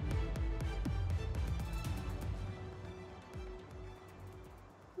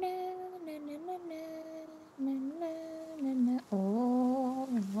 Oh.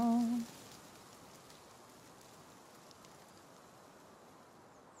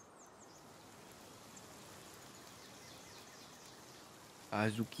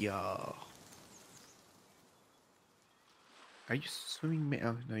 Azukia. Are you swimming?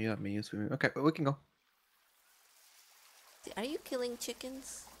 Oh, no, you're not me. You're swimming. Okay, we can go. Are you killing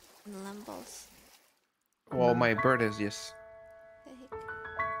chickens and lambos? Well, my bird is, yes. The heck?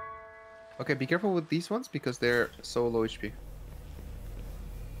 Okay, be careful with these ones because they're so low HP.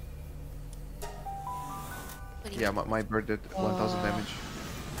 What do you Yeah, mean? my bird did 1000 damage.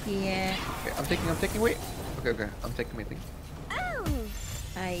 Yeah. Okay, I'm taking, wait. Okay, I'm taking my thing.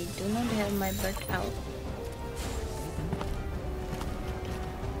 I do not have my bird out.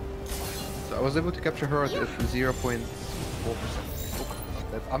 So I was able to capture her at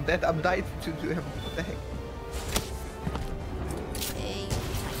 0.4%. I'm dead. I'm died to him. What the heck? Hey.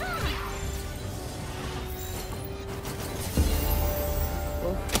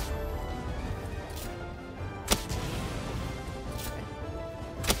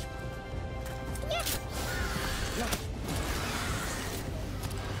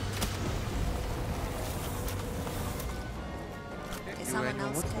 Okay, someone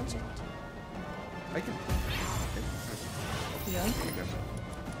else catch it. I can. Yoink.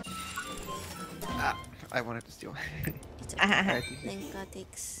 Ah, I wanted to steal. It's Alright,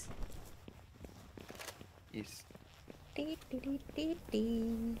 Lymphatics. yes. Dee, dee, dee, dee,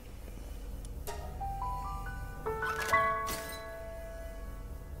 dee.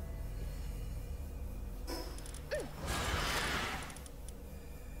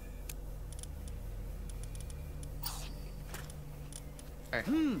 Alright.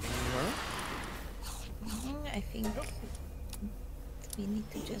 I think we need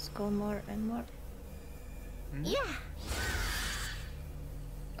to just go more and more. Yeah.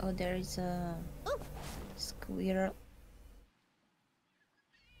 Oh, there is a squirrel.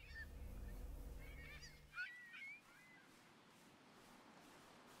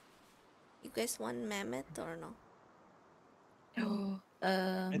 You guys want mammoth or no? Oh,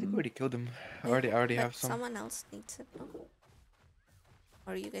 I think we already killed him. I already but have some. someone else needs it, no?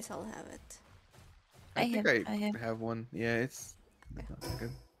 Or you guys all have it? I think I have. have one. Yeah, it's Okay. not that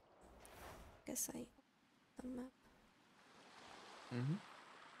good. Guess I the map.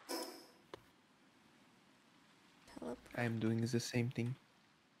 Teleport. I'm doing the same thing.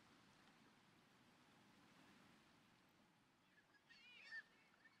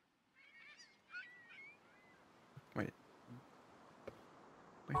 Wait.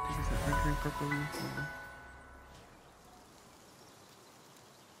 My thing is not rendering properly. Hold on.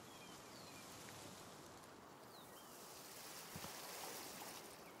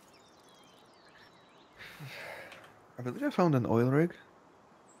 I believe I found an oil rig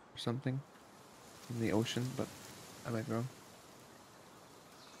or something in the ocean, but I might be wrong.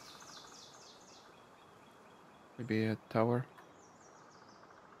 Maybe a tower.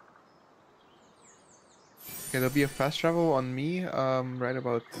 Okay, there'll be a fast travel on me right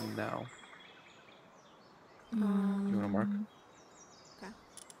about now. You wanna mark? Okay.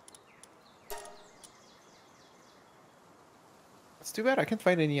 It's too bad I can't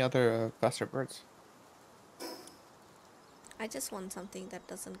find any other faster birds. I just want something that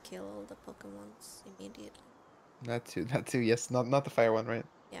doesn't kill all the Pokemons immediately. That too, yes. Not the fire one, right?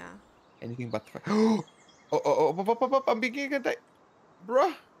 Yeah. Anything but the fire. Oh, I'm beginning to die.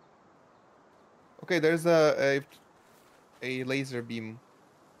 Bruh. Okay, there's a laser beam.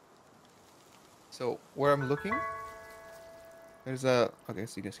 So where I'm looking, there's a okay,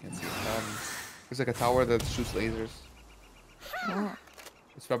 so you guys can't see it. There's like a tower that shoots lasers. Oh.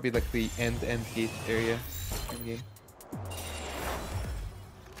 It's probably like the end gate area in the game.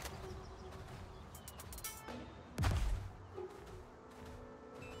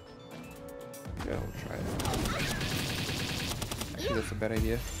 Yeah, we'll try it. Actually, that's a bad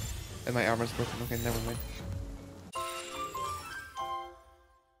idea. And my armor's broken. Okay, never mind.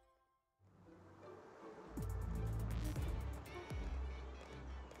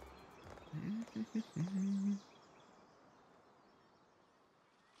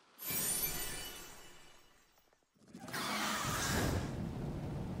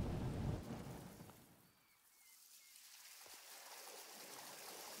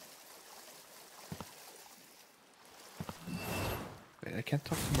 Wait, I can't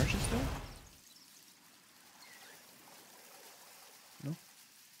talk to merchants now? No?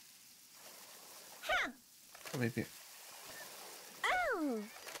 Or maybe.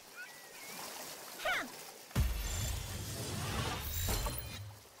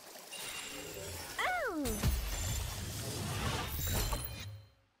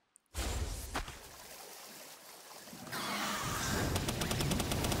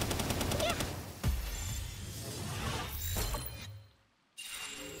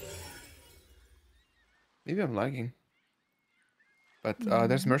 Maybe I'm lagging. But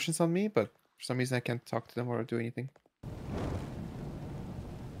there's merchants on me, but for some reason I can't talk to them or do anything.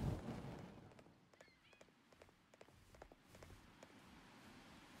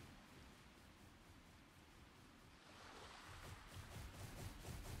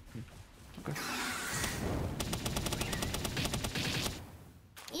 Okay.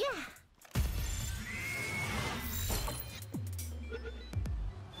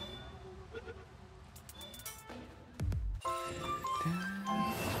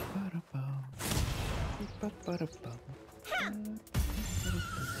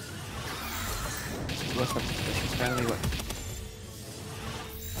 What's up? Finally, what?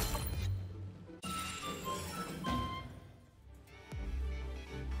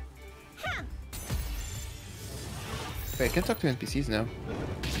 Wait, I can talk to NPCs now.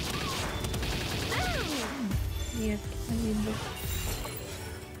 Yeah, I mean, look.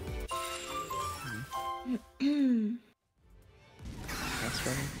 That's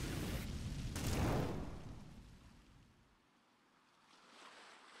running.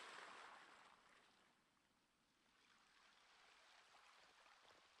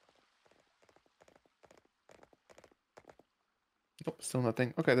 Nope, still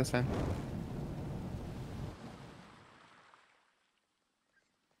nothing. Okay, that's fine.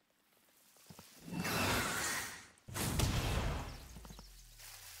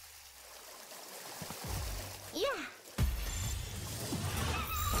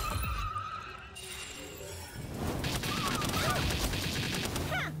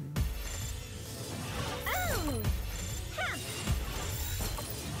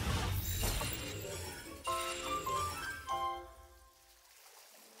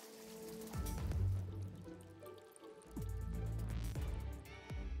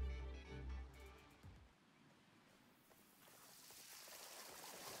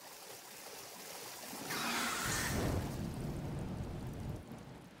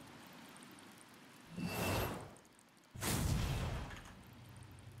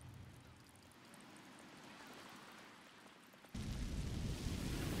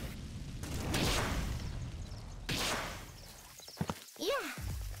 I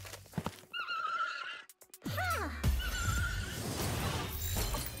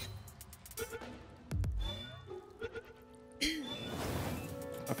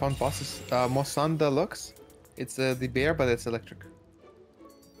found bosses. Mosanda Lux. It's the bear, but it's electric.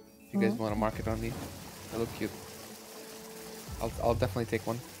 If you guys want to mark it on me, they look cute. I'll definitely take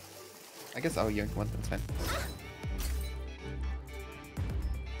one. I guess I'll yank one. That's fine.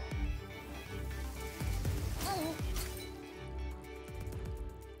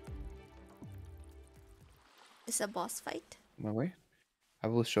 It's a boss fight. On my way. I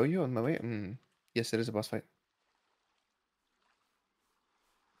will show you on my way. Yes, it is a boss fight.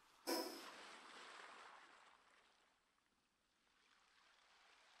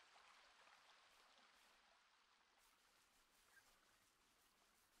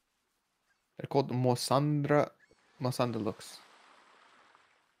 They're called Mosanda Lux.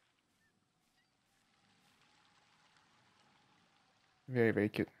 Very, very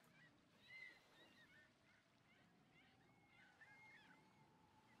cute.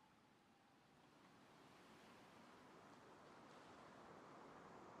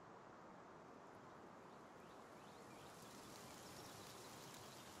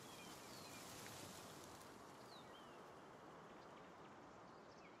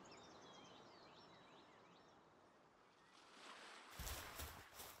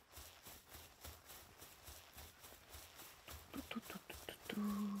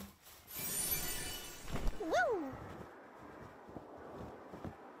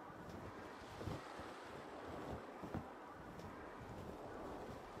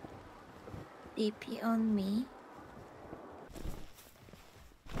 DP on me.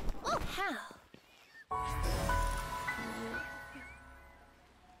 Oh, how?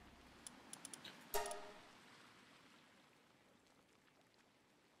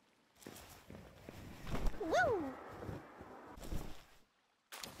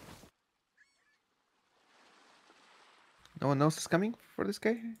 No one else is coming for this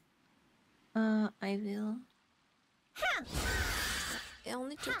guy? I will.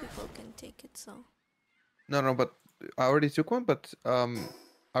 Only 2 people can take it, so No, but I already took one, but I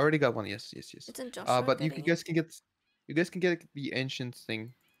already got one. Yes. isn't Joshua But you getting guys can get the ancient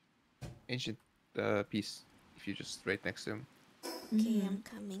thing, ancient piece if you just right next to him. Okay, I'm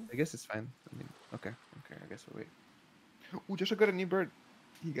coming. I guess it's fine. I mean, okay. I guess we'll wait. Oh, Joshua got a new bird.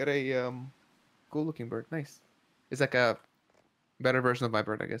 He got a cool looking bird. Nice. It's like a better version of my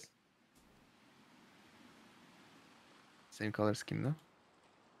bird, I guess. Same color scheme, though.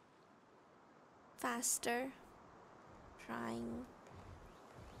 Faster. Trying.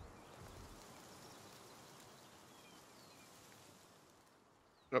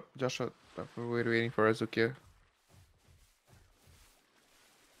 Oh, Joshua, we're waiting for Azukia.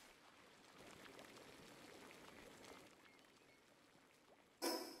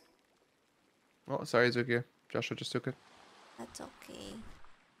 Oh, sorry, Azukia. Joshua just took it. That's okay.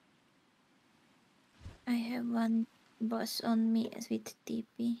 I have one boss on me with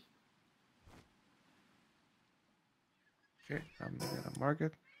TP. Okay, I'm gonna mark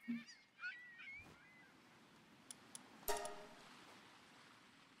it.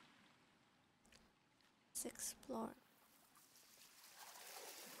 Let's explore.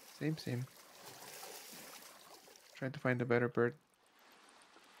 Same. Trying to find a better bird.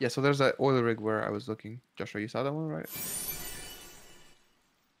 Yeah, so there's that oil rig where I was looking. Joshua, you saw that one, right?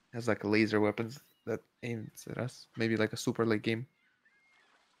 Has like laser weapons that aims at us. Maybe like a super late game.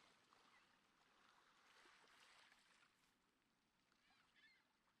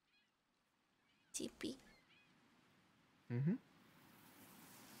 TP. Mm-hmm.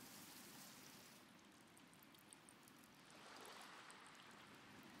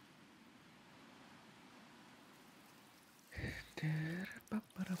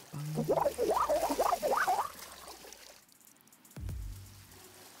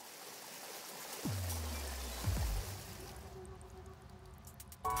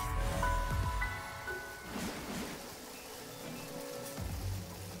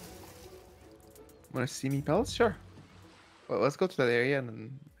 Wanna see me, pals? Sure. Well, let's go to that area and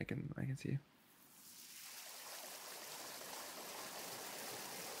then I can see you.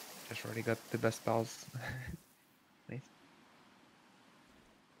 Just already got the best pals. Nice.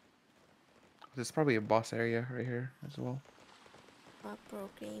 There's probably a boss area right here as well. A pro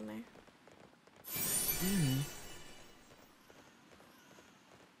gamer.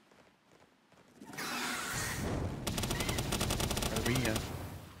 Arena.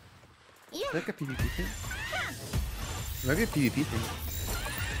 Is that like a PvP thing? Maybe a PvP thing.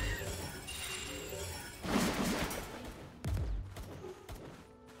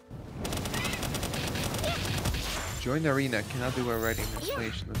 Join arena. Cannot do a writing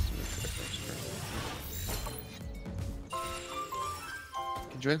explanation.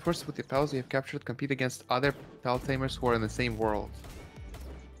 Can join forces with the pals you have captured. Compete against other pal tamers who are in the same world.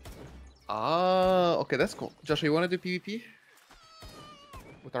 Ah, okay, that's cool. Joshua, you want to do PvP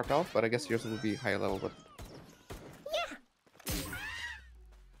with our pals? But I guess yours will be higher level. But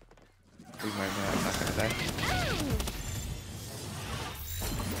we might not gonna die.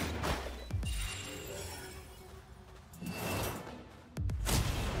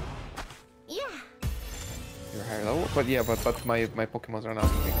 You're higher level, but yeah, but my Pokemons are not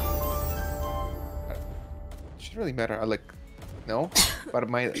moving. It shouldn't really matter. I like, no, but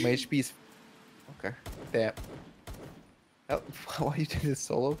my HP is okay. Damn. Hell, why you doing this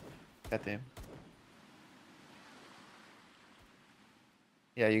solo? God damn.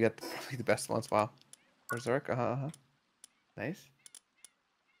 Yeah, you got probably the best ones. Wow. Berserk. Nice.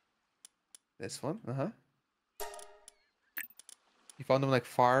 This one. You found them like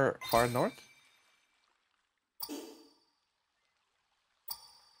far north.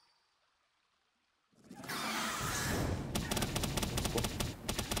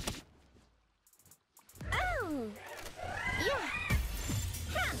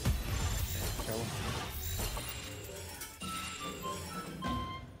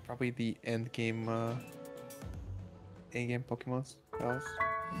 Probably the end game Pokemons. Pals.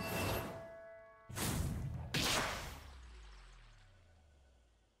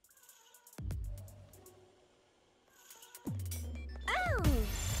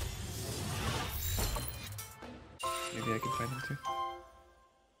 Maybe I can find him too.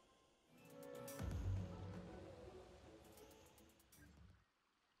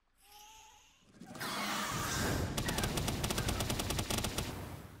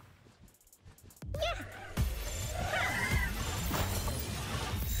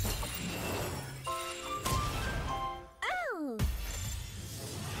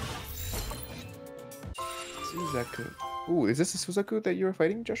 Suzaku. Ooh, is this the Suzaku that you were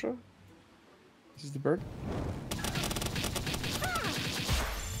fighting, Joshua? This is the bird?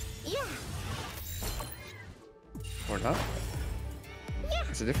 Or not?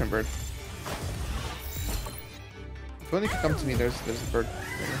 It's a different bird. If only could come to me, there's a bird.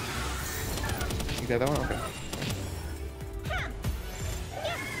 You got that one? Okay.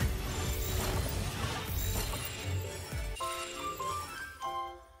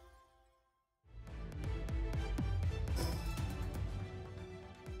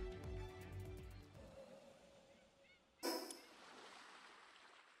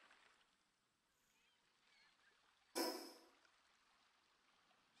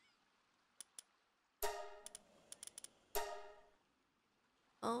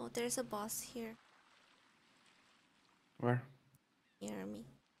 Oh, there's a boss here Where? near me.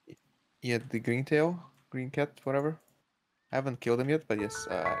 Yeah, the green tail? Green cat, whatever. I haven't killed him yet, but yes,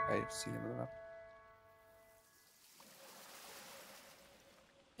 I've seen him on the map.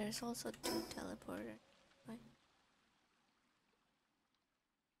 There's also 2 teleporters. Right?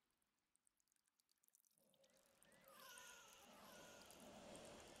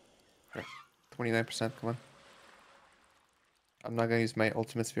 Okay. 29%, come on. I'm not gonna use my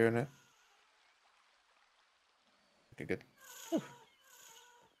ultimate sphere on it. Okay, good. Whew.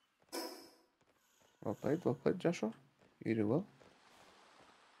 Well played, Joshua. You did well.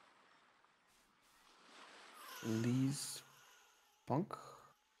 Lee's Punk.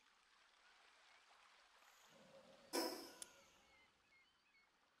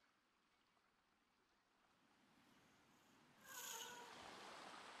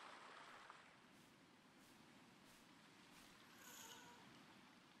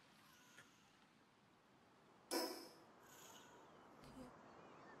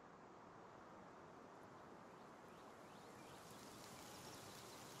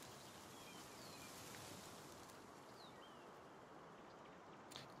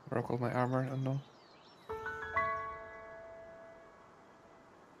 Broke all my armor, unknown.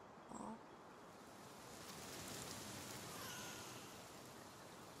 Oh.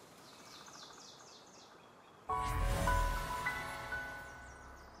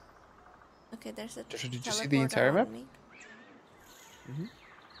 Okay, there's a Joshua, did you see the entire on map? me.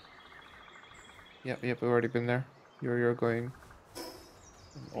 Yep, we've already been there. You're going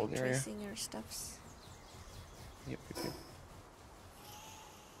in the old area. Tracing your steps. Yep.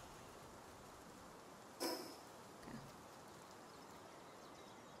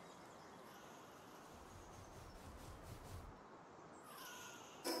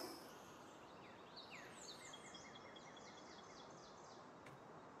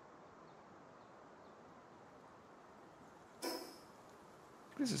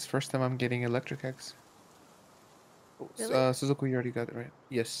 This is the first time I'm getting electric eggs. Oh, Really? Suzuki, you already got it, right?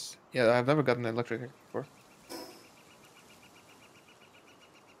 Yes. Yeah, I've never gotten an electric egg before.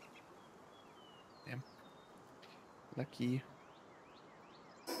 Damn. Lucky.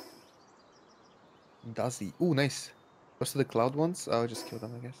 Does he? Oh, nice. Most of the cloud ones, I'll just kill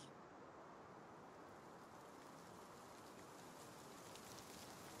them, I guess.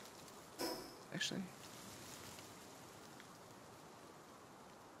 Actually.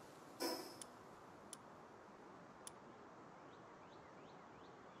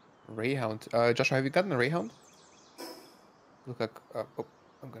 Rayhound. Joshua, have you gotten a Rayhound? Look like. Oh,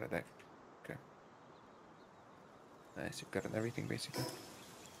 I'm gonna die. Okay. Nice, you've gotten everything basically.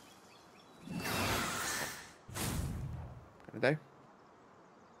 Gonna die.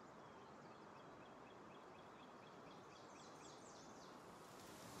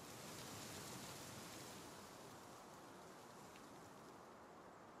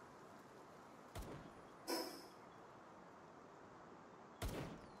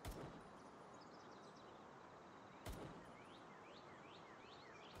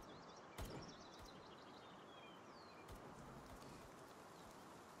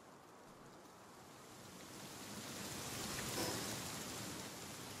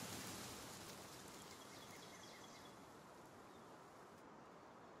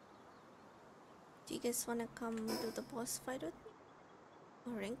 Do you guys wanna come do the boss fight with me?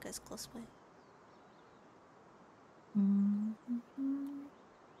 Oh, Rinka is close by.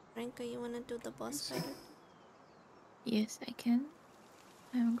 Rinka, you wanna do the boss fight with me? Yes, I can.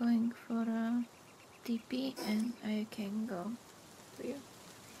 I'm going for a TP and I can go to you.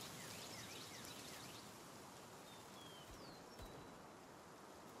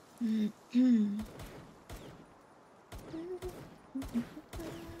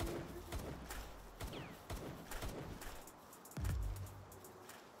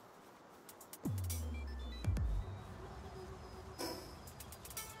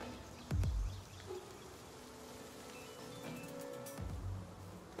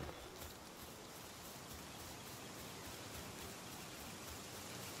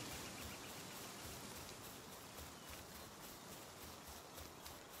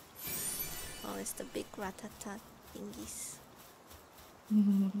 Oh, it's the big ratata thingies.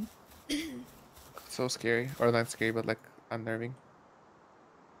 So scary. Or not scary, but like unnerving.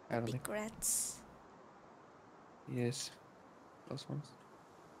 I don't Big think. rats. Yes. Those ones.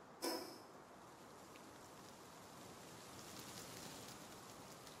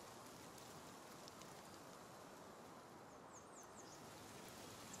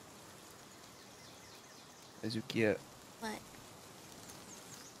 Azukiavt. What?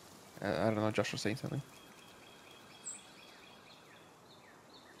 I don't know, Josh was saying something.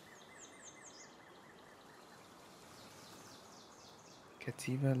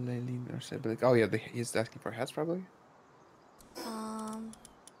 Kativa, Leilin, or Sebelic. Oh yeah, he's asking for hats probably.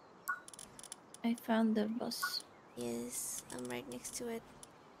 I found the boss. Yes, I'm right next to it.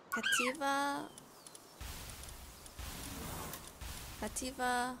 Kativa.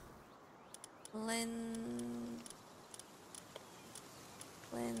 Kativa. Lynn.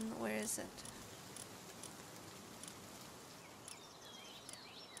 Where is it?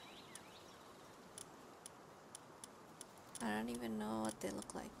 I don't even know what they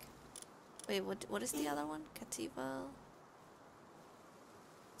look like. Wait, what is the other one? Kativa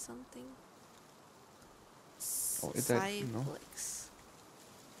something? Oh, is that no? Cyblix.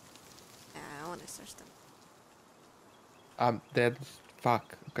 Yeah, I wanna search them. Dead.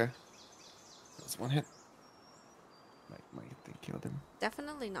 Fuck. Okay. That's one hit. Might they killed him.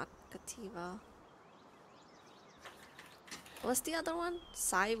 Definitely not Kativa. What's the other one?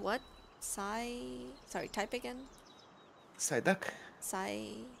 What? Sorry, type again. Psyduck.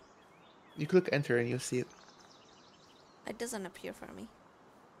 You click enter and you'll see it. It doesn't appear for me.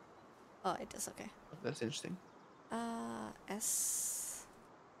 Oh, it does. Okay. Oh, that's interesting. S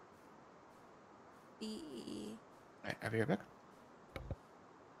B E. Alright, I'll be right back.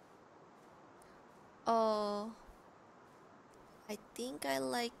 Oh, I think I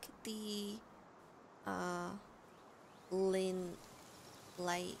like the Liling.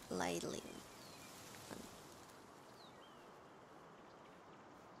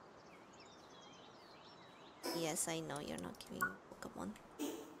 Yes, I know you're not giving Pokemon.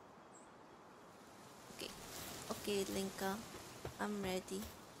 Okay, Linka, I'm ready.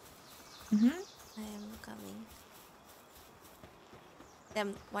 I am coming.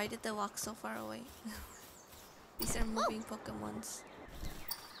 Damn, why did they walk so far away? These are moving Pokemons.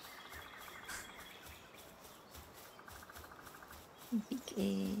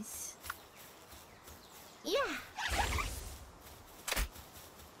 Because... Yeah!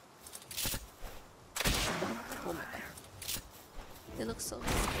 Oh my god. They look so.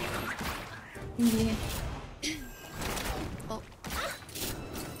 Yeah. Oh.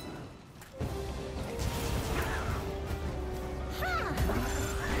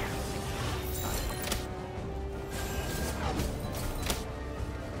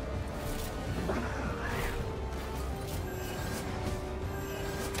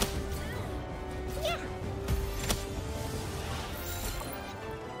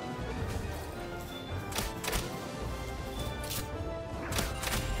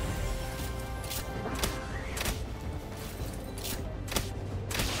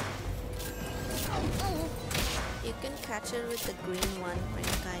 You can catch it with the green one,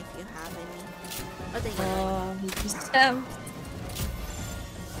 Rinka, if you have any. Or the yellow one. Oh, he just jumped.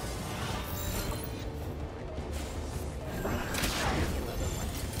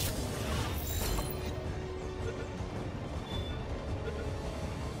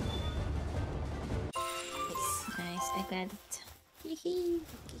 Nice. Nice, I got it. Hee.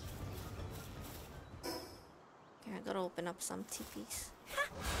 Okay, I gotta open up some TPs.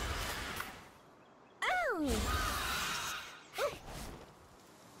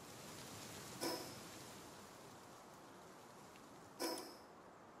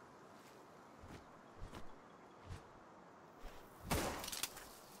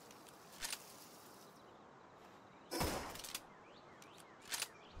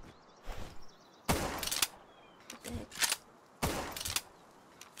 What the heck?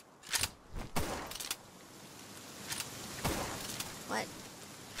 What?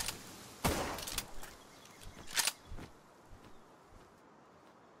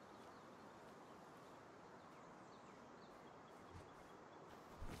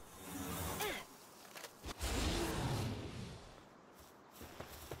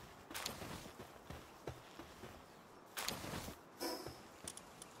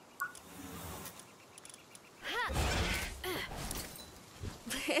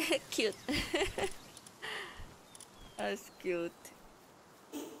 Cute. That's cute.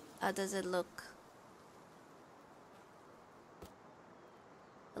 How does it look?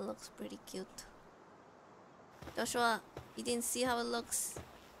 It looks pretty cute. Joshua, you didn't see how it looks?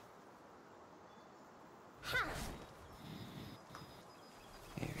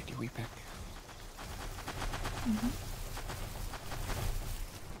 Hey, ready, we back.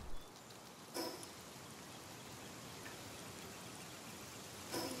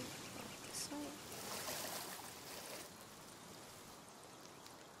 This way.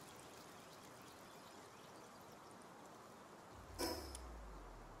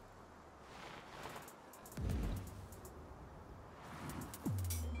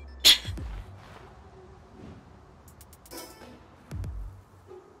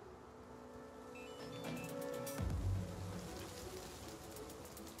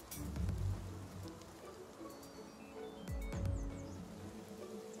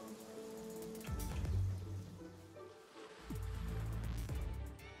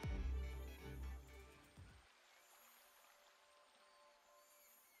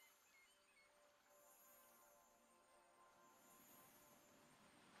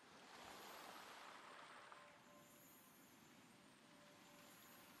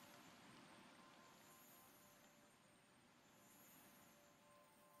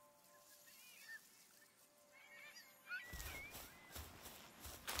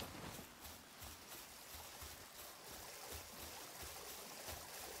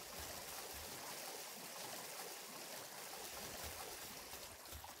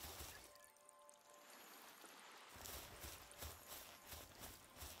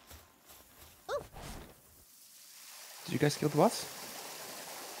 Did you guys kill the boss?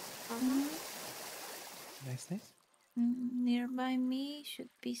 Nice, nice. Nearby me should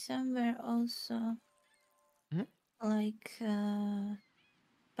be somewhere also. Mhm. Like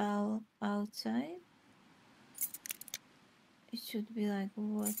outside. It should be like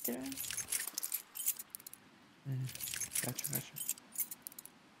water. Gotcha, gotcha.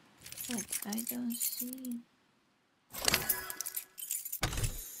 But I don't see.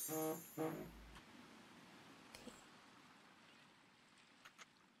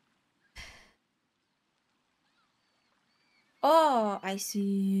 Oh, I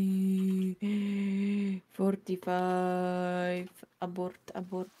see. 45. Abort.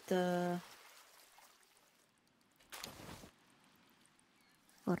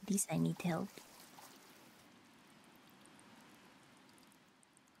 For this, I need help.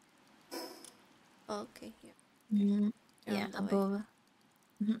 Okay, here. Yeah, You're on the way. above.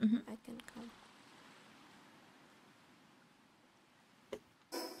 I can come.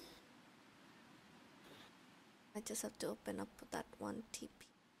 I just have to open up that one TP.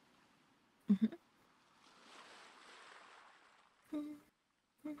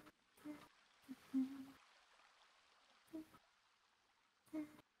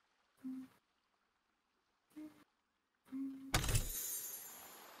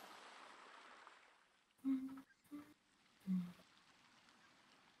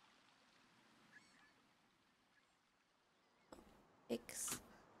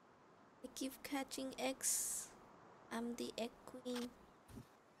 keep catching eggs. I'm the egg queen.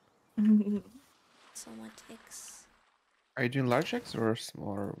 So much eggs. Are you doing large eggs or small?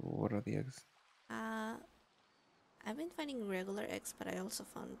 Or what are the eggs? I've been finding regular eggs, but I also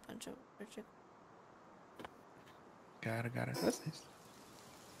found a bunch of large eggs. Got it. That's nice.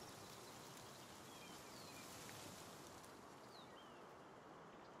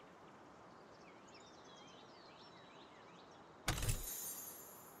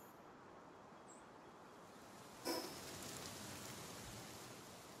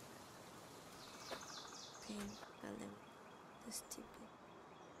 Okay, well then, this TP.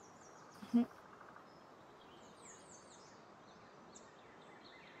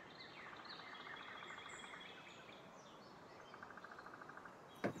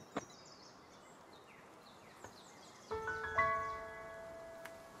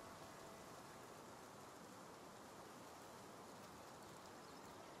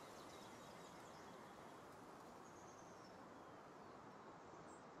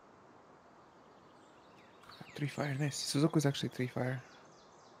 Three fire, nice. Suzuku's actually 3 fire.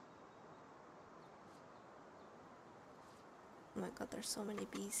 Oh my god, there's so many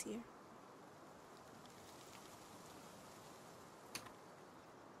bees here.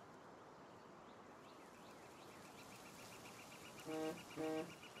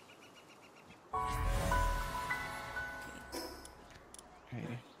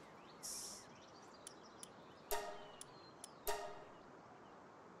 Okay.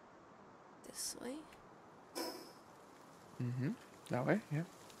 This way. That way, yeah.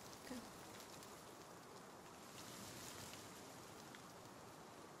 Okay.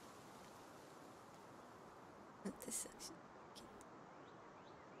 Not this section.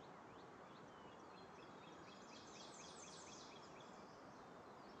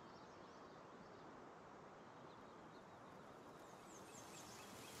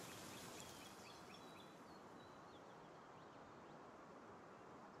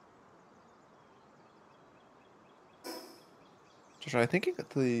 Joshua, I think you got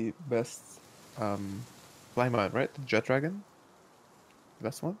the best flying mount, right? The Jet Dragon? The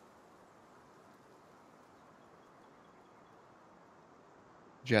best one?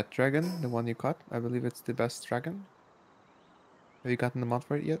 Jet Dragon, the one you caught. I believe it's the best dragon. Have you gotten the mount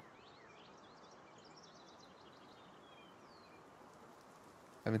for it yet?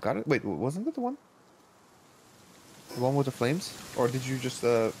 Haven't got it? Wait, wasn't it the one? The one with the flames? Or did you just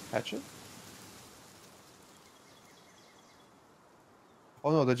patch it? Oh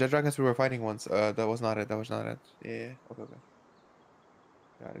no, the Jet Dragons we were fighting once. That was not it. That was not it. Yeah. Okay.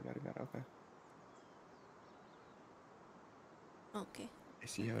 Got it. Okay. Okay. I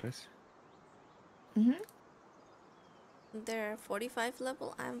see how it is. They're 45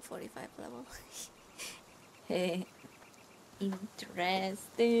 level, I'm 45 level. Hey,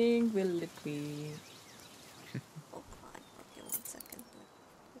 interesting, will it be? Oh god, okay, 1 second.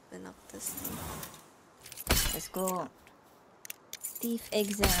 Open up this thing. Let's go. Thief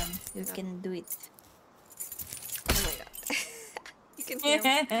exam, you can do it. Oh my god. You can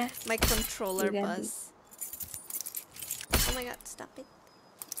hear my controller buzz. Oh my god, stop it.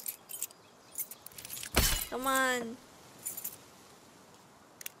 Come on.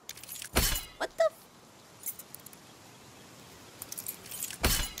 What the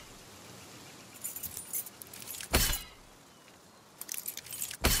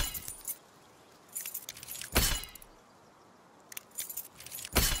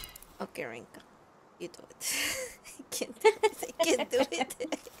Okay, Rinka. You do it. I can't do it. I can't do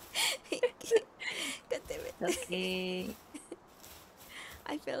it. God damn it. Okay.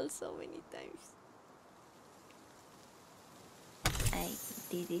 I fell so many times. I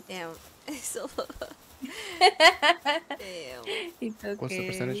did it. Damn. So damn. It's okay. What's the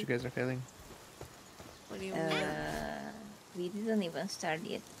percentage you guys are failing? What do you mean? We didn't even start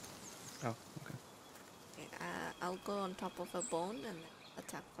yet. Oh, okay. Okay, I'll go on top of a bone and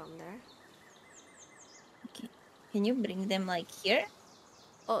attack from there. Okay. Can you bring them like here?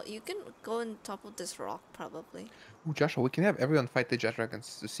 Oh, you can go on top of this rock probably. Ooh, Joshua, we can have everyone fight the Jet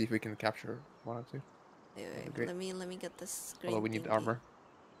Dragons to see if we can capture one or two. Wait, great. let me get this green Although we need thingy. armor.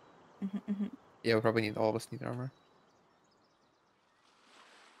 Yeah, we probably need, all of us need armor.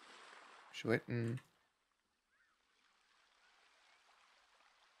 Should we wait and...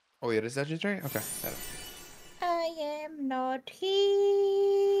 Oh yeah, is that Jet Dragon? Okay, got it. I am not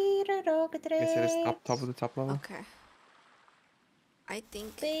here. Guess it is top of the top level. Okay. I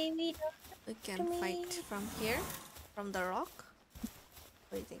think Baby, we can fight from here, from the rock.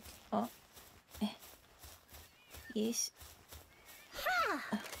 What do you think? oh. Yes.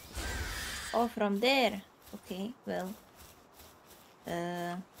 Oh, from there. Okay, well.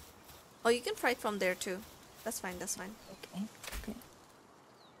 Oh, you can fight from there too. That's fine, that's fine. Okay. Okay.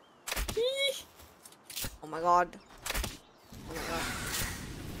 Oh my god. Oh my god.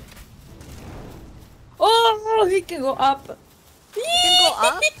 Oh, he can go up. You can go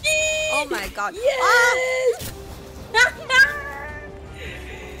up? Oh my god. Yes!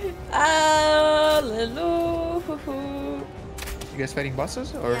 Hallelujah. You guys fighting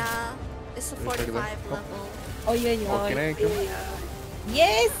bosses or? Yeah, it's a 45 level. Oh, yeah, yeah. Oh, can I come?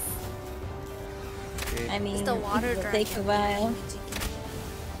 Yes! Okay. I mean, It's the water it will dragon. take a while.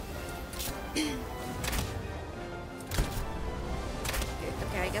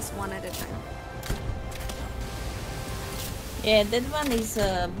 Okay, I guess one at a time. Yeah, that one is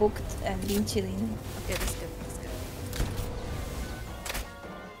booked and been chilling. Okay, that's good. That's good.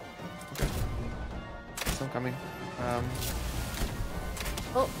 Okay. So I'm coming.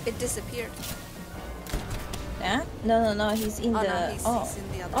 Oh, it disappeared. Yeah? No, no, no, he's in Oh, the... no, he's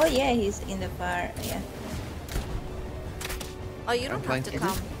in the other Oh, one. yeah, he's in the far, yeah. Oh, you don't have to flanking.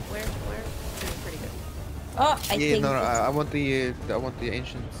 come. We're doing pretty good. Oh, I Yeah, think... no, it's- I want the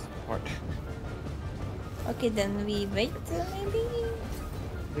ancient part. Okay, then we wait, maybe?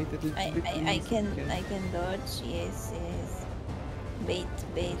 Wait a little bit, I please. can Okay. I can dodge. Yes, yes. Bait,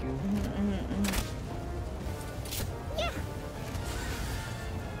 bait. Thank you.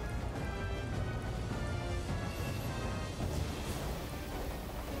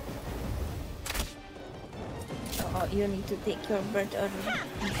 Oh, you need to take your bird or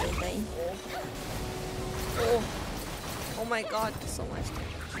you will die. Oh, oh my god, so much.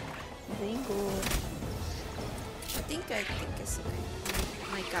 Very good. I think it's okay.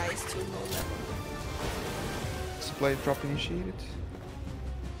 My guy is too low level. Supply drop initiated.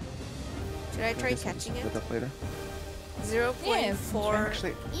 Should I try guess I'll catching split it? up later. 0.4.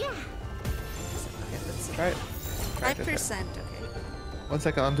 Actually, Okay, let's see. try it. Try it, try it. 5%. Okay. 1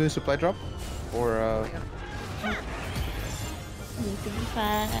 second, I'm doing supply drop. Or Oh my god. Need to be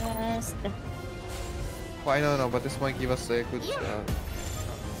fast. well, I don't know, but this might give us a good.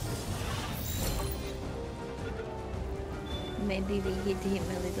 Maybe we hit him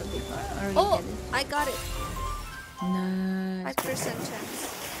a little bit more. Or we Oh, get it. I got it. Nice. 5%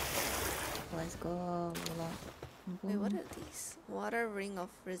 chance. Let's go. Wait, what are these? Water ring of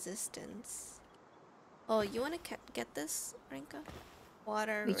resistance. Oh, you wanna get this, Rinka?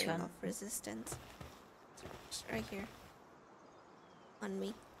 Water Which ring one? of resistance. It's right here. On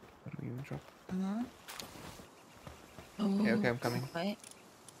me. What do you drop? Uh-huh. Okay, okay, I'm coming. Okay.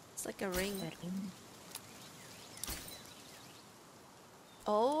 It's like a ring. Very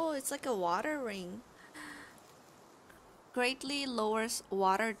Oh, it's like a water ring. Greatly lowers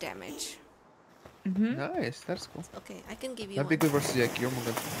water damage. Mm-hmm. Nice, that's cool. Okay, I can give you That'd one. be good versus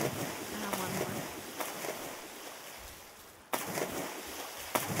Yakirmogan. I have one more.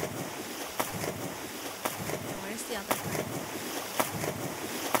 Where's the other guy?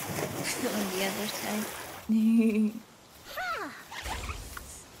 On the other side.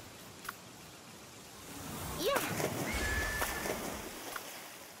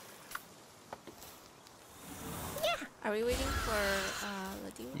 Are we waiting for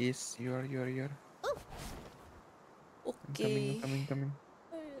Ladino? Yes, you are. Okay. I'm coming.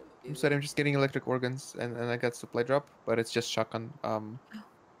 I'm sorry, I'm just getting electric organs and I got supply drop, but it's just shotgun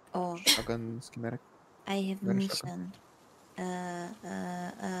Oh, shotgun schematic. I have Very mission.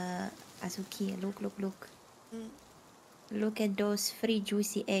 Azuki, look. Mm, Look at those 3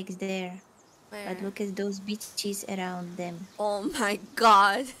 juicy eggs there. where? But look at those bitches around them. Oh my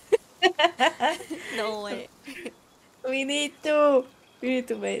god. No way. We need to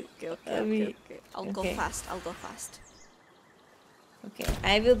wait. Okay. I'll go okay. fast. Okay,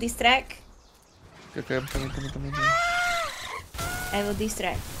 I will distract. Okay, I'm coming. I will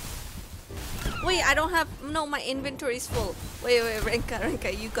distract. Wait, I don't have. No, my inventory is full. Wait, Renka,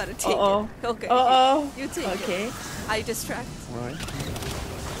 you gotta take Uh-oh. it. Okay. You take Okay. it. I distract. Alright.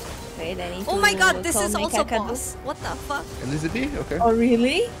 Wait, I need Oh to my god, this call is my also kakadu. boss. What the fuck? Elizabeth? Okay. Oh,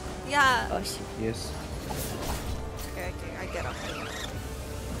 really? Yeah. Oh, shit. Yes. Okay, I get up. So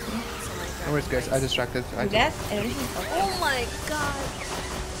my No worries, guys. I distracted. You got everything? Okay. Oh my god.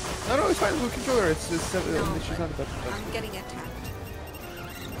 No, it's fine. We can kill her. It's No, she's not bad. I'm getting attacked.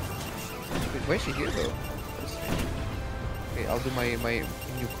 Why is she here though? Okay, I'll do my nuke.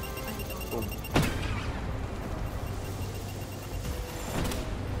 Boom.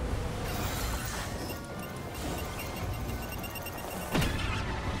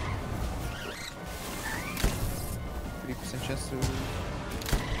 Chance to...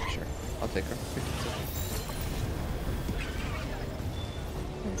 Sure, I'll take her. 50%.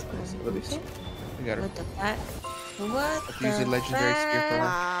 Let's go. Release. We got her. What the fuck? What Use a the legendary spear for fuck? him.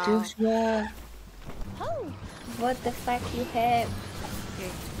 Wow. Joshua. What the fuck you have?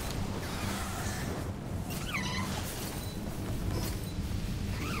 Okay.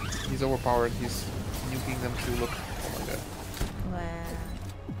 He's overpowered. He's nuking them too. Look. Oh my god. Wow.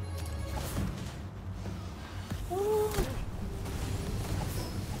 Ooh.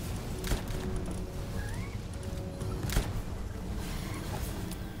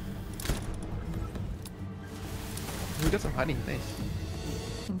 We got some honey. Nice.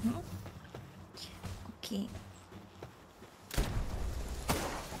 Okay.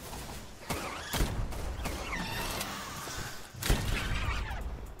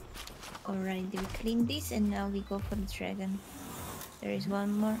 Alright, we clean this and now we go for the dragon. There is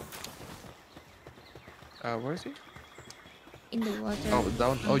one more Where is he? in the water. Oh,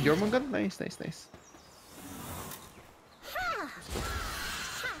 down. Oh, Jormungand? Nice, nice, nice.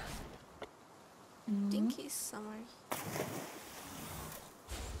 I think he's somewhere.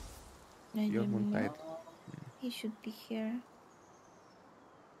 I don't Jormungand died. know. He should be here.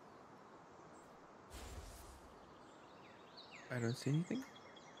 I don't see anything.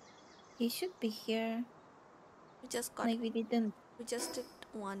 He should be here. We just got. Like we didn't. We just did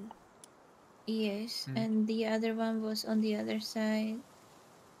one. Yes, and the other one was on the other side.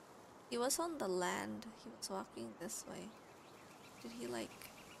 He was on the land. He was walking this way. Did he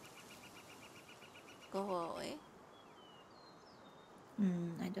like go away?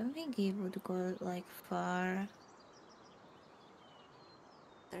 I don't think he would go like far.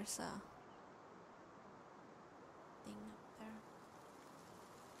 There's a thing up there.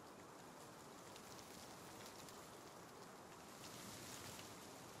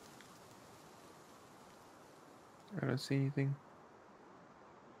 I don't see anything.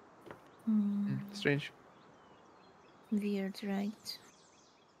 Strange. Weird, right?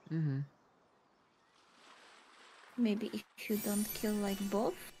 Maybe if you don't kill like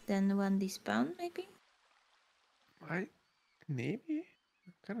both, then one despawn maybe? Maybe?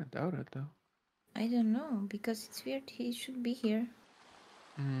 I kinda doubt it though. I don't know, because it's weird, he should be here.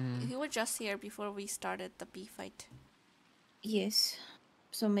 He was just here before we started the bee fight. Yes.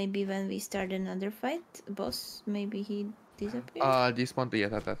 So maybe when we start another fight, boss, maybe he disappears? Despawn, yeah,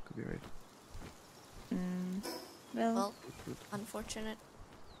 that could be right. Well, unfortunate.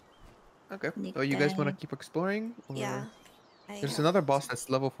 Okay. Nick So you guys want to died. keep exploring? Or... Yeah. There's another boss that's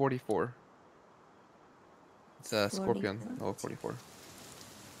level 44. It's a scorpion, 44? level 44.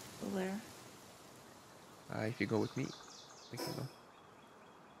 Where? If you go with me, we can go.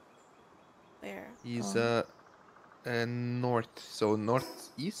 Where? He's north, so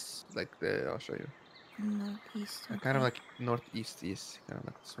northeast, like I'll show you. Northeast. Okay. Kind of like northeast east, kind of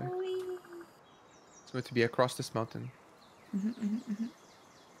like this way. Whee! It's going to be across this mountain.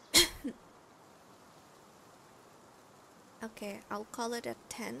 Okay, I'll call it at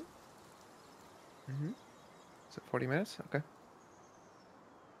 10. So 40 minutes, okay.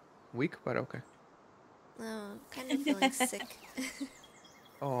 Weak, but okay. No, kind of feeling sick.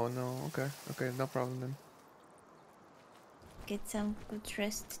 Oh no, okay, no problem then. Get some good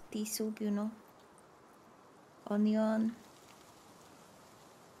rest, tea soup, you know. Onion.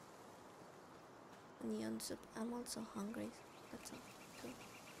 Onion soup. I'm also hungry. That's all. Too.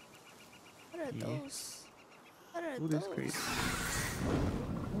 What are Yeah. those? What are Food is those? great.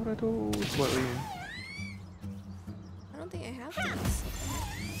 What are those? What are you? I don't think I have these.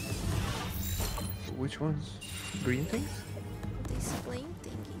 Which ones? Green things? These flame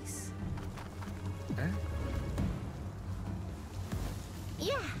thingies. Eh?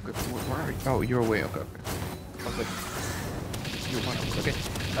 Yeah. Okay, where are you? Oh, you're away. Okay. I was like, you're one. Okay.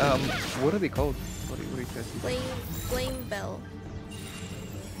 What are they called? What are you guys using? Flame bell.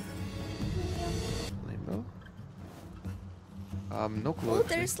 Rainbow? No clue. Oh,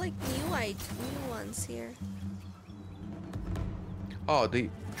 actually. there's like new ones here. Oh, okay,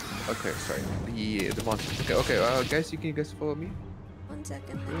 sorry. The monsters. Okay, guys, you can follow me. 1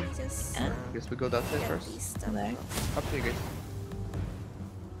 second, let me just Guess we go that way get first. these stuff. Where? Up to you guys.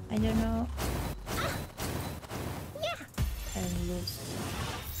 I don't know. And loose.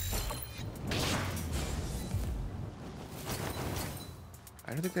 I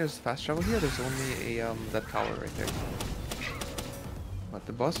don't think there's fast travel here. There's only a that tower right there. But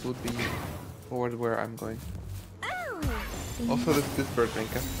the boss would be forward where I'm going. Also, this bird,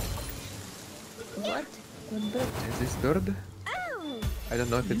 Minka. What? What bird? Is this bird? I don't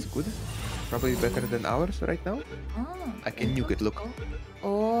know if it's good. Probably better than ours right now. Oh, I can nuke it. Look.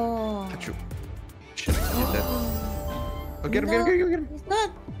 Oh. Achoo. Shit, he's dead. Oh, get him, get him, get him, get him. It's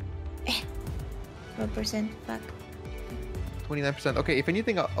not. 4%. Fuck. 29%. Okay, if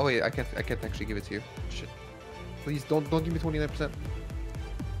anything, oh wait, I can't actually give it to you. Shit. Please don't give me 29%.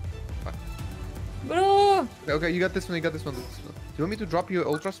 Bro! Okay, you got this one. You got this one. Do you want me to drop you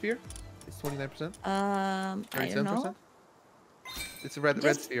Ultra Sphere? It's 29%. I don't know. It's a red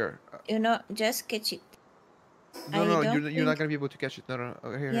sphere. You know, just catch it. No, you're not gonna be able to catch it. No.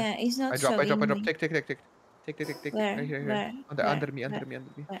 Okay, here. Yeah, it's not I drop. showing me. Take. Where? Right here. Where? Under me.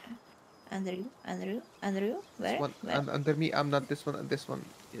 Where? Under you? This Where? one Where? under me. I'm not this one. And this one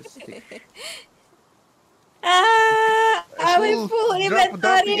is take. I will pull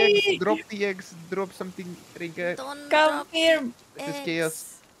inventory! Drop the eggs. Drop something. Don't Come drop here! This is eggs.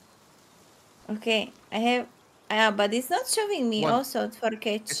 chaos. Okay, I have... but it's not showing me One. also for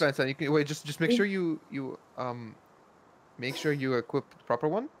catch. It's fine. You can wait. Just make sure you make sure you equip the proper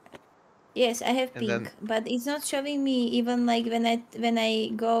one. Yes, I have And pink, then- but it's not showing me even like when I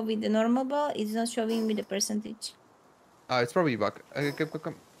go with the normal ball, it's not showing me the percentage. It's probably bug.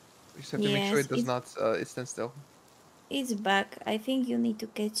 Come. You just have to make sure Yes, it does not. It stands still. It's back. I think you need to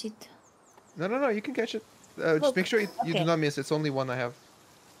catch it. No. You can catch it. Just Look, make sure you do okay. not miss. It's only one I have.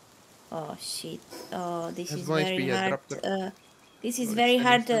 Oh shit! Oh, this Has is one very HP, yeah, hard. drop This is it's very standing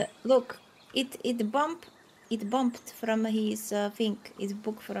hard. still. Look, it bumped from his thing. His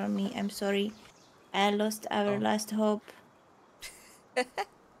book from me. I'm sorry. I lost our last hope.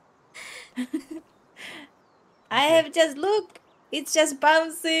 I have just look. It's just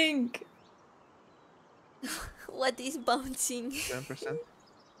bouncing. What is bouncing? 7%.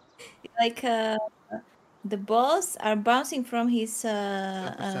 Like the balls are bouncing from his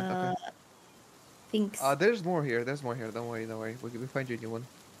 7%. Okay. things. There's more here. Don't worry. We'll find you a new one.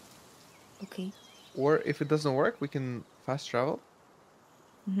 Okay. Or if it doesn't work, we can fast travel.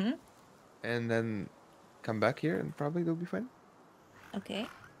 Mm-hmm. And then come back here, and probably they'll be fine. Okay.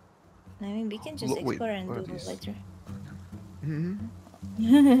 I mean, we can just Wait, explore and what are do these? later.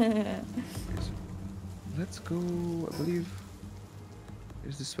 Let's go. I believe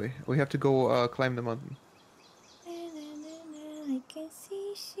it's this way. We have to go climb the mountain. I can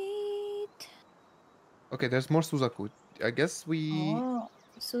see shit. Okay, there's more Suzaku. I guess we. Oh,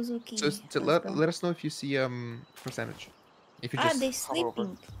 Suzuki. So Let's go. let us know if you see percentage. If you just They're hover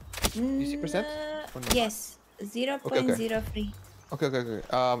over. sleeping. You see percent? Or no? Yes, 0.03. Okay.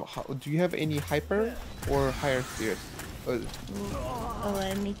 Do you have any hyper or higher spheres? Oh,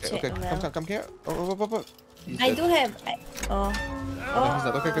 let me check. Okay, Well, come here. Oh. He's I dead. do have. No, he's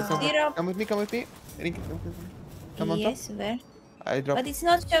not. Okay, come. Zero. Come with me. Come on top. Yes, where? I dropped. But it's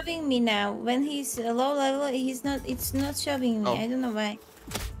not showing me now. When he's low level, he's not. It's not showing me. Oh. I don't know why.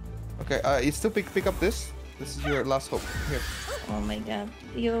 Okay, you still pick up this. This is your last hope. Here. Oh my god,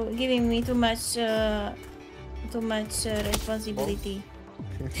 you're giving me too much responsibility.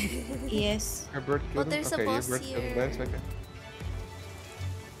 Yes. Your bird killed him? there's a Okay, boss your bird killed him. here. That's okay.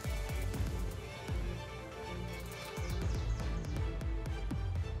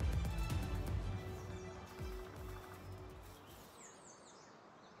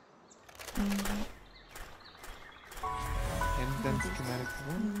 And then schematic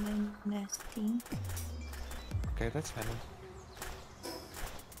one. Nasty. Okay, that's fine.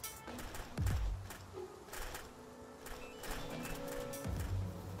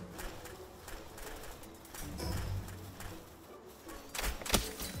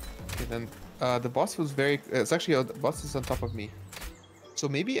 Okay, then the boss was very. It's actually the boss is on top of me, so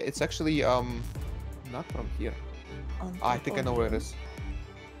maybe it's actually not from here. I think I know where it is.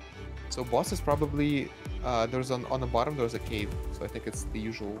 So boss is probably there's on the bottom there's a cave, so I think it's the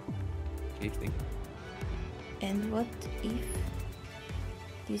usual cave thing. And what if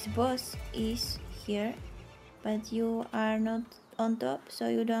this boss is here, but you are not on top, so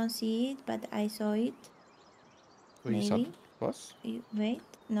you don't see it, but I saw it? Wait, you saw Maybe. the boss? Wait,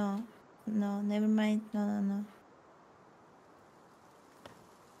 no, never mind. No.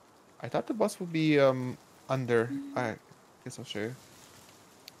 I thought the boss would be under. I guess I'll show you.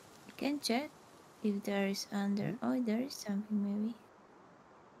 You can check if there is under. Oh, there is something maybe.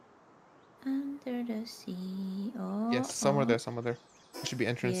 Under the sea. Oh. Yes, somewhere there. There should be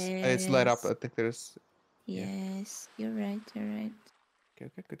entrance. It's light up. I think there's. Yes, you're right. Okay,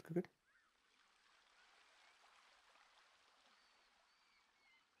 good.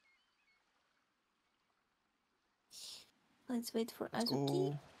 Let's wait for Let's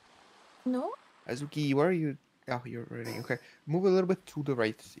Azuki. go. No? Azuki, where are you? Oh, you're ready. Okay, move a little bit to the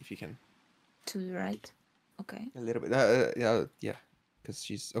right if you can. To the right. Okay. A little bit. Yeah. Because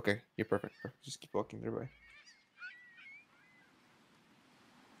she's okay. You're perfect. Just keep walking there, bye.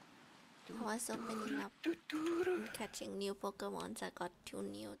 I was opening up and catching new Pokemons. I got 2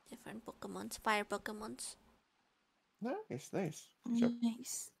 new different Pokemons. Fire Pokemons. Nice. Good job.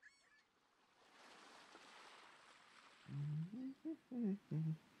 Nice.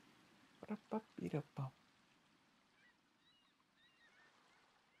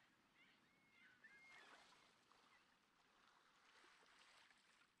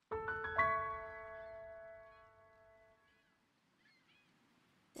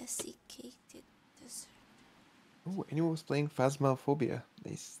 Desiccated desert. Oh, anyone was playing Phasmophobia?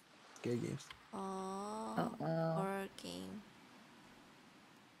 Nice. Scary games. Oh, horror game.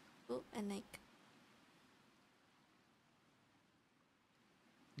 Oh, an egg.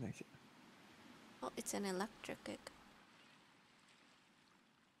 Nice. Oh, it's an electric egg.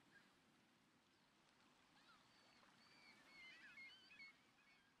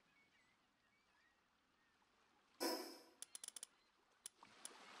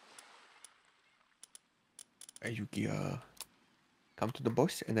 Ayuki, come to the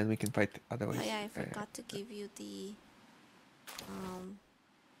boss and then we can fight otherwise. Oh yeah, I forgot to give you the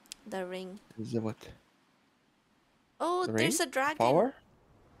ring. Is it what? Oh, The there's ring? a dragon. Power?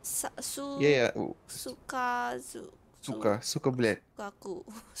 Yeah. Sukoblet. Sukoblet.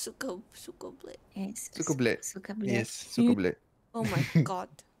 Yes. Sukoblet. Sukablet. Yes, Sukoblet. Oh my god.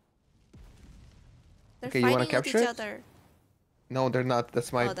 They're Okay, you wanna fighting with capture each it? other. No, they're not.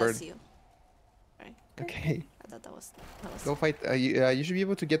 That's my Oh, bird. that's you. Right. Okay. I thought that was Go fight. You should be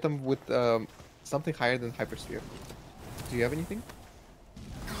able to get them with something higher than Hypersphere. Do you have anything?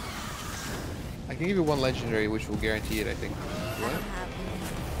 I can give you one legendary, which will guarantee it, I think. You I want don't it? have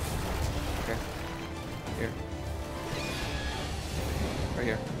Okay. Here. Right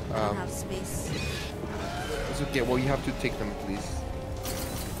here. I don't have space. It's okay. Well, you have to take them, please.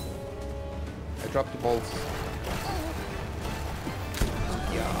 I dropped the balls.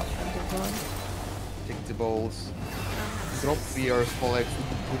 Yeah. Take the balls. Drop the small eggs.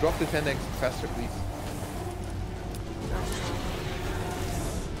 We drop the 10 eggs faster, please.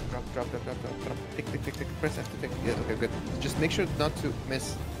 Drop. Tick. Press F to tick. Yeah, okay, good. Just make sure not to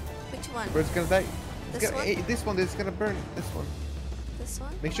miss. Which one? Bird's gonna die. This one? Hey, this one is gonna burn. This one. This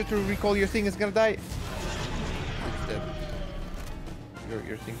one? Make sure to recall your thing is gonna die. It's dead.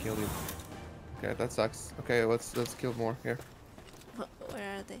 Your thing killed you. Okay, that sucks. Okay, let's kill more here.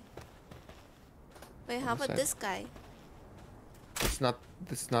 Where are they? Wait, how On the about side. this guy? This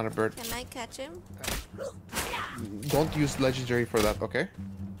is not a bird. Can I catch him? Don't use legendary for that, okay?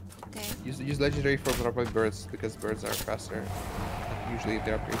 Okay. Use legendary for probably birds because birds are faster. Usually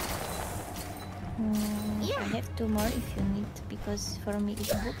they are pretty. I have 2 more if you need, because for me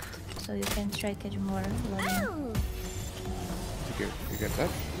it's booked, so you can try catch more. Okay, you get that?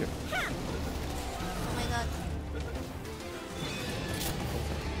 Yep. Oh my god.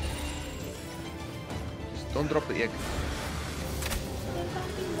 Just don't drop the egg.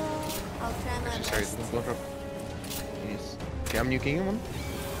 I'll try my Sorry, best. don't drop. Yes. Okay, I'm nuking one.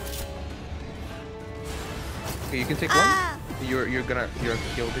 Okay, you can take Ah! one. You're gonna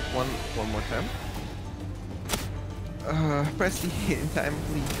kill this one more time. Press the in time,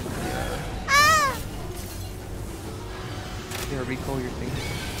 please. Yeah. Ah! Yeah, recall your thing.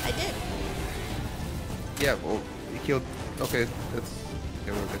 I did. Yeah, well, you killed. Okay, that's.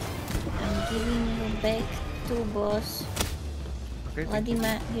 Okay, we're good. I'm giving you back 2 boss. Okay, thank you.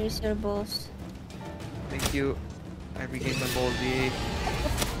 Vladimir, here's your boss. Thank you. I regained my body.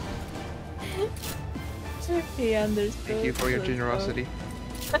 He understood. Thank you for your generosity.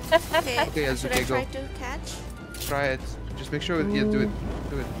 Okay. Okay, Should Azuki, I try go. to catch? Try it. Just make sure. Yeah, do it.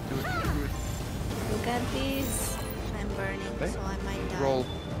 Do it. Look at this. I'm burning, Okay. so I might die. Roll.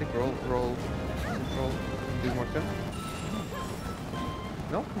 Roll. Do more time.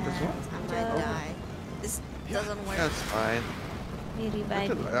 No, this one. I might die. This doesn't work. That's fine. We revive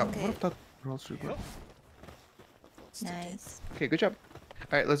you. Okay. What if that rolls through? Good. Let's do Nice. this. Okay, good job.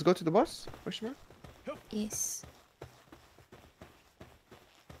 All right, let's go to the boss. Question mark. Yes.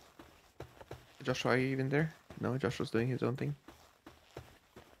 Joshua, are you even there? No, Joshua's doing his own thing.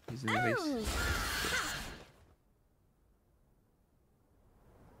 He's in the base.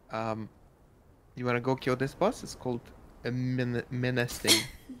 You wanna go kill this boss? It's called a menacing.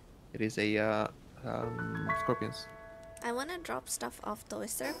 It is a scorpions. I want to drop stuff off though.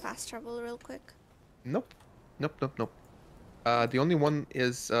 Is there a fast travel real quick? Nope. The only one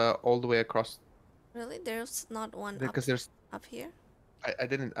is all the way across. Really? There's not one up, Because there's up here? I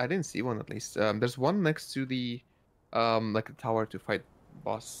didn't see one at least. There's one next to the like a tower to fight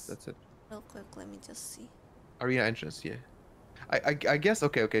boss. That's it. Real quick, let me just see. Arena entrance, yeah. I guess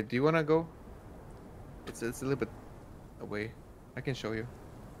okay. Do you wanna go? It's a little bit away. I can show you.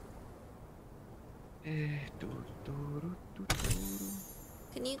 Can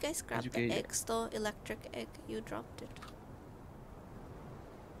you guys grab the eggs though? Electric egg. You dropped it.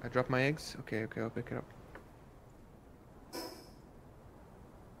 I dropped my eggs. Okay, I'll pick it up.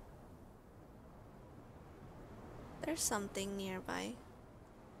 There's something nearby.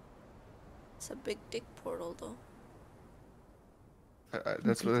 It's a big dick portal though.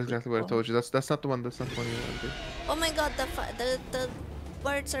 That's exactly what I told you. That's not the one. That's not the one you wanted. Oh my god, the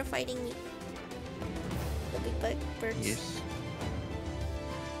birds are fighting me. The big birds. Yes.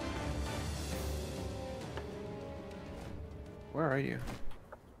 Where are you?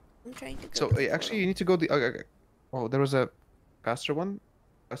 I'm trying to go. So to the actually, you portal. need to go the. Okay. Oh, there was a faster one,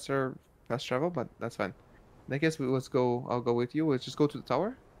 fast travel, but that's fine. I guess let's go. I'll go with you. Let's just go to the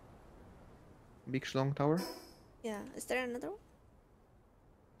tower. Big Schlong Tower. Yeah, is there another one?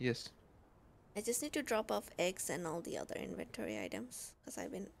 Yes. I just need to drop off eggs and all the other inventory items because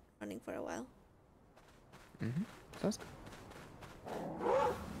I've been running for a while. Sounds good. I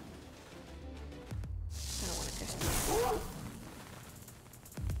don't want to catch this.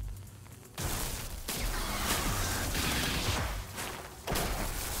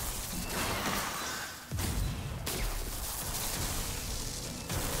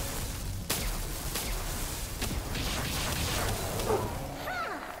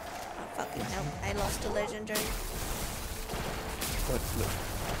 Fucking hell, I lost a legendary. What?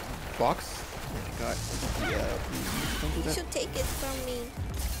 Box? Oh my god. Yeah, please don't do You that. should take it from me.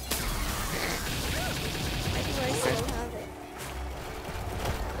 Why do I still have it?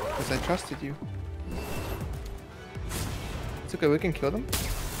 Because I trusted you. It's okay, we can kill them.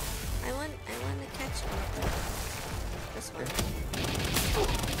 I want to catch one of them. This one.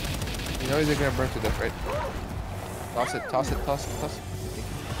 You know they're gonna burn to death, right? Toss it, toss it, toss it, toss it.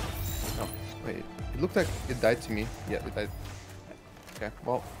 No, wait. It looked like it died to me. Yeah, it died. Okay,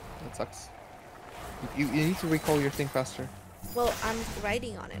 well, that sucks. You need to recall your thing faster. Well, I'm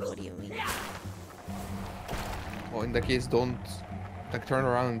riding on it. What do you mean? Well, in that case, don't like turn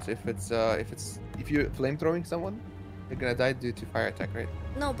around if you're flamethrowing someone, they're gonna die due to fire attack, right?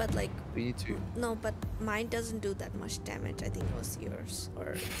 No, but like You need to. no, but mine doesn't do that much damage. I think it was yours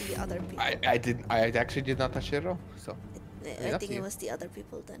or the other people. I actually did not touch it at all. So I up think to it you. was the other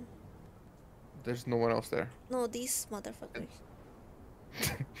people then. there's no one else there. No, these motherfuckers.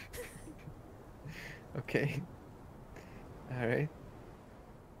 Okay. All right.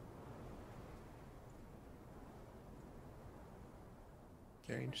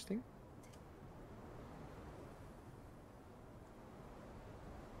 Very interesting.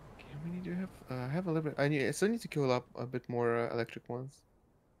 Okay, how many do you have? I have a little bit. I still need to kill up a bit more electric ones.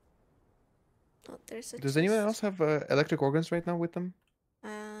 Oh, there's a Does anyone chest. else have electric organs right now with them?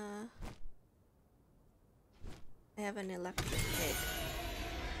 I have an electric egg.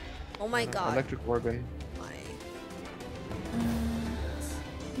 Oh my god. Electric organ. Why?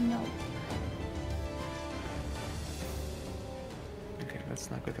 No. Okay, that's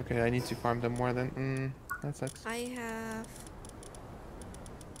not good. Okay, I need to farm them more then. That sucks. I have.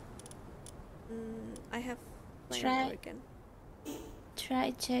 I have. Try- Organ.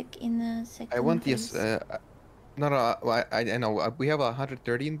 Try check in a second. I want please. yes. No, well, I know. We have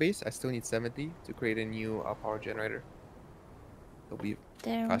 130 in base. I still need 70 to create a new power generator. It'll be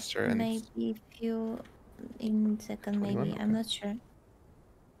There faster and may be few in second, 21, maybe. I'm okay. not sure.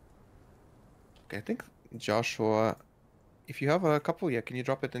 okay. I think Joshua, if you have a couple, yeah, can you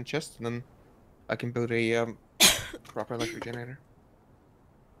drop it in chest and then I can build a proper electric generator.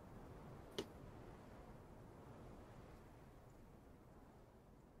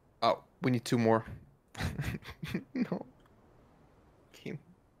 Oh, we need 2 more. No. Game.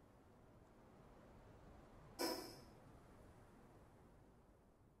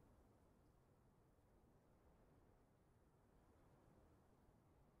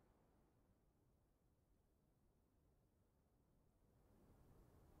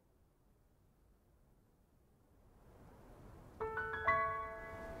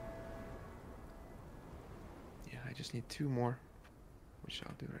 Yeah, I just need 2 more, which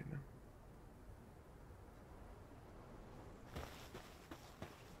I'll do right now.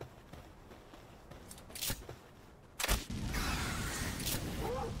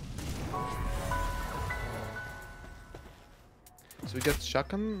 So we got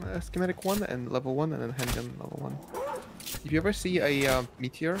shotgun schematic 1 and level 1 and then handgun level 1. If you ever see a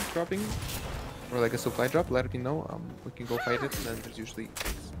meteor dropping or like a supply drop, let me know. We can go fight it and then there's usually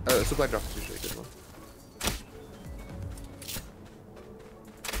supply drop is usually a good one.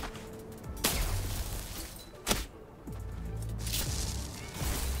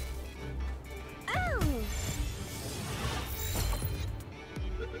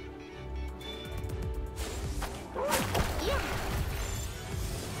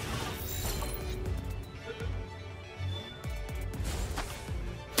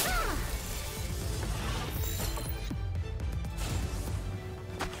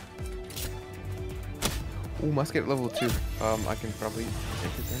 musket level 2. I can probably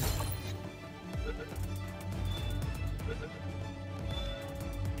take it then.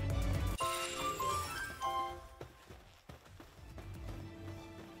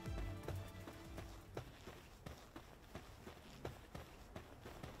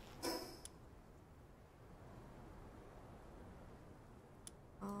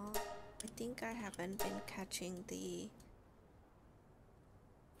 I think I haven't been catching the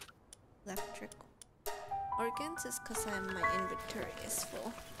electric organs is because my inventory is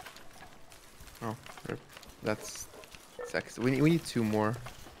full. Oh, that's sex. We need 2 more.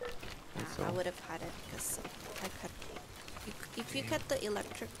 Yeah, So. I would have had it because I cut. If you cut the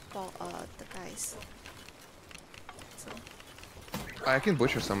electric ball, the guys. So. I can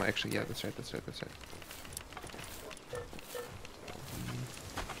butcher some actually. Yeah, that's right. That's right. That's right.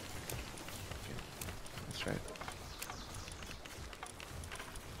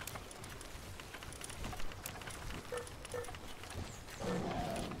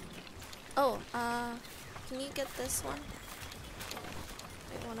 Oh, can you get this one?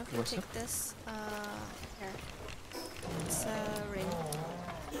 Wait, one of you What's take up? this. Here. It's a ring.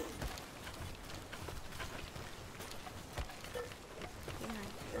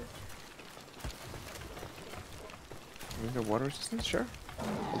 Behind you. Maybe the water resistance, sure.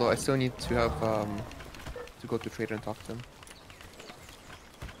 Although I still need to have to go to trader and talk to him.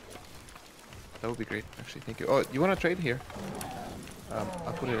 That would be great, actually. Thank you. Oh, you want to trade here?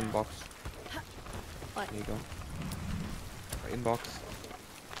 I'll put it in box. What? There you go. Inbox.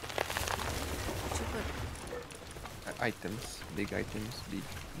 What you put? Items, big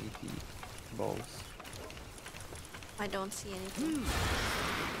meaty balls. I don't see anything.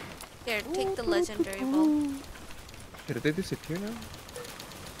 Here, take the legendary ball. Did they disappear now?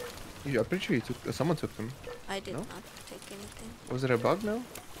 I'm pretty sure you took. Someone took them. I did No? not take anything. Was it a bug now?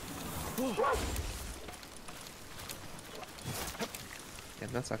 Yeah,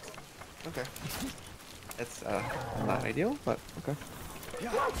 that sucks. Okay. That's not ideal, but okay.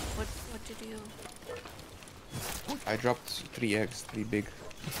 What did you? I dropped 3 eggs, 3 big,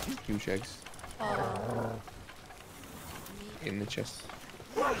 huge eggs Oh. in the chest.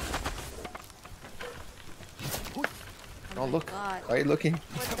 Oh Oh my look! God. Why are you looking?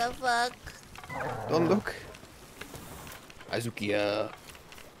 What the fuck? Don't look! Azukiavt!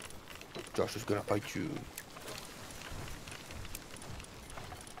 Josh is gonna fight you.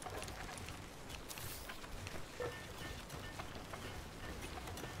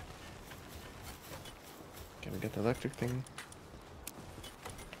 Can we get the electric thing?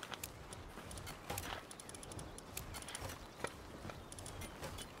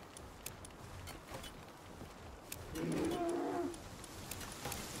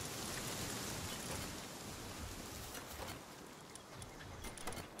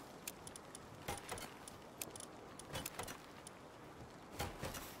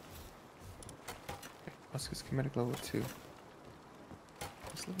 Musket schematic level 2.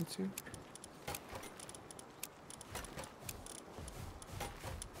 It's level 2.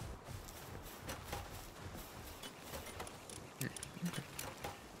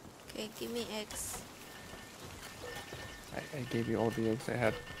 Okay, give me eggs. I gave you all the eggs I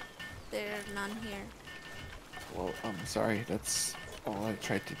had. There are none here. Well, I'm sorry. That's all I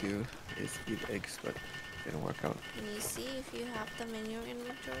tried to do is eat eggs, but it didn't work out. Can you see if you have them in your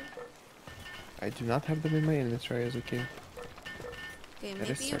inventory? I do not have them in my inventory as okay. Okay, That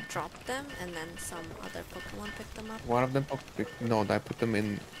maybe is you sad. dropped them and then some other Pokemon picked them up. One of them no, I put them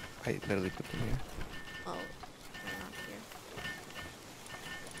in. I literally put them here. Oh, they're not here.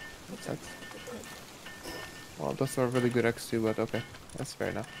 That sucks. Okay. Well, those are really good eggs too, but okay, that's fair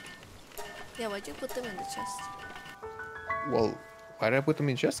enough. Yeah, why'd you put them in the chest? Well, why did I put them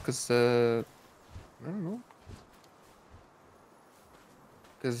in chest? Cause I don't know.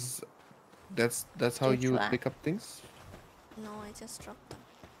 Cause that's how It's you would why. pick up things. No, I just dropped them.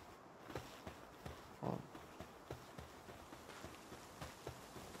 Oh.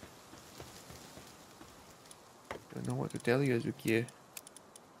 Don't know what to tell you, Azuki.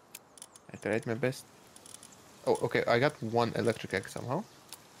 I tried my best. Oh, okay, I got 1 electric egg somehow.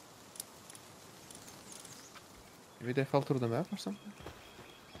 Maybe they fell through the map or something?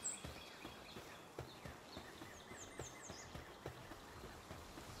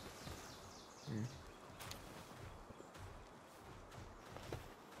 Hmm.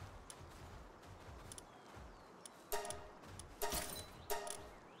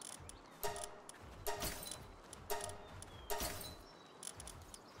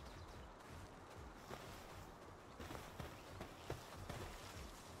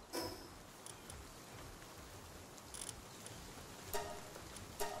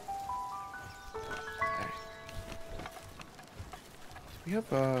 We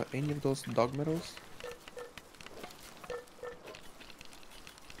have any of those dog medals?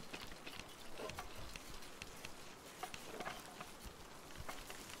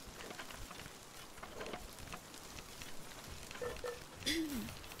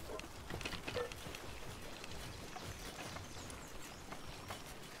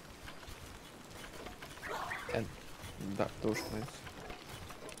 And those coins.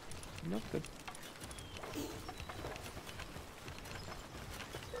 Not good.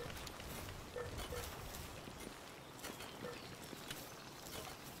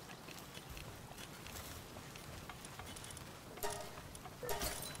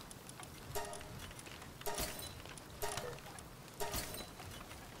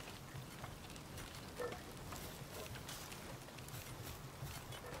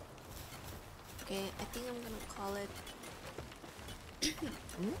 Okay, I think I'm gonna call it.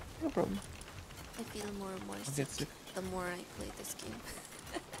 No problem. I feel more and more I'll get sick sick. the more I play this game.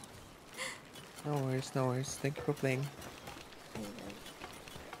 No worries, no worries. Thank you for playing. I will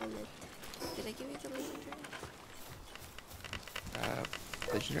call it. Did I give you the legendary?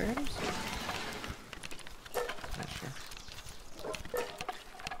 Legendary items? Not sure.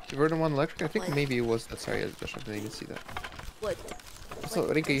 You were the one electric? I think What? maybe it was that. Sorry, I didn't even see that. What? So,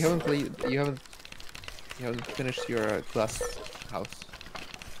 What Rinka, you does haven't what? played. You haven't finished your glass house.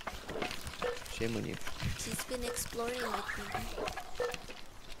 Shame on you. She's been exploring with me.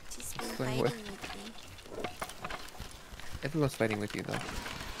 She's been Exploring hiding what? with me. Everyone's fighting with you though.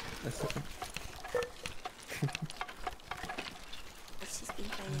 That's the thing. But she's been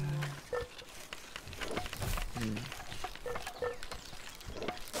hiding more.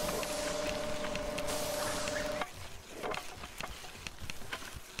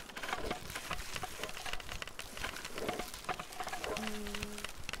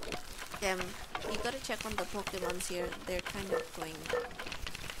 Damn, you gotta check on the Pokemons here. They're kind of going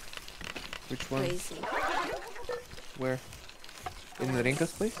Which one? crazy. Where? The In the ones-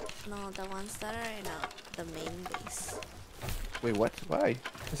 Rinka's place? No, the ones that are in the main base. Wait, what? Why?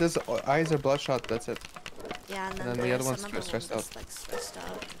 It says eyes are bloodshot. That's it. Yeah, and then, then the there's other one's another one stressed that's out. like stressed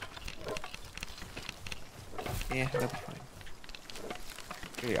out. Yeah, that'll be fine.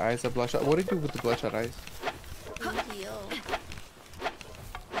 Okay, eyes are bloodshot. What do you do with the bloodshot eyes? You heal.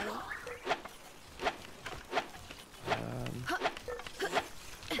 Right?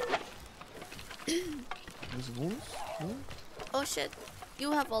 There's wounds? No? Oh shit,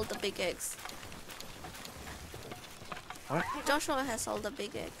 you have all the big eggs. What? Joshua has all the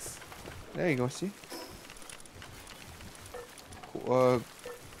big eggs. There you go, see?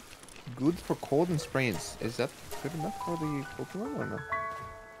 Good for cold and sprains. Is that good enough for the Pokemon or no?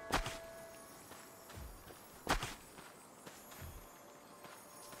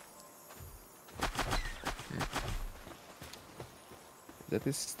 That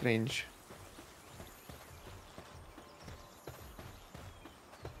is strange.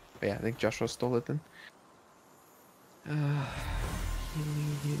 But yeah, I think Joshua stole it then. Healing.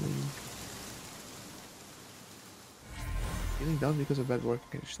 Healing down because of bad work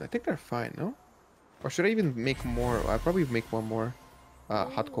conditions. I think they're fine, no? Or should I even make more? I'll probably make one more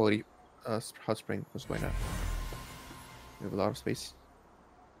hot quality hot spring. What's going on? We have a lot of space.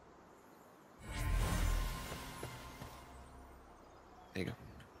 There you go.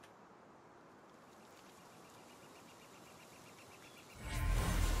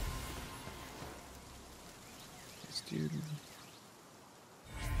 Let's do.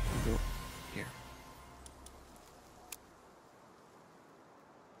 Go here.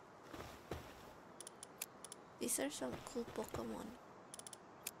 These are some cool Pokemon.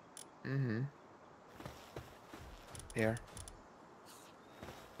 Mm-hmm. There.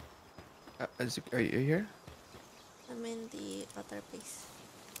 Are you here? I'm in the other base.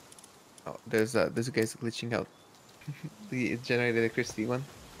 Oh, there's this guy's glitching out. The generated electricity one,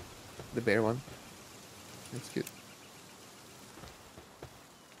 the bear one. That's good.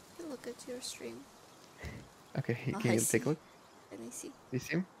 Look at your stream. Okay, Oh, can I you see. take a look? Let me see. You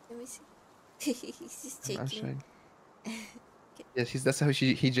see him? Let me see. He's just I'm taking. showing. Yes, that's how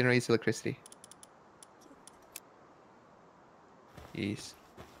he generates electricity. Jeez.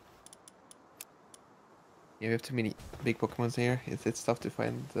 Yeah, we have too many big Pokemons here. It's tough to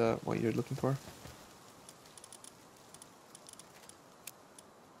find what you're looking for.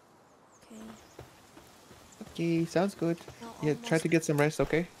 Okay. Okay, sounds good. Now Yeah, try to get some rest,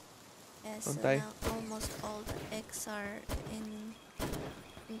 okay? Yes, Don't so die. now almost all the eggs are in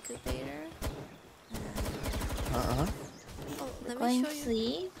incubator. And Uh-huh. oh, let me Going show to you.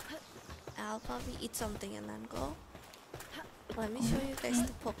 sleep? I'll probably eat something and then go. Let me show you guys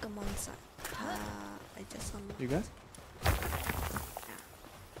the Pokemon side. I just unlocked. You guys? Yeah.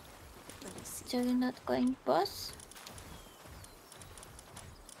 So you're not going boss?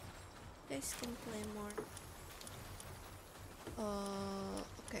 You guys can play more.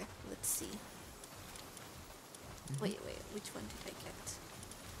 Okay, let's see. Wait, which one did I get?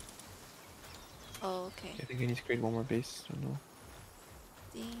 Oh, okay. I think I need to create one more base. I don't know.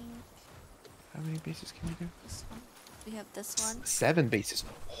 Think How many bases can we do? this one. We have this one, 7 bases.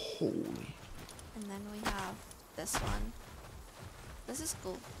 Holy. and then we have this one. This is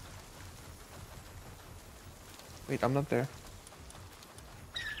cool. Wait, I'm not there.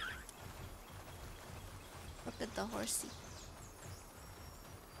 Look at the horsey.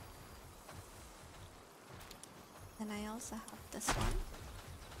 And I also have this one.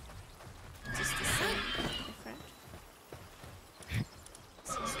 Just the same, but different.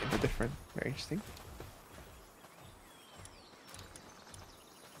 It's kind of different. Very interesting.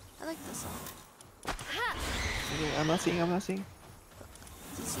 I like this one. Okay, I'm not seeing.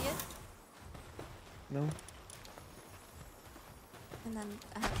 Do you see it? No. And then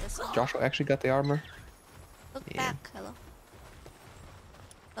I have this one. Joshua actually got the armor. Look Yeah. back. Hello.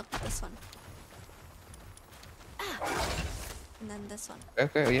 Look, this one. And then this one.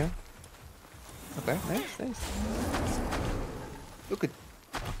 Okay, yeah. Okay, nice. Look at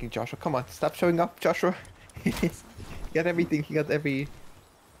fucking Joshua. Come on, stop showing up, Joshua. He got everything. He got every,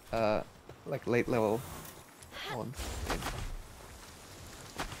 like late level ones.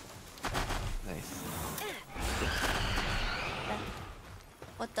 Nice.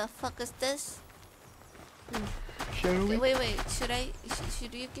 What the fuck is this? Shall we? Wait.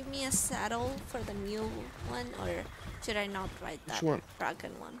 Should you give me a saddle for the new one, or should I not ride that Which one?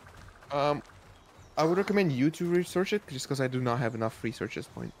 dragon one? I would recommend you to research it just because I do not have enough research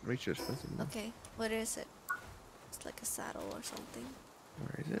points anymore. Okay, what is it? It's like a saddle or something.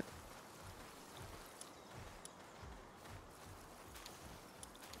 Where is it?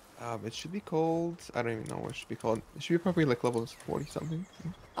 It should be called. I don't even know what it should be called. It should be probably like levels 40 something.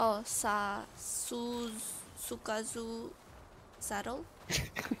 Oh, Sukazu saddle?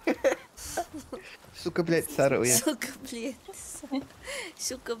 Sukablade Saddle, yeah.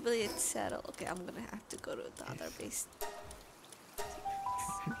 Sukablade saddle. Okay, I'm gonna have to go to the other base.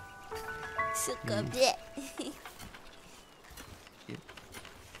 Sukablade. Yeah.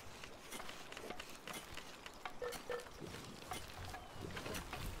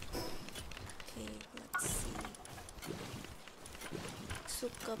 Okay, let's see.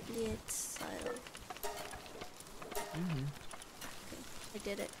 Sukablade saddle. Mhm. Okay, I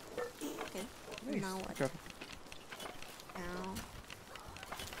did it. Okay, Nice. now what? Good job. Now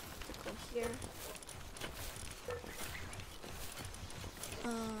to go here.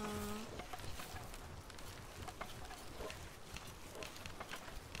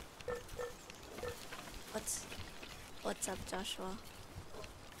 What's up, Joshua?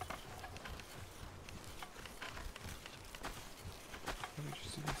 Let me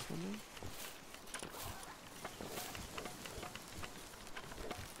just do this one then.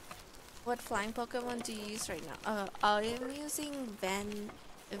 What flying Pokemon do you use right now? I am using Venuiron.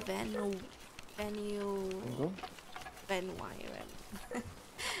 Go.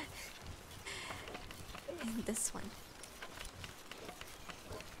 And this one.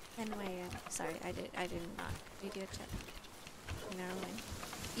 Venuiron. Sorry, I did not video chat. Never mind.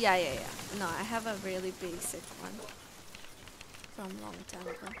 Yeah. No, I have a really basic one from a long time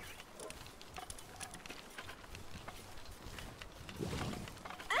ago.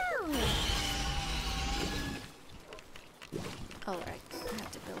 Oh right, I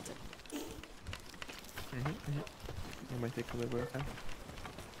have to build it. It might take a little bit of time.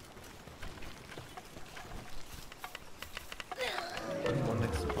 One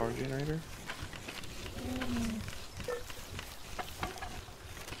next power generator.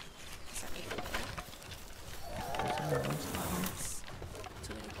 Sorry.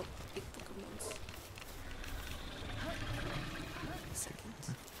 Too many big Pokemons. Second.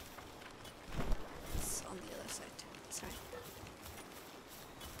 It's on the other side. Sorry.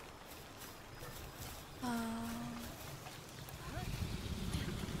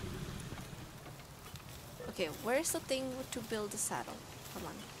 Okay, where's the thing to build the saddle? Come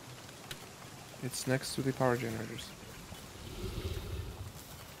on. It's next to the power generators.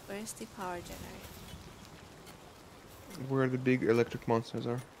 Where's the power generator? Where the big electric monsters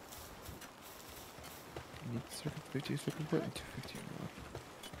are. You need circuit 50, circuit board, 250. 250.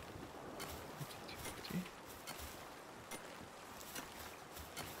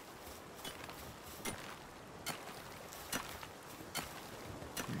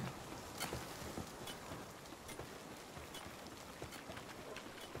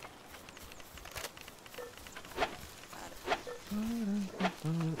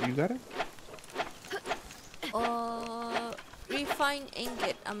 You got it? find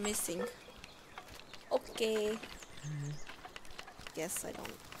ingot. I'm missing. Okay. Guess I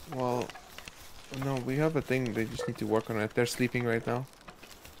don't. Well, no, we have a thing. They just need to work on it. They're sleeping right now.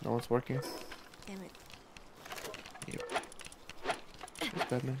 No one's working. Damn it. Yep. That's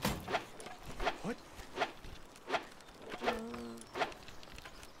bad, man. What?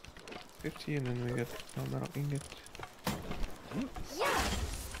 50, and then we get metal ingot. Yeah.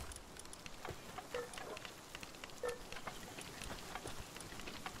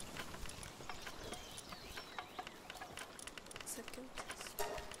 Second.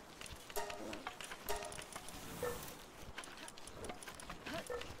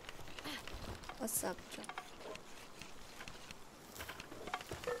 What's up, Joe?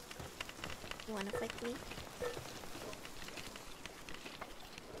 You wanna fight me?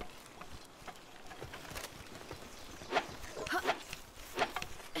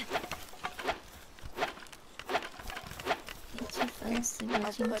 Did you first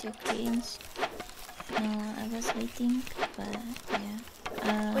watching your cage? No, I was waiting, but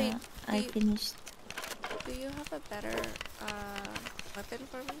yeah. Wait, I finished. Do you have a better weapon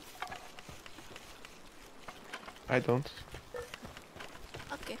for me? I don't.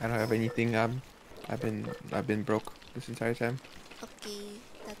 Okay. I don't have anything. I've been broke this entire time. Okay,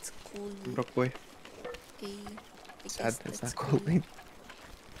 that's cool. Broke boy. Okay. I Sad. guess It's that's not cool.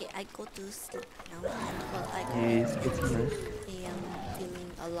 Okay, I go to sleep now. And while I go Yes, to it's sleep, nice. I am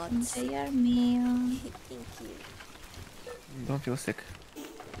feeling a lot Enjoy sick. your meal. Thank you. Don't feel sick.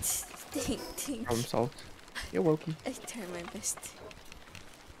 Thank Problem you. solved. You're welcome. I try my best.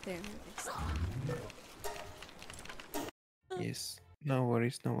 Try my best. Yes. No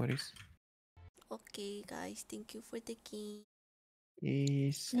worries. No worries. Okay, guys. Thank you for the game.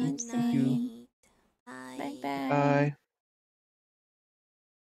 Yes. Good Thanks, Thank you. night. Bye Bye. bye. Bye.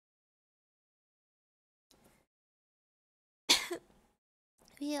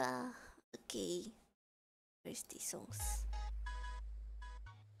 Yeah. Okay. Where's the songs?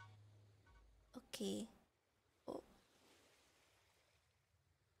 Okay. Oh.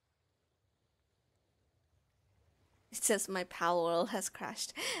 It says my Palworld has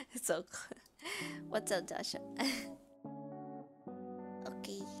crashed. So, what's up, Joshua?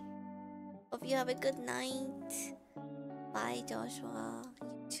 Okay. Hope you have a good night. Bye, Joshua.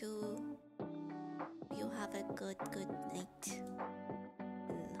 You too. You have a good night.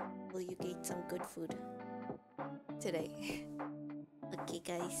 And will you get some good food today? Okay,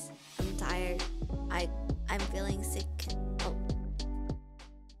 guys. I'm tired. I'm feeling sick. Oh,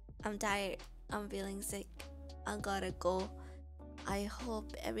 I'm tired. I'm feeling sick. I gotta go. I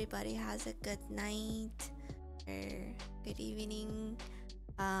hope everybody has a good night or good evening.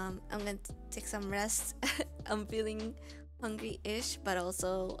 I'm gonna take some rest. I'm feeling hungry-ish, but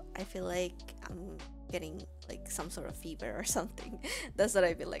also I feel like I'm getting like some sort of fever or something. That's what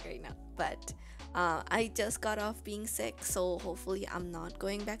I feel like right now. But I just got off being sick, so hopefully I'm not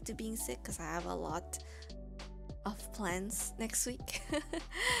going back to being sick because I have a lot of plans next week.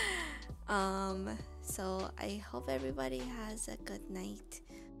 So I hope everybody has a good night.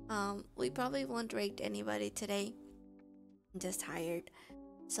 We probably won't rate anybody today. I'm just tired.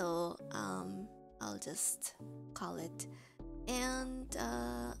 So I'll just call it. And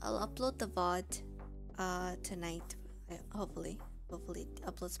I'll upload the VOD tonight. Hopefully it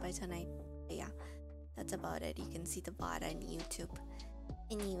uploads by tonight. But yeah, that's about it. You can see the VOD on YouTube.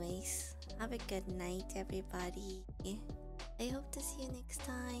 Anyways, have a good night, everybody. I hope to see you next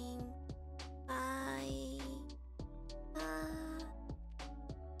time.